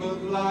game of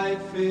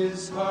life is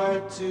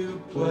hard to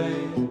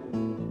play.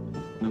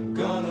 I'm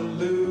gonna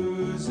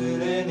lose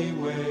it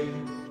anyway.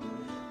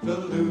 The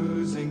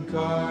losing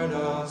card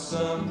I'll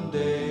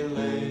someday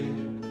lay.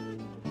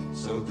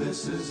 So this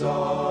is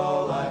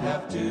all I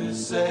have to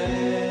say.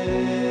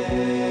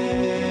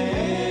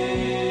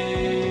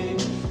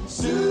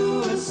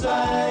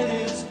 Suicide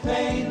is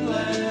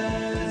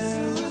painless.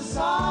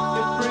 Suicide.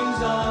 It brings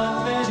on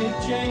many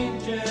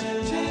changes,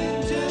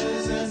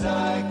 and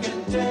I can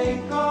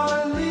take or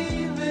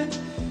leave it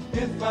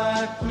if I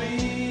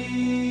please.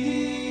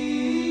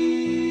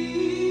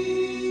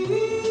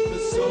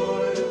 The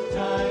sword of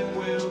time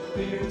will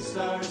pierce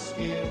our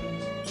skin.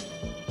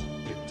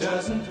 It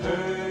doesn't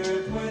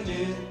hurt when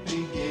it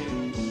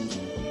begins,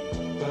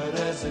 but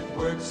as it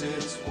works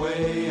its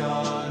way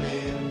on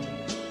in,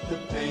 the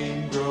pain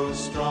grows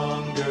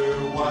stronger,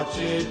 watch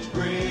it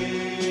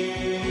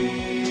grin.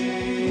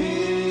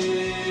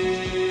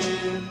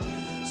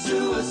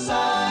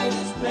 Suicide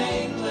is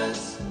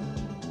painless,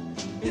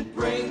 it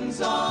brings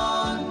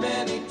on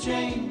many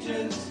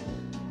changes,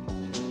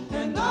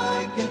 and I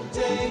can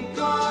take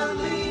or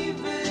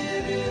leave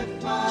it if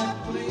I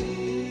please.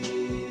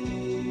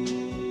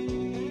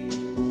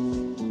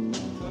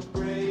 A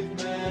brave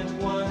man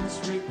once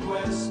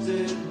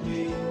requested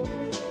me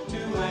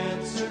to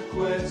answer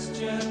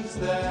questions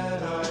that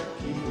are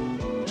key.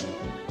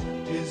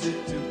 Is it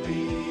to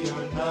be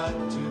or not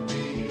to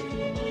be?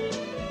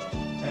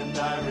 And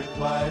I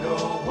replied,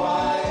 oh,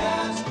 why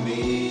ask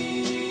me?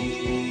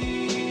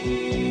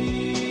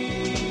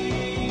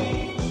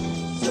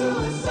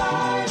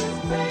 Suicide is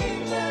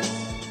painless.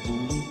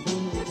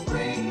 It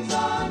brings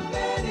on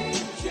many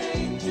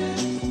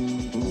changes,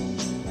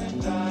 and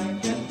I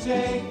can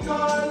take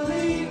or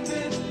leave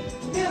it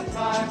if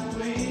I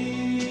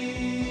please.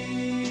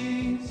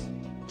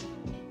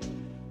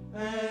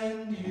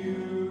 And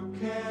you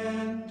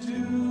can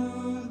do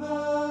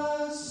the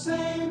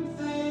same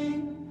thing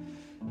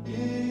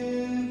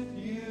if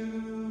you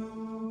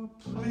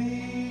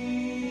please.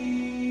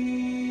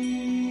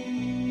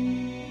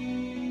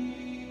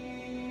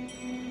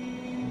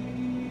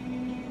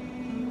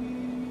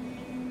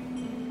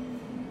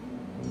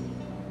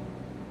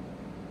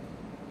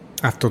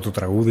 Αυτό το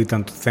τραγούδι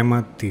ήταν το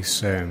θέμα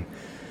της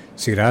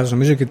σειράς,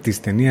 νομίζω και της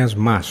ταινίας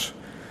Μας.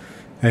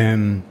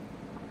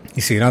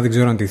 Η σειρά, δεν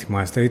ξέρω αν τη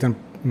θυμάστε, ήταν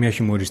μια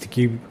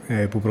χιουμοριστική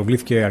που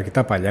προβλήθηκε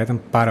αρκετά παλιά,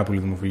 ήταν πάρα πολύ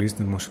δημοφιλής,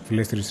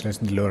 δημοφιλέστερη σειρά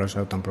στην τηλεόραση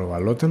όταν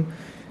προβαλόταν.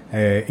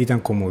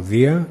 Ήταν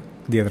κωμωδία,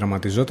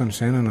 διαδραματιζόταν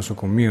σε ένα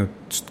νοσοκομείο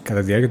κατά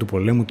τη διάρκεια του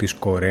πολέμου της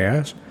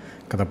Κορέας,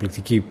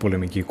 καταπληκτική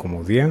πολεμική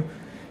κωμωδία,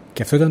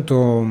 και αυτό ήταν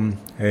το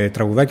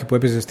τραγουδάκι που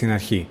έπαιζε στην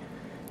αρχή.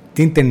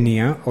 Την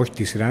ταινία, όχι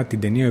τη σειρά, την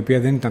ταινία η οποία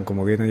δεν ήταν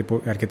κωμωδία,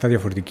 ήταν αρκετά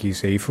διαφορετική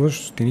σε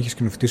ύφος, την είχε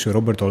σκηνοθετήσει ο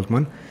Ρόμπερτ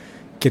Όλτμαν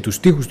και τους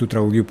στίχους του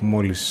τραγουδιού που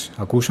μόλις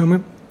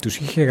ακούσαμε τους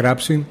είχε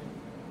γράψει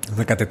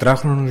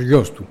 14χρονος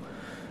γιος του.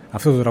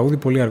 Αυτό το τραγούδι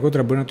πολύ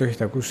αργότερα μπορεί να το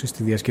έχετε ακούσει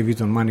στη διασκευή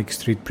των Manic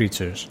Street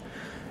Preachers.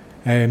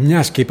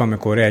 Μιας και είπαμε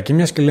Κορέα και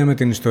μιας και λέμε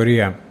την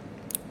ιστορία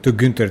του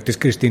Γκούντερ, της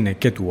Κριστίνε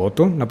και του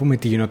Ότο, να πούμε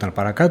τι γινόταν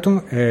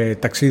παρακάτω.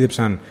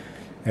 Ταξίδεψαν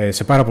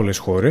σε πάρα πολλές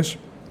χώρες,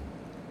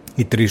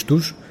 οι τρεις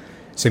τους.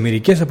 Σε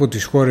μερικές από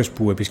τις χώρες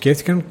που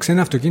επισκέφθηκαν,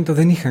 ξένα αυτοκίνητα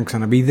δεν είχαν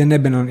ξαναμπεί ή δεν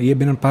έμπαιναν ή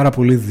έμπαιναν πάρα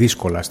πολύ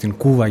δύσκολα. Στην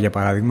Κούβα, για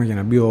παράδειγμα, για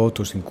να μπει ο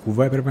Ότο στην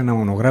Κούβα, έπρεπε να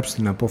μονογράψει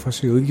την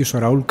απόφαση ο ίδιος ο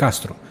Ραούλ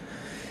Κάστρο.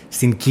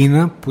 Στην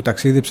Κίνα, που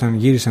ταξίδεψαν,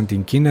 γύρισαν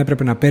την Κίνα,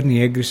 έπρεπε να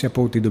παίρνει έγκριση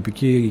από την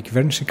τοπική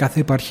κυβέρνηση κάθε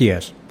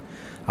επαρχίας.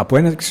 Από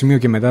ένα σημείο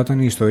και μετά, όταν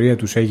η ιστορία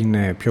τους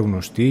έγινε πιο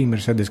γνωστή, η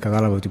Mercedes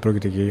κατάλαβε ότι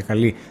πρόκειται και για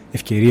καλή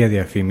ευκαιρία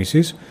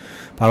διαφήμισης,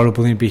 παρόλο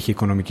που δεν υπήρχε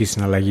οικονομική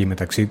συναλλαγή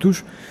μεταξύ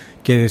τους,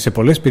 και σε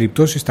πολλές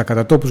περιπτώσεις τα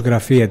κατατόπους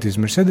γραφεία της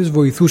Mercedes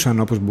βοηθούσαν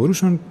όπως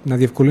μπορούσαν να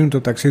διευκολύνουν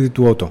το ταξίδι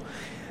του Otto.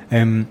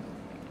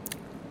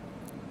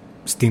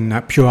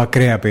 Στην πιο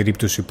ακραία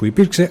περίπτωση που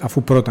υπήρξε,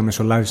 αφού πρώτα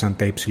μεσολάβησαν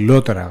τα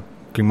υψηλότερα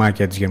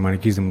κλιμάκια της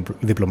γερμανικής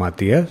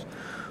διπλωματίας,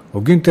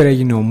 ο Γκίντερ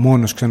έγινε ο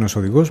μόνος ξένος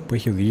οδηγός που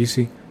έχει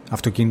οδηγήσει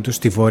αυτοκίνητο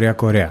στη Βόρεια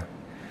Κορέα.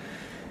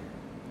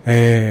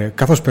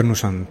 Καθώς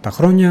περνούσαν τα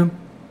χρόνια,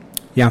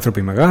 οι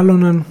άνθρωποι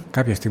μεγάλωναν,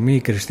 κάποια στιγμή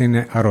η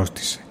Κριστίνε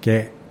αρρώστησε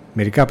και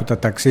μερικά από τα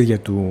ταξίδια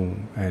του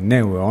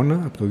νέου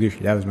αιώνα, από το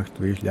 2000 μέχρι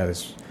το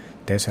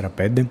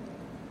 2004-2005,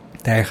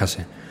 τα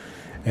έχασε.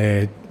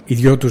 Οι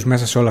δυο τους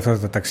μέσα σε όλα αυτά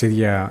τα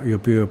ταξίδια, οι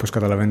οποίοι όπως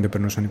καταλαβαίνετε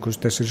περνούσαν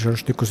 24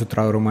 ώρες το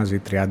 24ωρο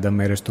μαζί, 30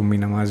 μέρες το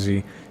μήνα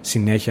μαζί,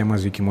 συνέχεια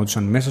μαζί,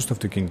 κοιμόντουσαν μέσα στο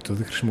αυτοκίνητο,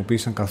 δεν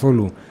χρησιμοποίησαν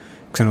καθόλου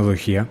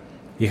ξενοδοχεία.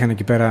 Είχαν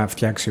εκεί πέρα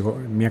φτιάξει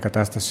μια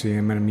κατάσταση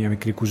με μια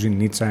μικρή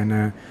κουζινίτσα,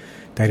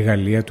 τα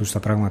εργαλεία τους, τα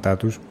πράγματά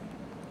τους.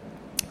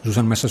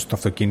 Ζούσαν μέσα στο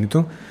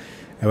αυτοκίνητο,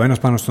 ο ένας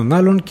πάνω στον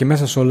άλλον, και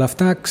μέσα σε όλα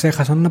αυτά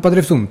ξέχασαν να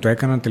παντρευτούν. Το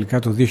έκαναν τελικά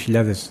το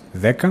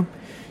 2010.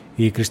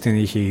 Η Κριστίνε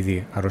είχε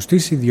ήδη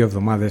αρρωστήσει. 2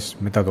 εβδομάδες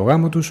μετά το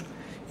γάμο τους,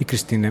 η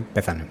Κριστίνε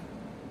πέθανε.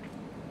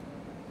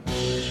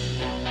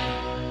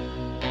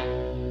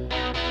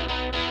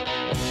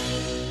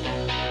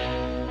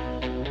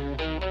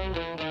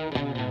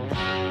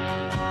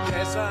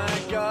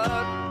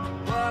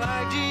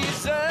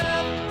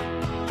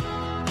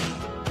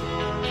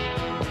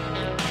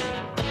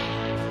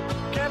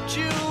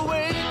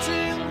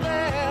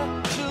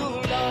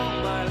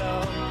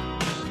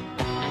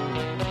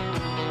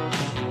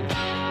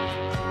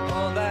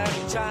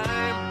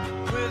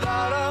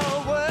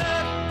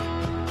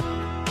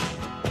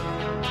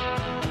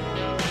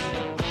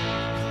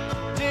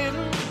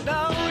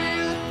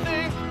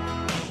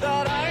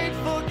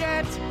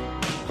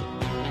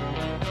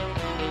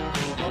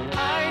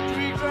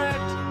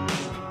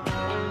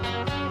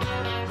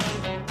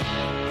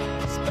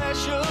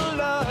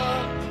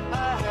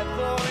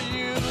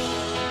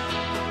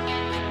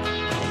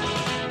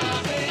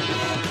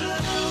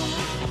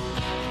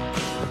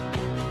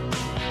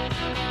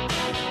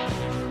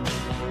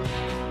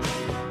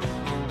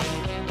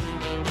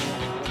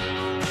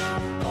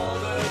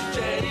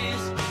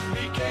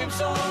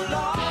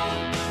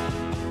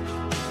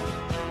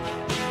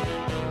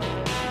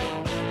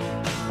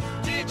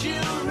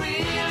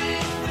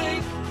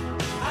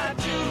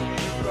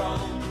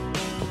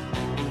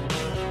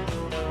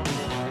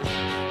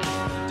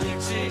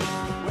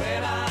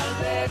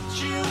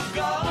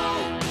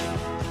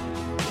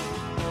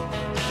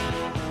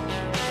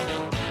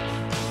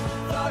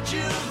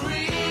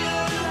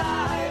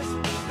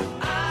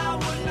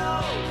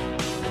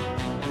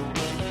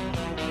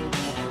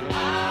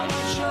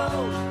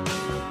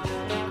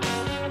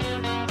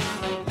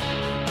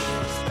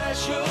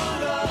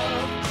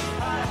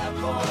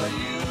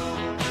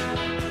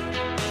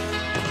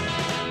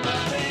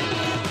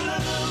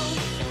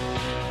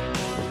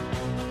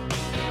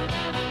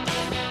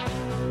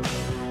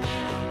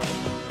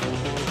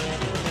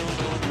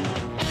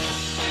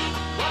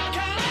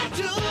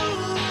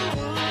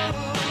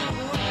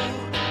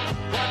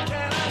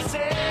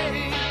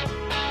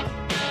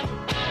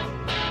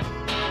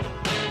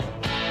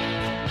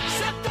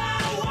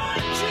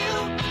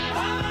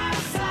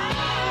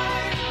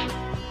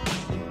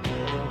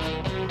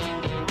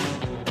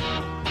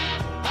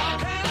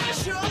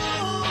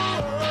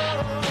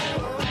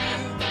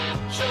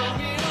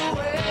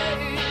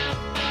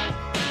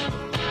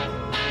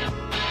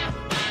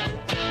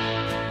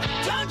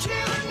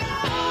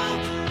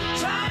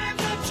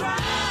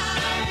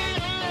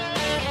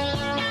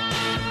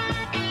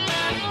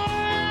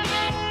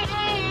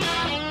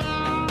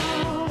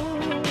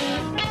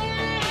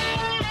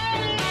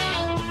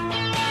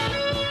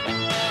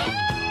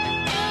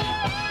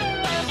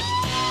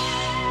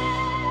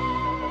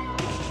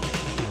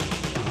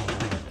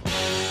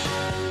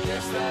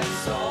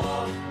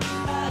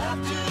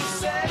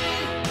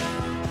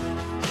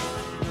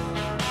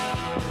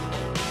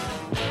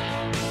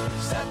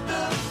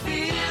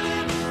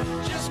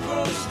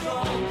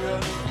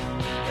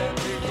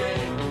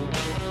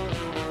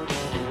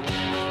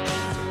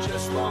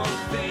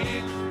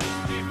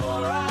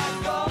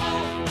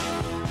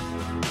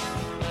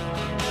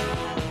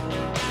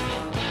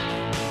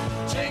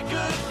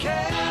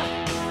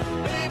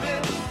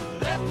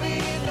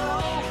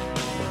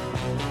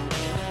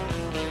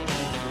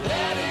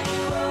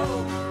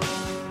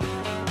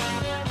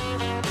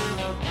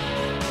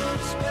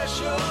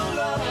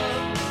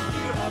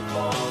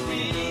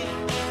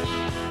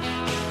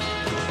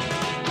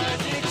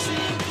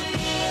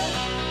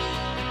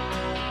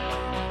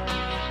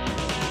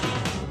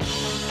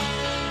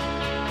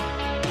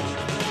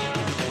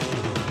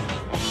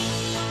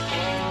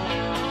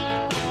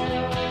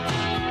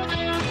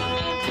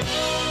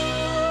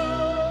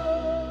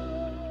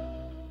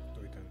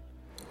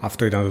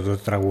 Αυτό ήταν το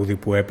τραγούδι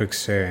που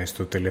έπαιξε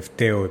στο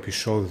τελευταίο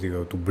επεισόδιο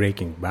του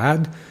Breaking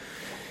Bad,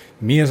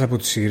 μίας από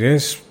τις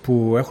σειρές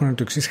που έχουν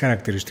το εξής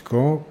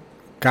χαρακτηριστικό: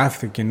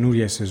 κάθε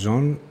καινούρια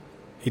σεζόν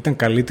ήταν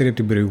καλύτερη από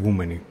την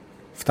προηγούμενη,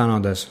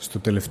 φτάνοντας στο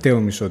τελευταίο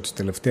μισό της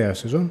τελευταίας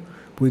σεζόν,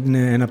 που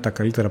είναι ένα από τα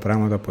καλύτερα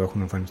πράγματα που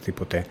έχουν εμφανιστεί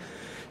ποτέ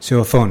σε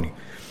οθόνη.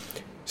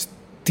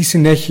 Στη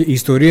συνέχεια, η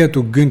ιστορία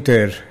του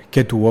Γκούντερ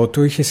και του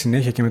Ότο είχε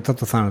συνέχεια και μετά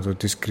το θάνατο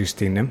της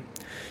Κριστίνε.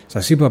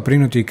 Σας είπα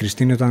πριν ότι η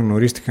Κριστίνε, όταν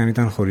γνωρίστηκαν,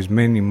 ήταν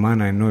χωρισμένη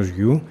μάνα ενός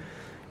γιου.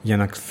 Για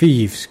να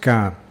φύγει,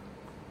 φυσικά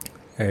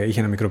είχε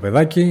ένα μικρό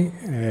παιδάκι,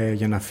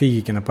 για να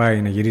φύγει και να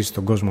πάει να γυρίσει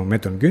στον κόσμο με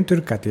τον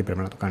Γκούντερ, κάτι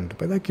έπρεπε να το κάνει το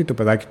παιδάκι. Το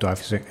παιδάκι το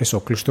άφησε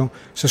εσόκλειστο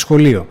σε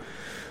σχολείο.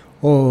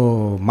 Ο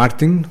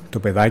Μάρτιν, το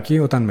παιδάκι,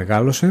 όταν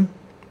μεγάλωσε,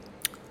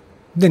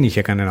 δεν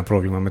είχε κανένα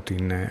πρόβλημα με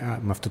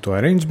αυτό το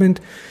arrangement.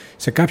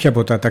 Σε κάποια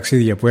από τα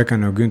ταξίδια που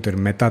έκανε ο Γκούντερ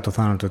μετά το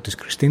θάνατο της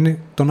Κριστίνε,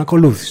 τον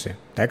ακολούθησε.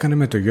 Τα έκανε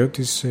με το γιο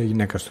της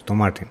γυναίκας του, τον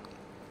Μάρτιν.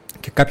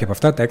 Και κάποια από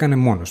αυτά τα έκανε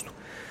μόνος του.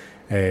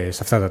 Σε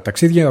αυτά τα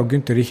ταξίδια ο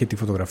Γκούντερ είχε τη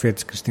φωτογραφία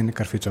της Κριστίνε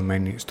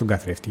καρφιτσωμένη στον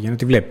καθρέφτη για να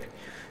τη βλέπει.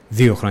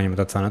 2 χρόνια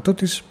μετά το θάνατό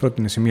της,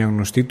 πρότεινε σε μια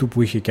γνωστή του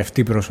που είχε και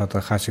αυτή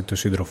πρόσφατα χάσει τον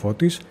σύντροφό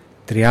της,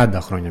 30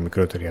 χρόνια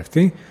μικρότερη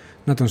αυτή,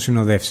 να τον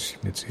συνοδεύσει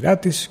με τη σειρά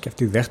της, και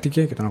αυτή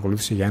δέχτηκε και τον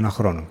ακολούθησε για 1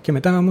 χρόνο. Και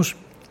μετά όμως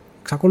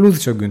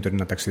εξακολούθησε ο Γκούντερ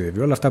να ταξιδεύει.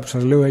 Όλα αυτά που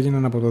σας λέω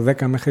έγιναν από το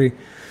 10 μέχρι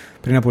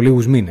πριν από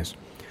λίγους μήνες.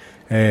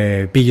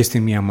 Πήγε στη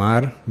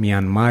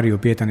Μιανμάρ, η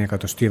οποία ήταν η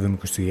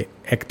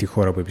 176η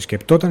χώρα που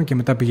επισκεπτόταν, και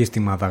μετά πήγε στη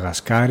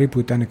Μαδαγασκάρη, που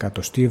ήταν η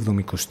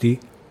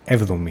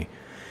 177η.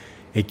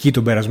 Εκεί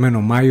τον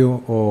περασμένο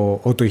Μάιο ο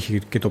Ότο είχε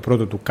και το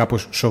πρώτο του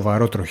κάπως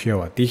σοβαρό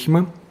τροχαίο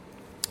ατύχημα.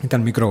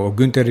 Ήταν μικρό. Ο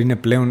Γκούντερ είναι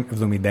πλέον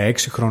 76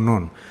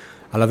 χρονών,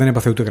 αλλά δεν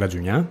έπαθε ούτε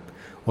γρατζουνιά.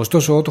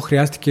 Ωστόσο, ο Ότο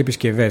χρειάστηκε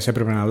επισκευές,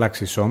 έπρεπε να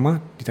αλλάξει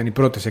σώμα. Ήταν οι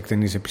πρώτες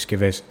εκτενείς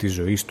επισκευές της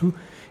ζωής του.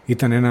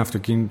 Ήταν ένα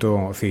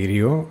αυτοκίνητο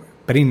θηρίο.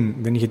 Πριν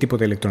δεν είχε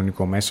τίποτα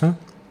ηλεκτρονικό μέσα.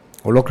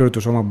 Ολόκληρο το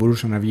σώμα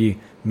μπορούσε να βγει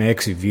με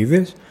 6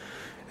 βίδες.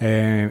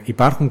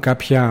 Υπάρχουν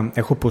κάποια.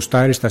 Έχω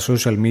ποστάρει στα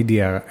social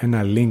media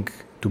ένα link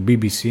του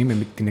BBC με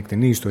την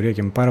εκτενή ιστορία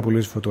και με πάρα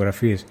πολλές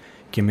φωτογραφίες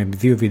και με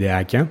 2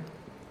 βιντεάκια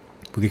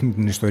που δείχνει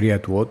την ιστορία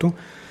του Ότο.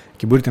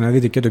 Και μπορείτε να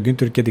δείτε και τον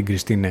Γκούντερ και την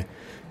Κριστίνε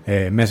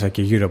μέσα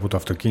και γύρω από το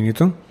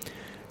αυτοκίνητο.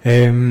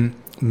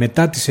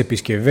 Μετά τις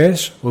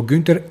επισκευές, ο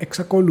Γκούντερ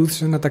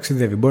εξακολούθησε να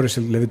ταξιδεύει.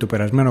 Μπόρεσε δηλαδή το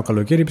περασμένο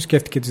καλοκαίρι,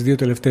 επισκέφτηκε τις 2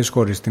 τελευταίες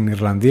χώρες, την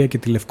Ιρλανδία και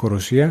τη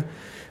Λευκορωσία,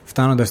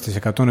 φτάνοντας στις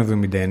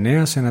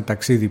 179 σε ένα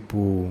ταξίδι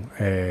που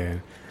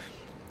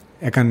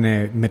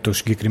έκανε με το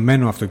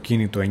συγκεκριμένο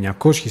αυτοκίνητο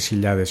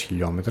 900.000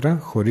 χιλιόμετρα,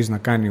 χωρίς να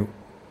κάνει,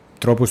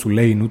 τρόπος του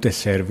λέει, ούτε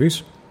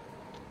σέρβις.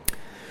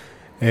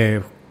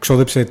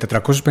 Ξόδεψε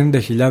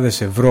 450.000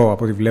 ευρώ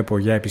από ό,τι βλέπω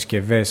για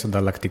επισκευές,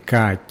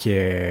 ανταλλακτικά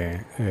και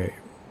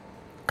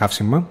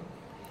καύσιμα.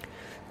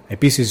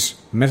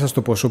 Επίσης, μέσα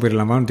στο ποσό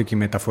περιλαμβάνονται και οι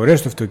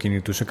μεταφορές του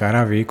αυτοκινήτου σε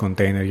καράβι ή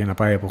κοντέινερ για να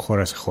πάει από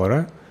χώρα σε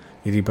χώρα,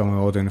 γιατί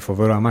είπαμε ότι είναι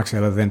φοβερό αμάξι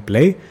αλλά δεν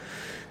πλέει.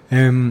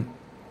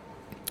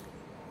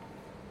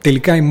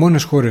 Τελικά οι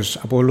μόνες χώρες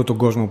από όλο τον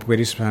κόσμο που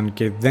περίσσεψαν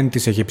και δεν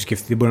τις έχει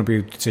επισκεφτεί, δεν μπορεί να πει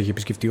ότι τις έχει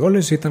επισκεφτεί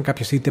όλες, ήταν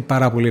κάποιες είτε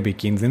πάρα πολύ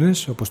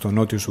επικίνδυνες, όπως το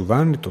Νότιο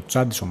Σουδάν, το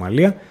Τσάντ, η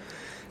Σομαλία.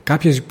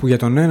 Κάποιες που για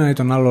τον ένα ή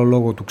τον άλλο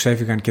λόγο του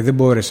ξέφυγαν και δεν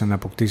μπόρεσαν να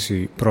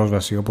αποκτήσει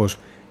πρόσβαση, όπως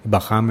οι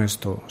Μπαχάμες,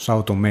 το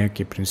Σάο Τομέ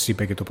και η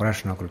Πρινσίπε και το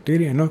Πράσινο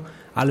Ακροτήρι, ενώ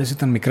άλλες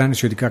ήταν μικρά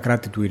νησιωτικά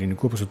κράτη του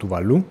Ειρηνικού, όπως το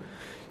Τουβαλού,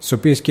 στις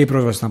οποίες και η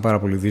πρόσβαση ήταν πάρα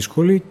πολύ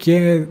δύσκολη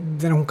και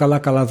δεν έχουν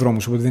καλά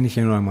δρόμους, οπότε δεν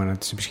είχε νόημα να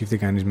τις επισκεφτεί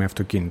κανείς με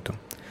αυτοκίνητο.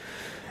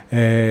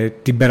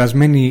 Την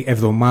περασμένη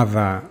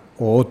εβδομάδα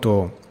ο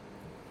Ότο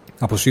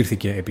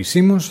αποσύρθηκε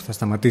επισήμως, θα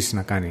σταματήσει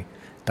να κάνει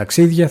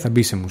ταξίδια, θα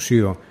μπει σε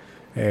μουσείο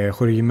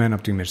χορηγημένο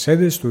από τη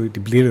Mercedes.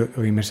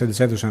 Η Mercedes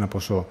έδωσε ένα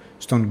ποσό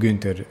στον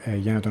Γκούντερ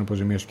για να τον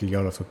αποζημιώσει και για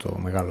όλο αυτό το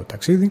μεγάλο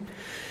ταξίδι.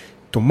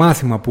 Το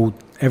μάθημα που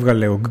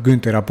έβγαλε ο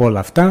Γκούντερ από όλα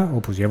αυτά,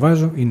 όπως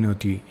διαβάζω, είναι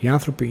ότι οι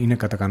άνθρωποι είναι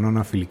κατά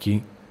κανόνα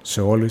φιλικοί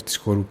σε όλες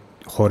τις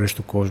χώρες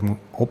του κόσμου,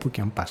 όπου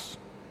και αν πας.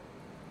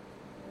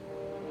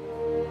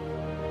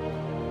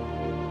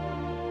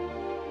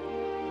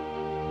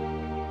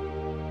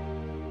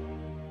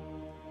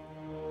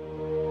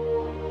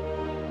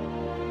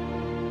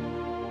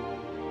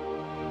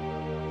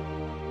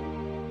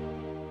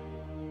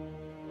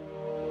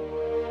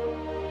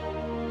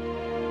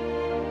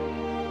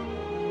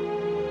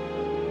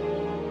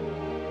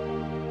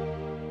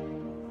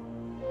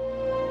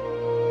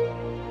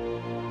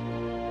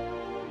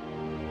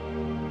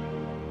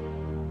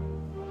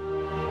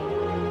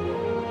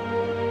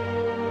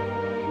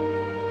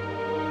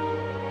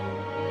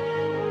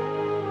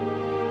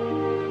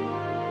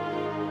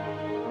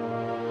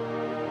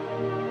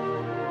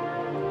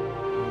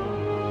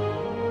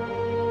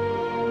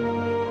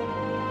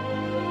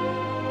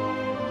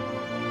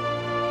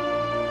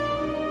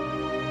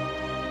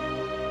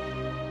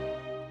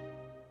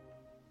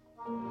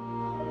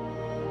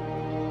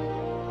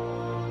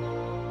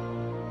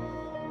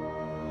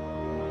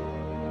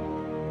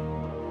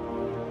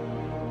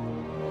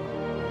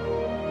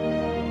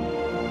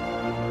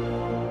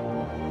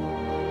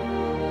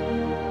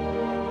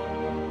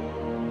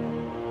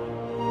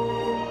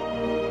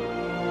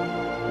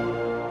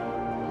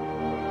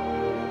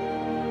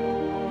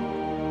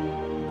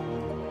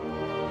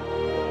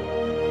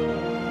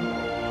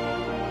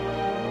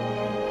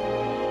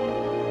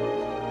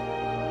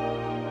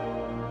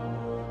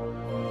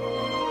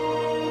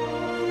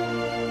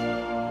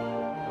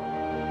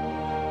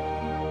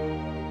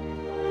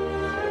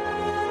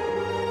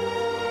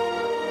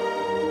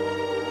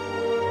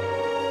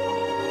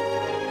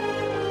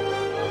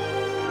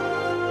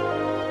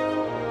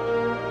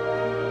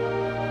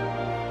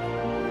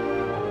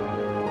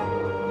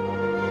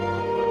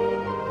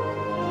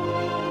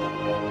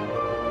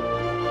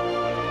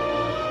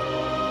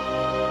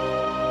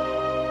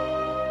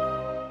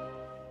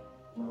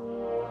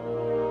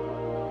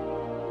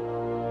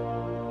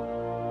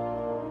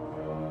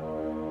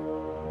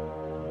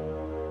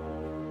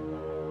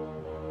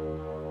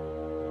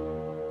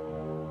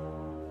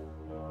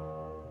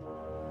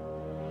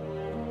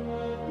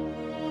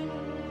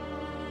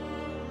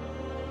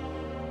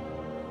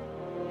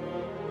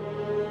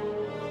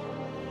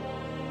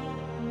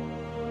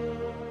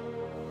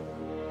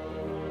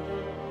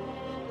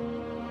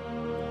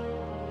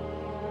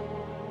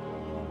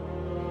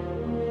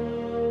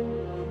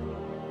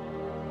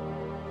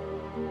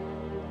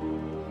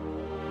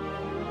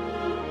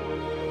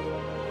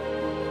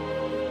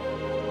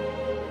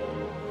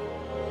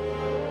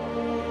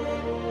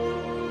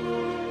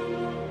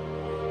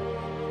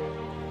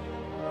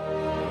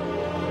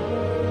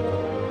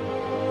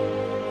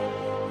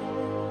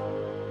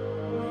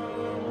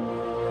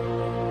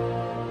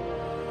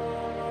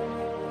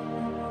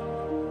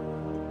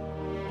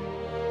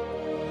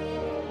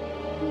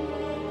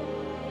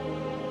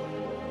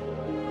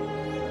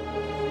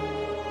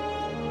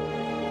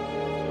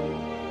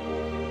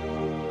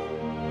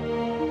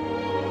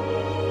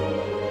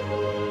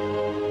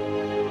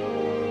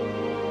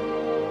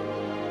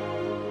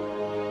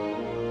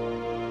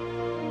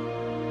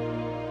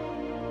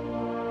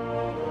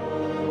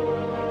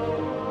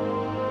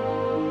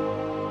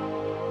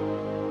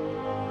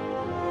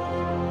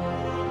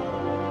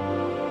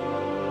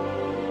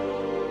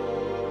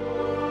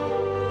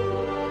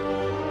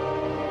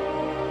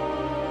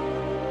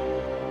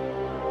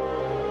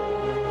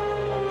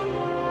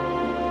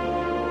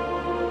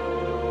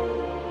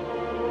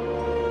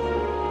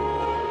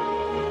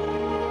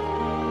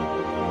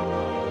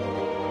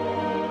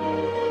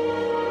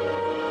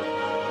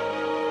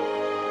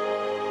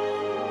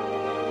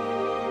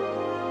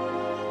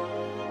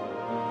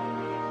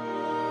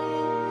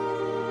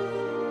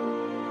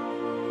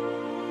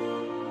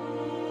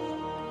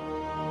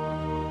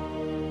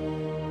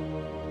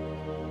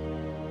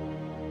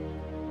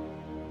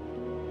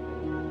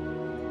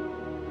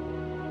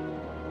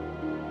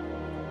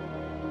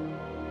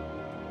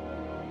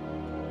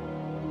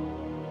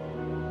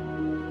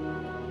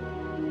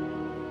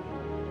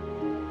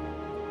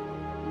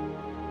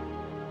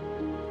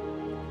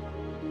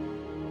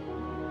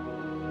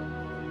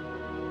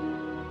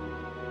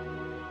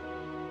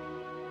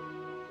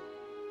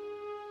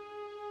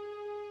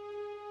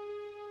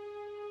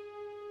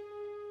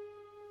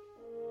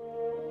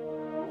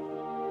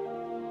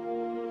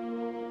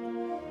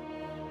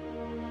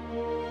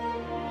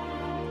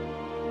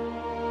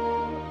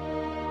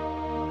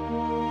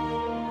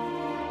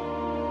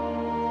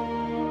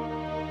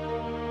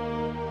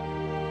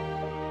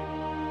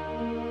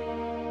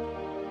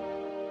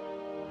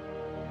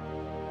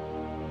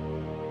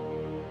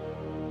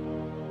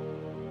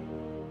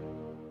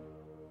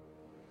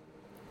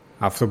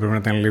 Αυτό πρέπει να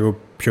ήταν λίγο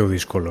πιο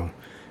δύσκολο.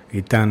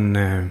 Ήταν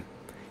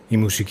η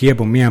μουσική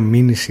από μια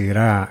μίνι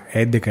σειρά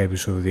 11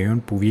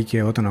 επεισοδίων που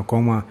βγήκε όταν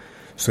ακόμα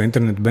στο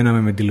ίντερνετ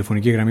μπαίναμε με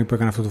τηλεφωνική γραμμή που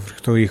έκανε αυτό το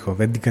φρικτό ήχο.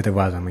 Δεν την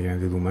κατεβάζαμε για να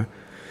τη δούμε.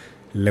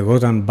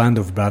 Λεγόταν Band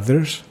of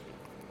Brothers.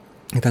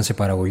 Ήταν σε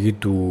παραγωγή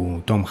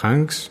του Tom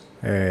Hanks.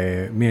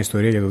 Μια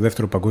ιστορία για το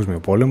Δεύτερο Παγκόσμιο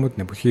Πόλεμο,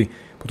 την εποχή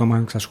που ο Tom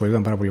Hanks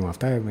ασχολιόταν πάρα πολύ με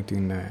αυτά, με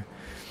την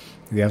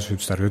διάσωση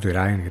του σταριώτου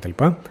Ράιν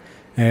κτλ.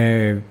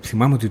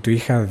 Θυμάμαι ότι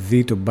είχα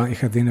δει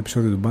ένα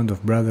επεισόδιο του Band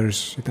of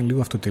Brothers, ήταν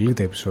λίγο αυτοτελή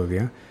τα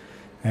επεισόδια.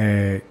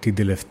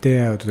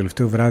 Το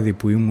τελευταίο βράδυ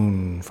που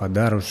ήμουν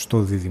φαντάρος στο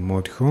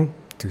Διδημότυχο,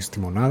 στη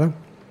Μονάδα,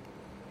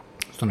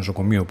 στο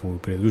νοσοκομείο που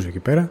υπηρετούσα εκεί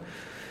πέρα,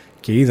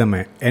 και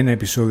είδαμε ένα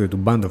επεισόδιο του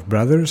Band of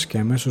Brothers και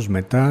αμέσως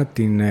μετά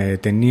την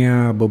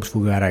ταινία Bob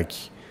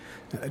Σφουγγαράκη.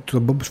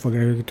 Το Bob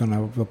Σφουγγαράκη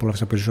τον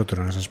απολαύσα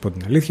περισσότερο, να σας πω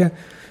την αλήθεια.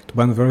 Το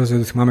Band of Brothers δεν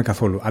το θυμάμαι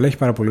καθόλου, αλλά έχει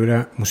πάρα πολύ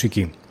ωραία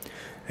μουσική.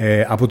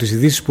 Από τις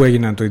ειδήσεις που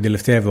έγιναν την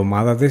τελευταία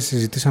εβδομάδα δεν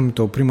συζητήσαμε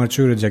το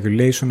premature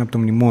ejaculation από το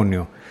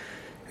μνημόνιο.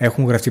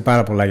 Έχουν γραφτεί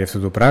πάρα πολλά για αυτό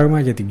το πράγμα,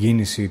 για την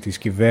κίνηση της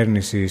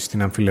κυβέρνησης,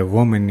 την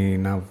αμφιλεγόμενη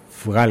να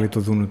βγάλει το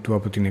δούνο του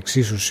από την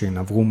εξίσωση,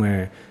 να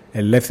βγούμε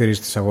ελεύθεροι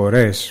στις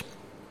αγορές,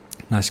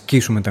 να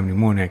ασκήσουμε τα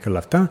μνημόνια και όλα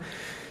αυτά.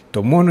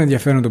 Το μόνο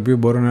ενδιαφέρον το οποίο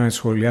μπορώ να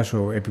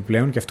σχολιάσω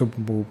επιπλέον και αυτό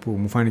που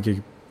μου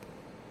φάνηκε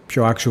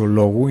πιο άξιο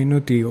λόγου είναι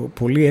ότι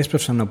πολλοί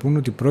έσπευσαν να πούν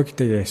ότι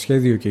πρόκειται για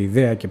σχέδιο και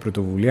ιδέα και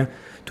πρωτοβουλία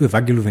του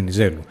Ευάγγελου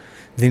Βενιζέλου.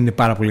 Δεν είναι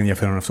πάρα πολύ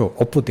ενδιαφέρον αυτό?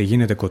 Όποτε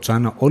γίνεται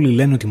κοτσάνα, όλοι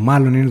λένε ότι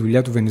μάλλον είναι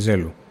δουλειά του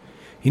Βενιζέλου.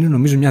 Είναι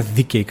νομίζω μια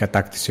δίκαιη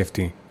κατάκτηση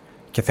αυτή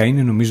και θα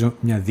είναι νομίζω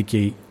μια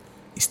δίκαιη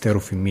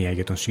ιστεροφημία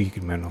για τον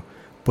συγκεκριμένο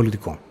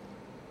πολιτικό.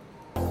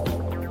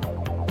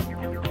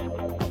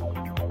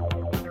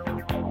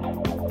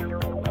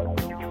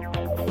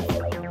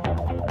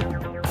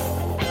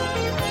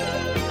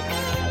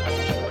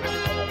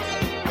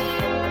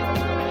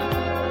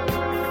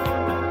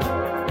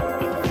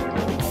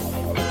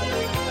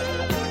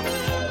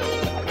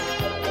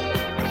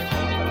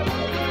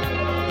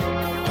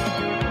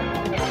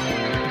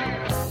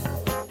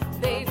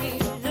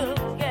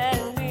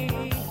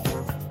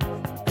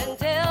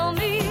 Tell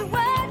me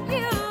what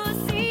you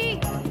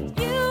see.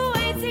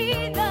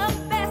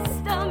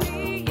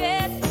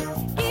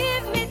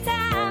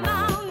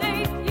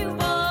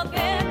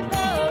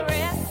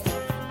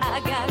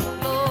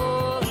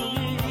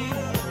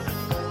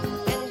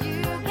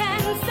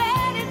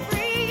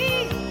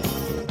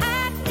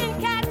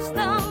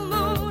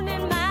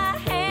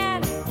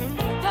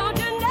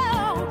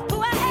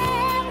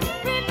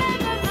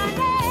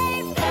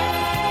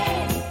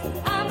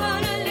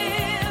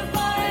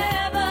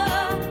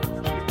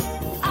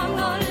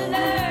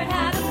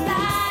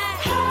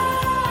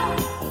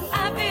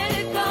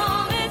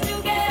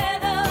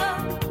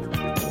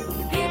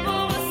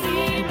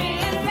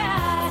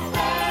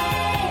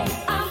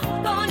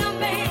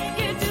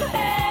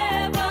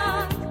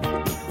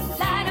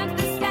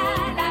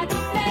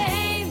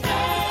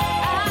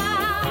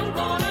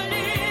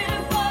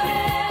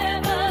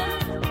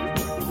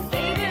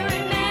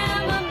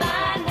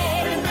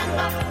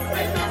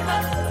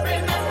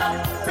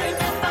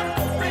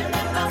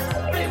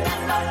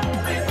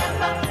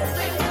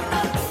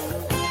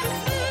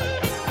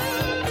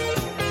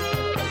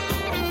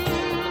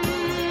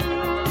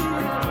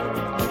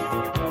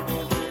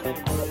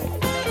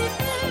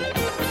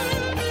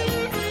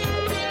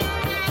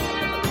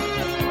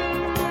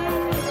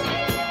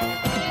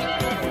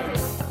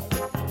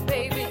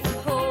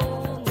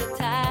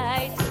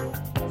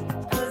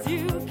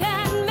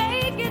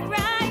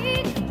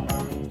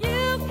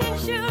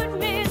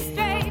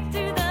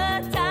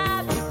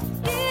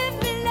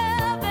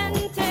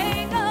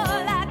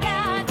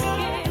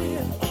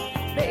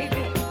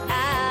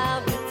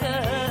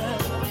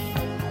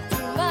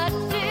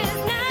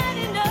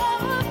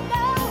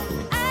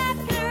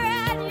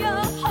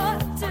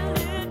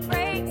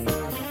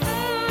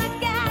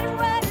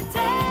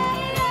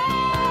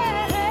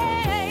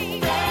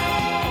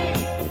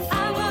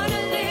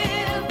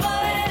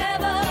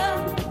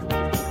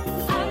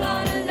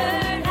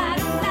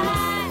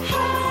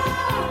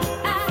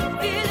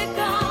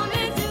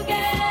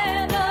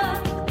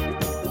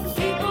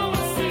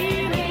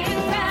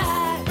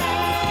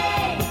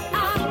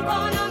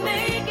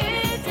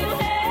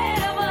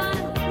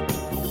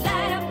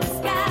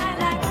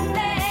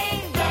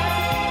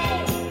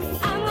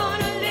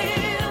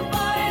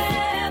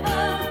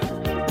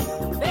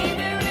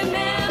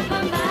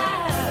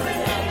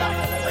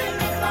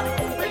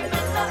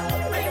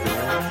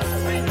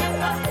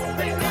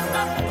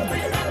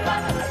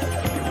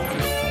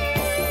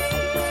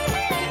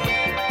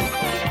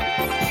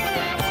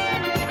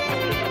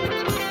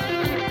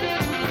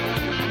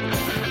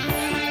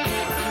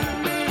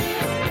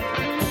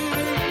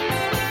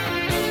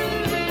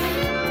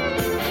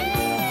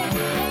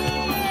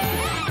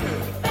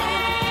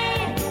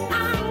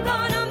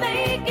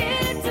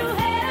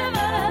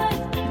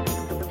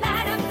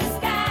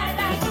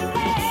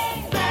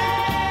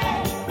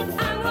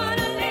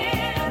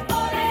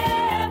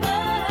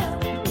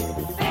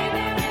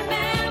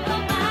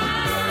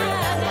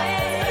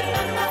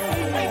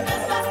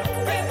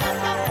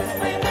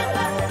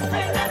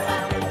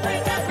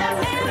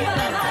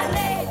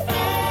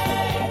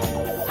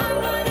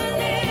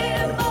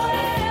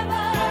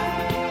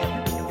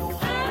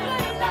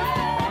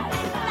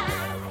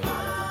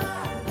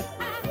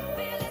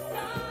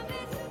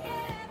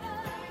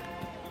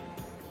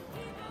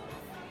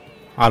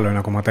 άλλο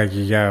ένα κομματάκι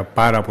για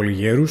πάρα πολλοί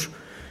γέρους,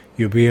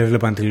 οι οποίοι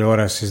έβλεπαν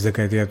τηλεόραση στις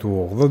δεκαετία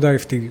του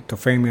 80. Το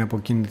Fame από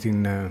εκείνη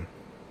την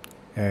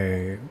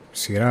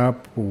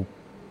σειρά που,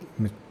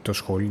 με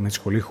τη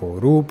σχολή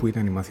χορού, που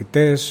ήταν οι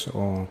μαθητές,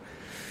 ο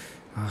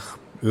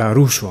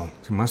Λαρούσο,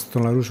 θυμάστε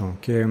τον Λαρούσο,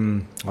 και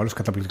όλος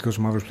καταπληκτικός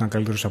μαύρος που ήταν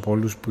καλύτερος από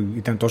όλους, που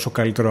ήταν τόσο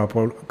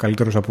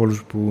καλύτερος από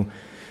όλους που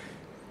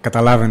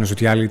καταλάβαινες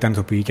ότι οι άλλοι ήταν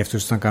ηθοποιοί και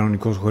αυτός ήταν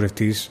κανονικός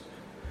χορευτής.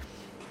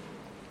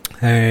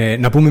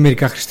 Να πούμε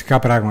μερικά χρηστικά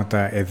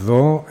πράγματα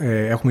εδώ.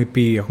 Έχουμε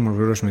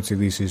ολοκληρώσει με τις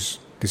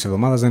ειδήσεις της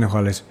εβδομάδας, δεν έχω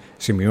άλλες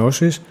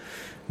σημειώσεις.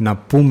 Να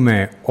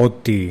πούμε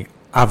ότι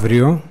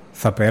αύριο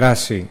θα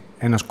περάσει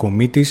ένας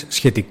κομίτης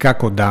σχετικά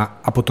κοντά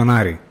από τον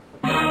Άρη.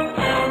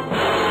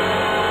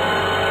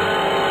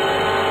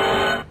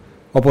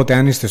 Οπότε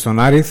αν είστε στον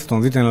Άρη, θα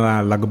τον δείτε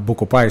να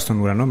λαμποκοπάει στον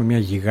ουρανό με μια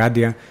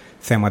γιγάντια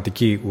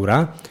θεματική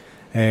ουρά.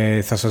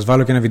 Θα σας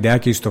βάλω και ένα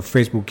βιντεάκι στο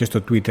Facebook και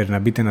στο Twitter να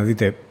μπείτε να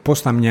δείτε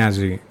πώς θα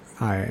μοιάζει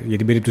για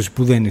την περίπτωση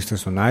που δεν είστε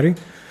στον Άρη.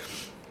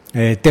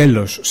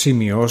 Τέλος,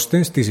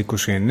 σημειώστε, στις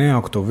 29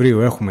 Οκτωβρίου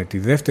έχουμε τη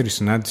δεύτερη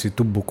συνάντηση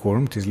του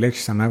Bookworm, της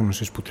λέξης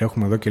ανάγνωσης που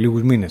τρέχουμε εδώ και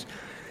λίγους μήνες.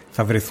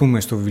 Θα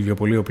βρεθούμε στο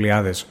βιβλιοπωλείο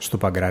Πλιάδες στο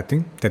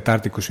Παγκράτη,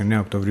 Τετάρτη 29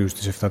 Οκτωβρίου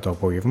στις 7 το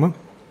απόγευμα.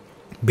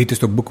 Μπείτε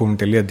στο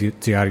bookworm.gr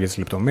για τις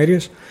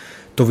λεπτομέρειες.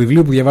 Το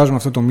βιβλίο που διαβάζουμε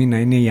αυτό το μήνα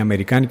είναι «Η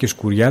Αμερικάνικη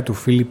Σκουριά» του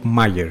Φίλιπ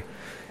Μάγερ.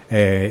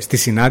 Στη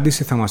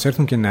συνάντηση θα μας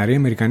έρθουν και νεαροί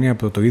Αμερικανοί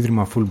από το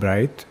Ίδρυμα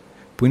Fulbright,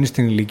 που είναι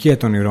στην ηλικία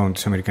των ηρώων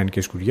της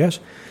Αμερικανικής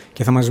Σκουριάς,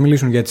 και θα μας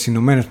μιλήσουν για τις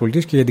Ηνωμένες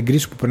Πολιτείες και για την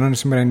κρίση που περνάνε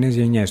σήμερα οι νέες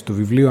γενιές. Το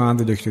βιβλίο, αν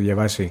δεν το έχετε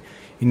διαβάσει,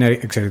 είναι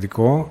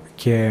εξαιρετικό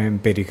και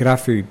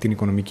περιγράφει την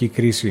οικονομική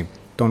κρίση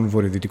των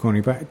βορειοδυτικών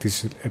ΗΠΑ,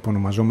 της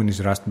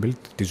επωνομαζόμενης Rust Belt,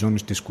 της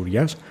ζώνης της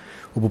Σκουριάς,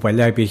 όπου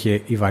παλιά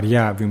υπήρχε η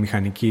βαριά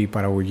βιομηχανική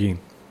παραγωγή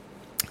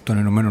των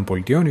Ηνωμένων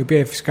Πολιτειών, η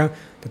οποία φυσικά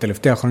τα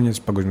τελευταία χρόνια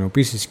της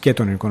παγκοσμιοποίησης και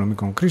των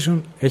οικονομικών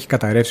κρίσεων έχει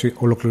καταρρεύσει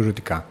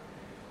ολοκληρωτικά.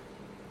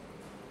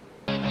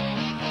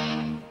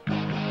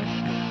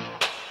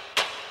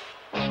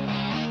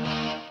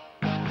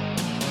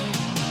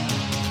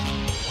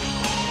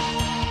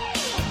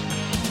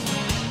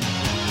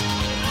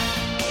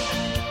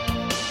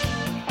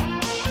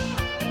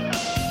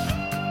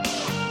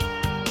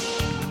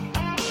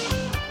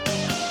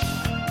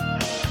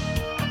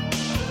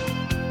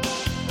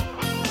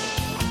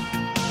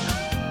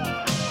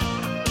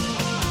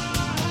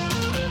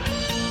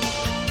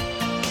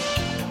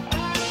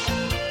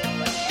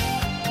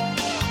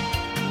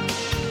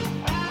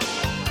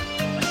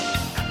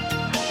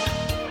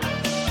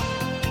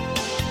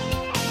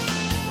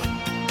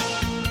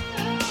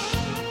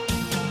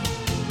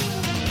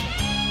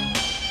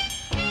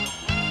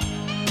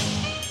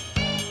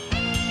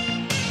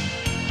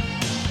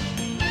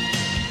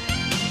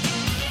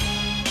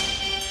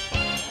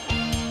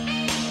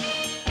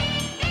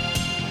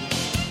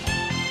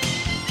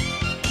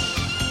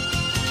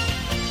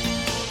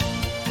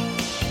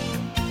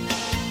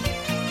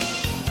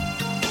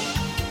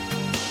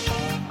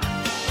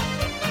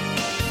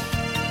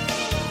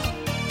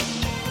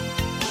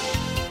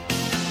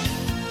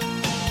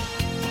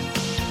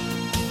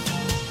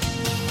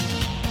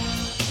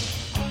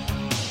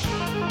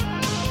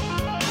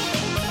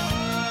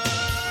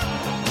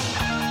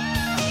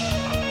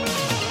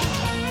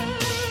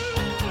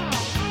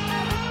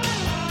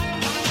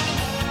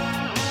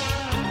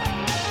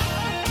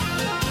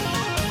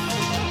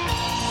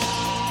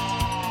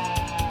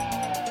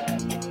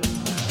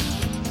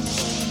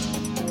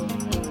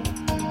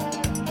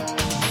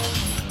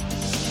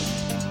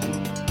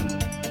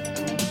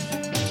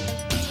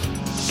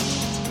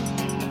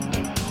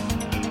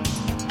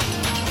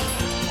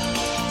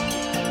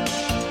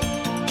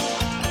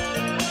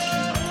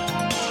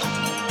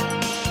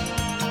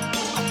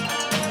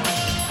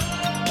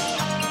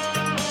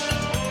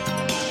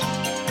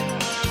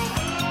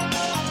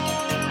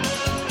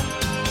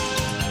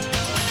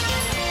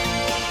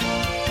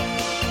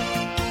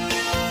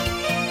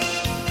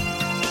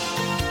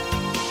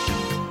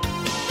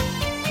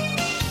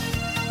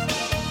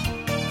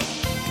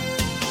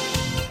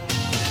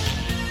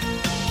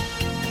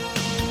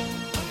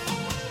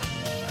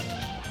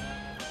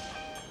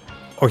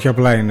 Όχι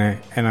απλά είναι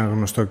ένα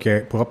γνωστό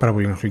και πάρα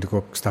πολύ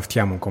ενοχλητικό στα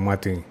αυτιά μου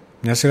κομμάτι,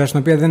 μια σειρά στην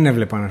οποία δεν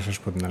έβλεπα, να σας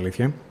πω την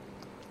αλήθεια,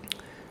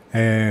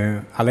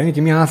 αλλά είναι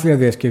και μια άθλια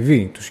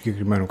διασκευή του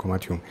συγκεκριμένου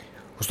κομματιού.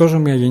 Ωστόσο,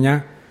 μια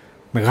γενιά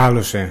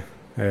μεγάλωσε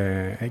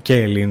και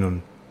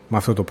Ελλήνων με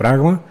αυτό το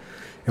πράγμα.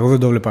 Εγώ δεν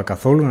το έβλεπα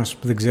καθόλου, να σας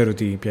πω, δεν ξέρω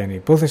ποια είναι η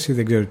υπόθεση,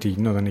 δεν ξέρω τι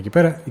γινόταν εκεί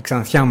πέρα. Η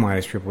Ξανθιά μου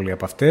αρέσει πιο πολύ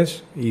από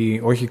αυτές,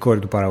 όχι η κόρη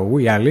του παραγωγού,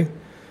 η άλλη.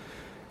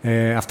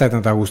 Αυτά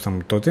ήταν τα γούστα μου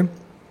τότε.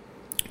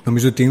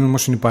 Νομίζω ότι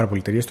όμως είναι πάρα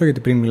πολύ ταιριαστό, γιατί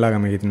πριν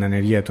μιλάγαμε για την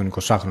ανεργία των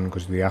 20χρονων,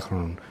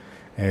 22χρονων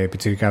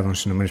πιτσιρικάδων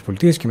στις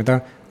ΗΠΑ και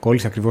μετά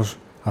κόλλησε ακριβώς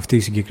αυτή η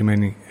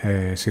συγκεκριμένη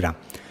σειρά.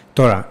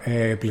 Τώρα,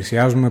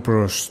 πλησιάζουμε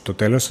προς το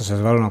τέλος, θα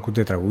σας βάλω να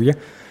ακούτε τραγούδια.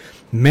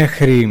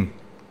 Μέχρι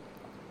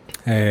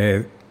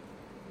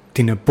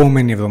την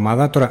επόμενη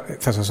εβδομάδα, τώρα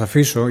θα σας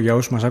αφήσω για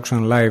όσους μας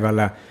άκουσαν live,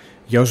 αλλά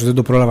για όσους δεν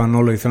το πρόλαβαν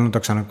όλο ή θέλουν να το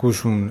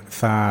ξανακούσουν,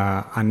 θα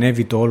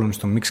ανέβει το όλον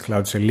στο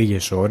Mixcloud σε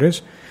λίγες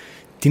ώρες.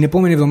 Την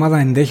επόμενη εβδομάδα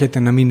ενδέχεται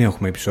να μην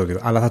έχουμε επεισόδιο,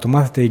 αλλά θα το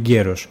μάθετε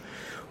εγκαίρως.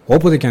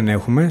 Όποτε και αν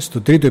έχουμε,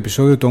 στο τρίτο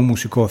επεισόδιο το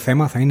μουσικό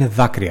θέμα θα είναι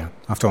δάκρυα.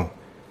 Αυτό.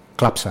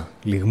 Κλάψα,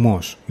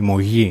 λυγμός,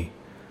 ημωγή,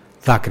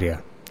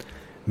 δάκρυα.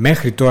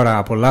 Μέχρι τώρα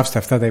απολαύστε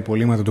αυτά τα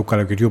υπολείμματα του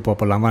καλοκαιριού που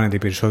απολαμβάνετε οι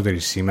περισσότεροι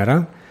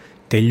σήμερα.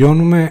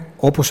 Τελειώνουμε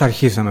όπως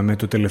αρχίσαμε, με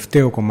το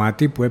τελευταίο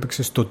κομμάτι που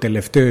έπαιξε στο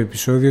τελευταίο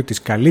επεισόδιο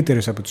της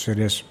καλύτερης από τις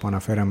σειρές που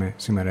αναφέραμε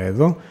σήμερα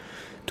εδώ,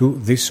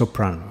 του The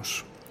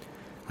Sopranos.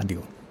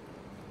 Αντίο.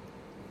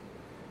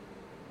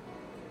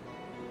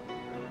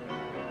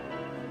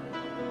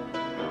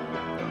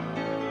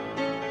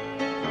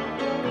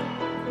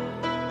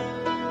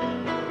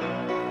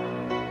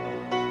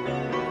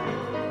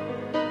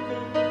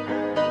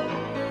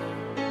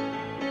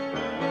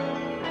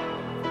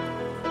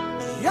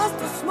 Just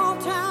a small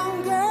town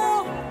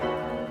girl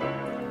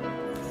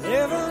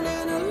living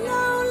in a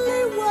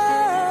lonely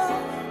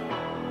world.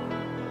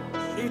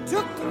 She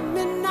took the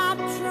midnight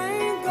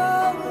train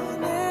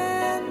going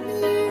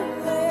anywhere.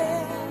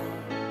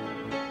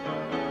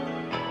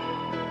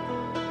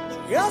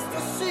 Just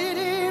a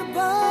city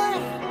boy,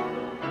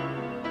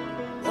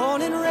 born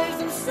and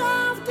raised in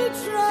South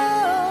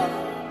Detroit.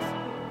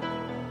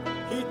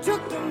 He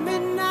took the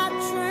midnight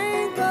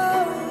train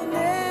going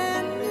anywhere.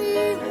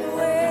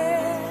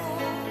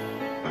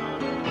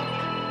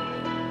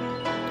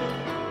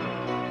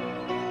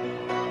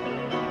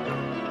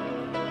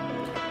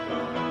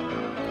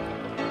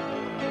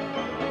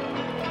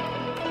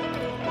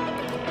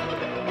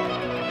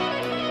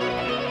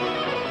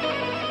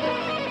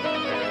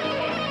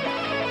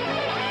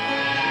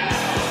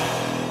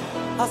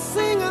 A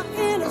singer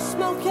in a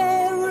smoky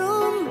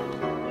room,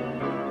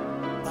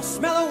 the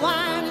smell of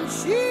wine and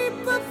cheap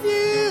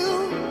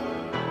perfume.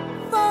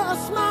 For a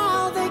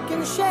smile they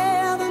can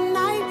share the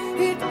night.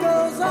 It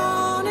goes on